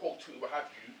to quote tweet, what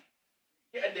have you.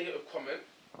 Get a negative comment.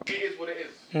 It is what it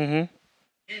is. You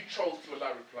chose to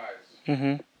allow replies.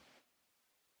 And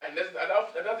that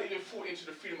doesn't even fall into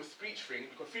the freedom of speech thing,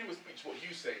 because freedom of speech is what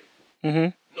you say,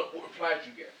 not what replies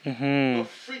you get. You're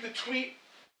free to tweet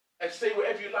and say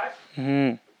whatever you like,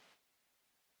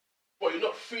 but you're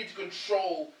not free to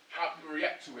control how people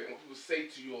react to it and what people say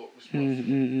to your response.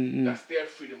 That's their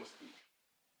freedom of speech.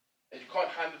 And you can't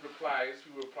handle replies,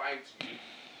 people replying to you,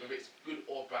 whether it's good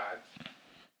or bad,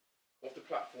 off the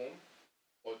platform,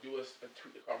 or do a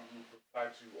tweet that can't reply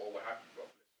to, or what have you, bro.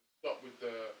 Stop with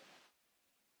the.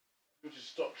 We just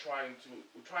stop trying to.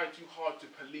 We're trying too hard to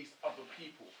police other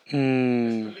people.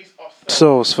 Let's police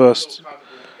ourselves first.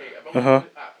 Okay, if I'm on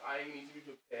the app, I need to be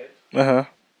prepared for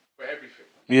everything.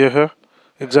 Yeah.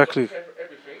 Exactly. For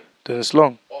everything. Then it's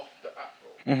long. Off the app, bro.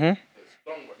 It's long,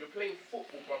 bro. You're playing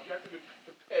football, bro. You have to be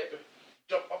prepared to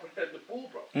jump up and head the ball,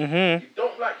 bro. You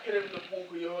don't like hitting the ball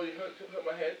because you hurt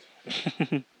my head.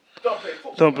 Don't play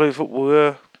football. Don't play football,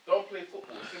 yeah. Don't play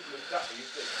football. As simple as that. You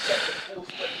just get the full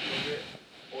spectrum of it,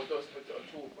 or don't spend it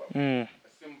at all, bro.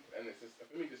 It's simple, and it's just, for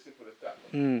me, it's as simple as that.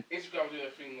 Instagram doing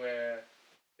a thing where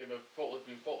if a photo's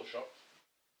been photoshopped,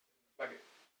 flag it.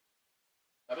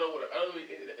 I don't know if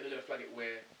they're gonna flag it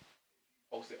where you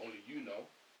post it only you know,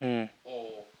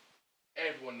 or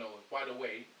everyone knows. By the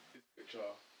way, this picture.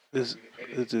 Is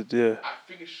being edited. yeah. I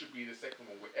think it should be the second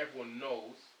one where everyone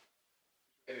knows.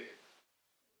 Edited.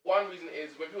 One reason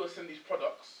is when people send these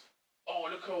products, oh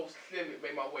look how slim it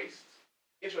made my waist.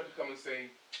 Israel to come and say,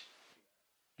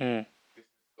 Mm.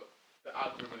 the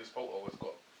algorithm of this photo has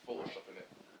got Photoshop in it.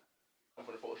 I'm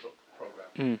from the Photoshop program.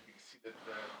 Mm. You can see the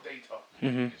data,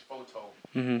 Mhm. this photo.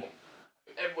 Mhm.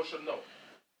 Everyone should know.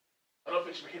 I don't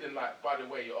think it should be hidden like, by the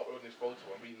way, you're uploading this photo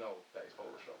and we know that it's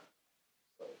Photoshop.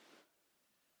 So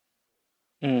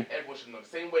Mm. everyone should know. The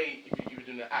same way if you're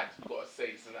doing an ad, you gotta say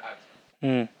it's an ad.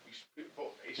 Mm. You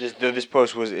should, This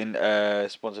post was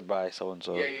sponsored by so and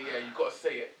so. Yeah, you gotta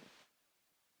say it.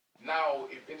 Now,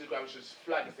 if Instagram should just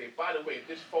flag and say, by the way,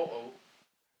 this photo,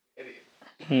 edited.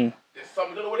 Mm. There's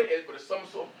some, I don't know what it is, but there's some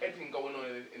sort of editing going on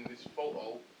in this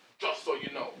photo, just so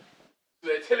you know. So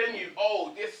they're telling you,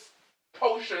 oh, this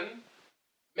potion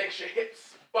makes your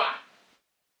hips back.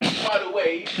 By the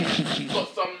way, you've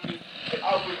got some,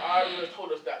 algorithm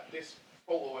told us that this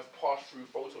photo has passed through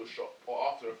Photoshop or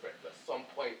After Effects at some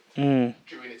point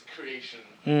during its creation.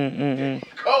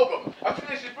 Go, bro. I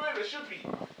think it should be.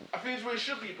 I think it's where it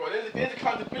should be, bro. There's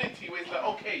accountability where it's like,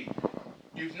 okay,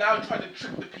 you've now tried to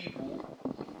trick the people.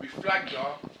 We flagged you.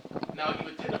 Now you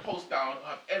would take the post down,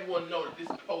 have everyone know that this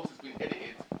post has been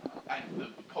edited and the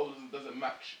post doesn't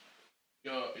match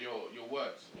your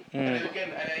words. And then again,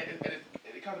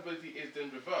 and accountability is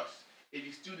then reversed. If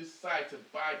you still decide to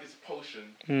buy this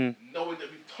potion, knowing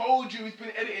that we told you it's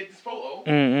been edited, this photo, take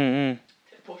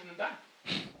the potion and die.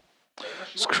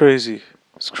 It's crazy.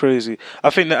 It's crazy. I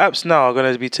think the apps now are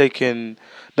gonna be taking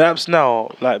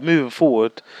like moving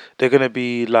forward. They're gonna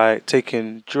be like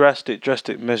taking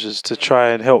drastic measures to try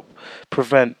and help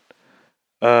prevent,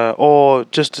 or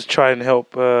just to try and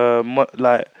help,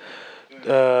 like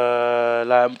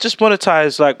just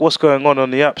monetize like what's going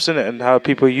on the apps, innit, and how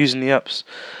people are using the apps.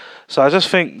 So I just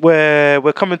think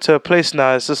we're coming to a place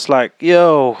now. It's just like,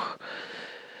 yo,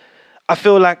 I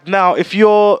feel like now if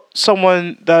you're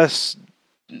someone that's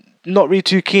not really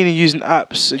too keen on using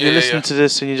apps, and you're listening to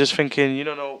this and you're just thinking you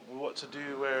don't know what to do,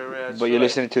 where But you're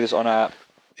listening to this on an app.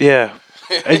 yeah,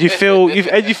 and you feel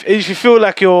if you feel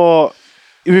like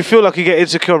you get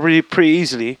insecure really pretty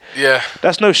easily, Yeah.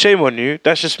 that's no shame on you.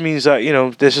 That just means that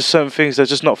there's just certain things that are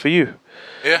just not for you.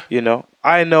 Yeah.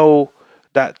 I know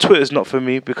that Twitter's not for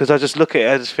me because I just look at it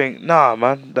and just think, nah,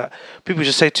 man, that people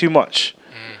just say too much,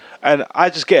 and I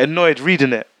just get annoyed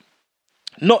reading it.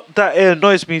 Not that it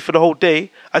annoys me for the whole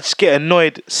day. I just get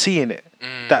annoyed seeing it.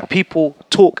 That people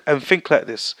talk and think like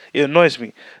this. It annoys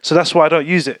me. So that's why I don't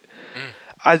use it.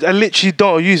 I literally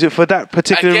don't use it for that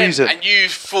particular reason. And you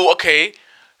thought, okay,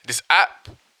 this app,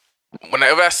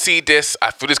 whenever I see this,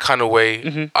 I feel this kind of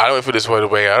way. I don't feel this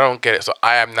way. I don't get it. So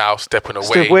I am now stepping away.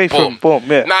 Step away from boom,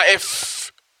 yeah. Now,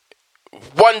 if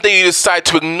one day you decide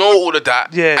to ignore all of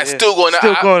that and still go on that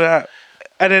app,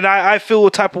 and then I feel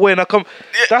a type of way and I come,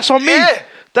 that's on me. Yeah.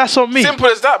 That's on me. Simple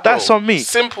as that, bro. That's on me.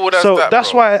 Simple as so that,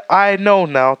 that's bro. why I know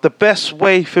now the best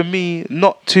way for me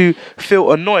not to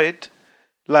feel annoyed,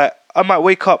 like I might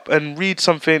wake up and read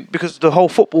something because of the whole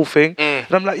football thing, and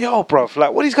I'm like, yo, bruv,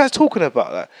 like, what are these guys talking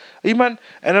about? Like, are you man?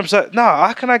 And I'm just like, nah,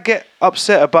 how can I get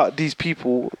upset about these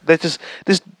people? They're just,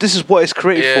 this is what it's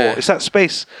created for. It's that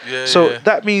space. So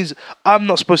that means I'm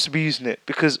not supposed to be using it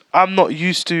because I'm not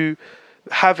used to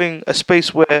having a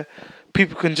space where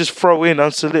people can just throw in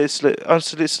unsolicited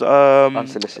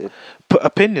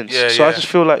opinions. So I just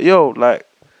feel like, yo, like,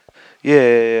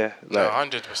 yeah. Like,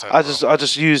 100%. I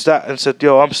just used that and said,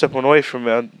 yo, I'm stepping away from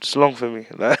it. It's long for me.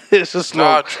 Like, it's just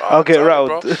long. I'll get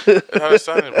rattled. I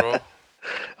understand it, bro.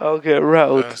 I'll get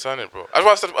rattled. I understand it, bro. That's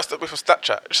why I stepped away from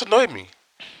Snapchat. It just annoyed me.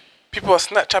 People are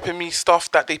Snapchatting me stuff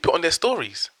that they put on their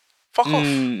stories. Fuck off.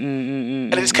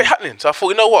 And it just kept happening. So I thought,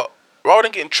 you know what? Rather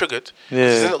than getting triggered,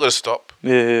 this is not going to stop.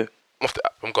 Yeah. I'm off the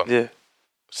app. I'm gone. Yeah.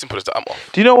 Simple as that. I'm off.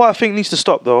 Do you know what I think needs to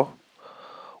stop, though?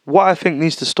 What I think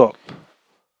needs to stop,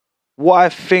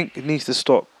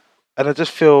 and I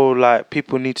just feel like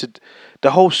people need to,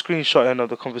 the whole screenshotting of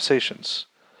the conversations.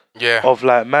 Yeah. Of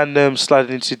like them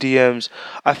sliding into DMs.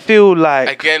 I feel like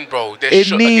again, bro. It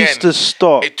needs to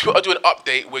stop. Twitter do an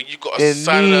update where you got to It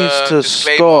sign needs a to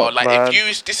disclaimer. stop, Like man.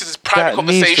 if this is a private That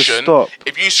needs to conversation. stop.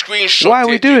 If you screenshot Why are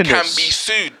we doing you can this? be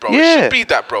sued, bro. Yeah. It should be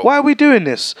that, bro. Why are we doing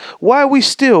this? Why are we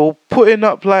still putting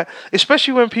up like,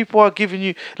 especially when people are giving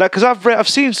you like, because I've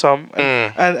seen some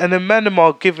and the men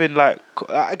are giving like,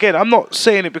 again, I'm not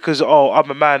saying it because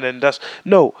I'm a man and that's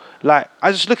no, like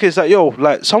I just look at it as like, yo,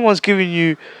 like someone's giving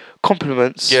you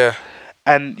compliments,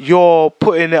 and you're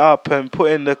putting it up and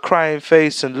putting the crying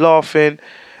face and laughing.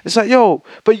 It's like, yo,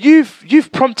 but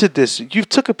you've prompted this. You've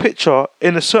took a picture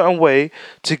in a certain way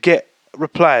to get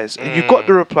replies, and you got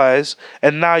the replies,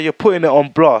 and now you're putting it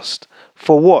on blast.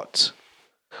 For what?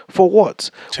 For what?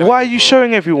 Why are you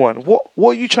showing everyone? What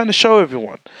are you trying to show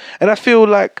everyone? And I feel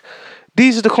like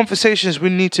these are the conversations we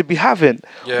need to be having.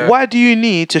 Yeah. Why do you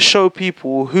need to show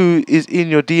people who is in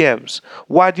your DMs?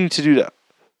 Why do you need to do that?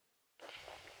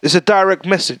 It's a direct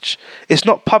message. It's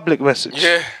not public message.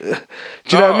 Yeah. Do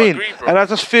you know what I mean? Agree, bro. And I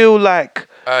just feel like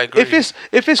I agree.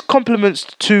 if it's compliments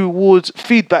towards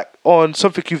feedback on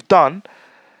something you've done,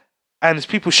 and it's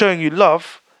people showing you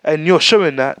love, and you're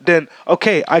showing that, then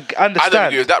okay, I understand. I don't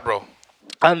agree with that, bro.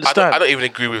 I understand. I don't even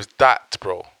agree with that,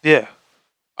 bro. Yeah.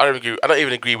 I don't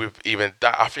even agree with even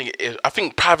that. I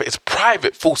think private is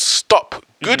private. Full stop.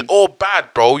 Good or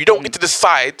bad, bro. You don't get to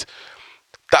decide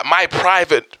that my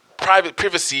private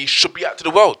privacy should be out to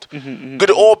the world. Good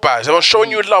or bad. So I'm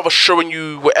showing you love or showing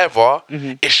you whatever.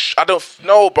 I don't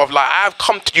know, bro. Like, I've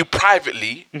come to you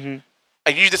privately, and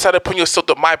you decide upon yourself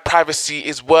that my privacy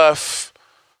is worth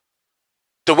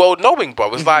the world knowing,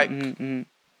 bro. It's like,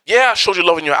 yeah, I showed you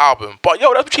love in your album, but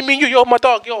yo, that's between me and you. Yo, my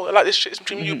dog. Yo, I like this shit. It's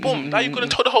between me and you. Boom. Now you're gonna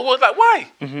tell the whole world, like, why?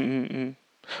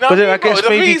 But then I guess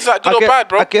maybe it's like good or bad,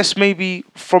 bro. I guess maybe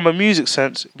from a music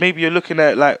sense, maybe you're looking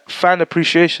at like fan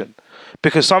appreciation,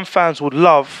 because some fans would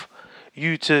love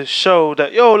you to show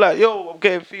that yo, I'm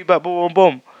getting feedback, boom, boom,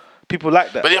 boom. People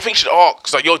like that. But I think you should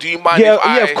ask, like, yo, do you mind Yeah, if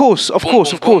I... yeah, of course,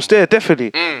 yeah, definitely.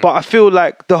 But I feel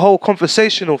like the whole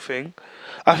conversational thing,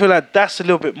 I feel like that's a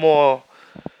little bit more.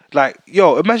 Like,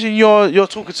 yo, imagine you're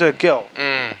talking to a girl.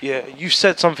 Yeah, you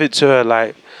said something to her,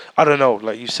 like, I don't know,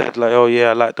 like you said, like, oh yeah,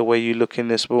 I like the way you look in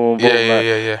this, boom, boom,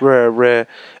 Yeah. rare,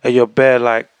 and you're bare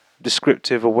like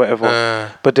descriptive or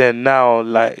whatever. But then now,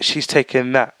 like, she's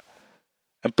taken that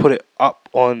and put it up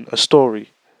on a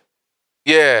story.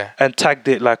 Yeah. And tagged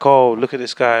it like, oh, look at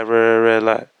this guy, rare,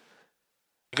 like.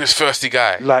 This thirsty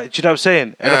guy. Like, do you know what I'm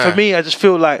saying? And for me, I just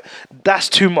feel like that's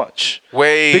too much.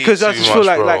 Because I just feel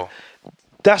like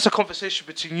that's a conversation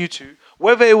between you two.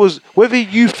 Whether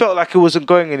you felt like it wasn't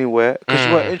going anywhere because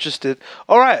you weren't interested,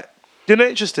 all right, you're not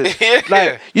interested.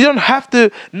 Like, you don't have to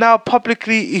now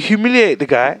publicly humiliate the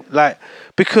guy, like,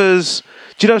 because,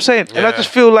 do you know what I'm saying? And I just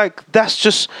feel like that's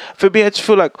just, for me, I just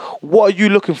feel like, what are you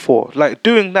looking for? Like,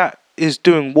 doing that is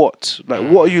doing what? Like,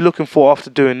 what are you looking for after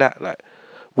doing that? Like,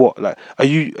 what? Like, are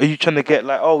you trying to get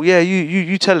like, oh yeah,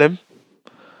 you tell him?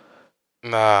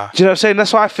 Nah. Do you know what I'm saying?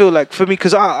 That's why I feel like, for me,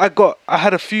 because I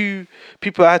had a few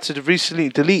people I had to recently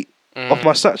delete off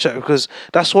my Snapchat because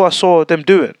that's what I saw them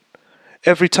doing.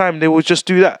 Every time they would just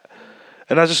do that.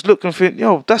 And I just look and think,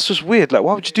 yo, that's just weird. Like,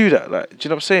 why would you do that? Like, do you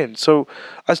know what I'm saying? So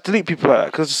I just delete people like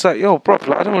that because it's like, yo, bro,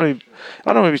 like, I don't want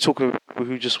to be talking to people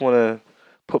who just want to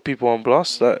put people on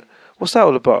blast. Like, what's that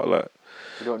all about? Like,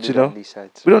 We don't do that on these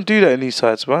sides. We don't do that in these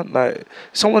sides, man. Like, if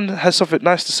someone has something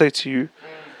nice to say to you,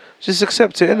 just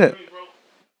accept it, innit?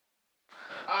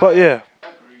 But yeah,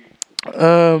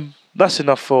 that's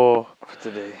enough for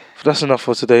today. That's enough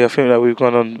for today. I think that we've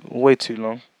gone on way too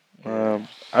long.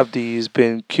 Abdi's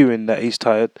been queuing that he's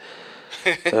tired.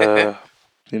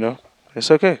 You know,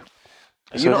 it's okay.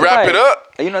 Wrap it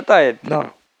up. Are you not tired?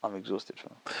 No. I'm exhausted,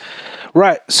 fam.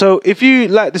 Right, so if you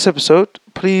like this episode,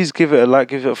 please give it a like,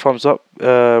 give it a thumbs up,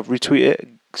 retweet it,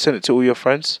 send it to all your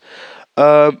friends.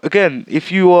 Again,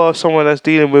 if you are someone that's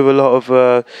dealing with a lot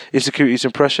of insecurities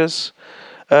and pressures,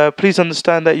 please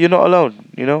understand that you're not alone.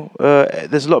 You know,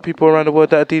 there's a lot of people around the world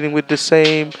that are dealing with the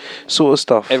same sort of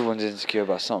stuff. Everyone's insecure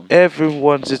about something.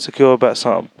 Everyone's insecure about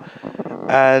something,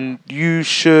 and you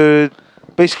should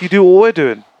basically do what we're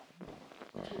doing.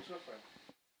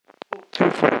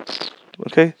 Talk to friends,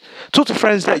 okay? Talk to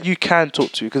friends that you can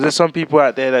talk to, because there's some people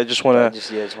out there that just want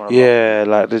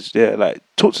to, like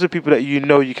talk to the people that you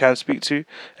know you can speak to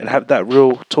and have that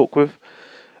real talk with,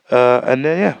 and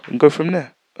then and go from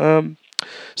there.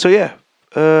 So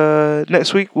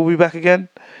next week we'll be back again,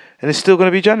 and it's still going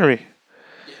to be January.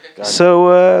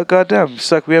 So goddamn,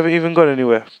 it's like we haven't even gone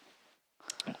anywhere.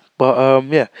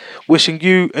 But wishing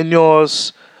you and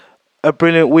yours a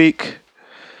brilliant week.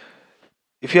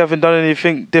 If you haven't done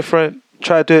anything different,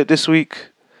 try to do it this week.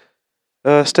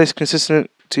 Stay consistent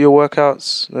to your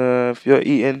workouts. If you're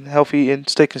eating, healthy eating,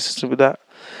 stay consistent with that.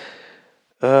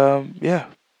 And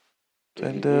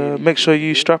make sure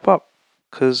you strap up,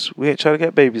 because we ain't trying to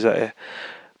get babies out here.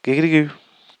 Giggity goo.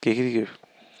 Giggity goo.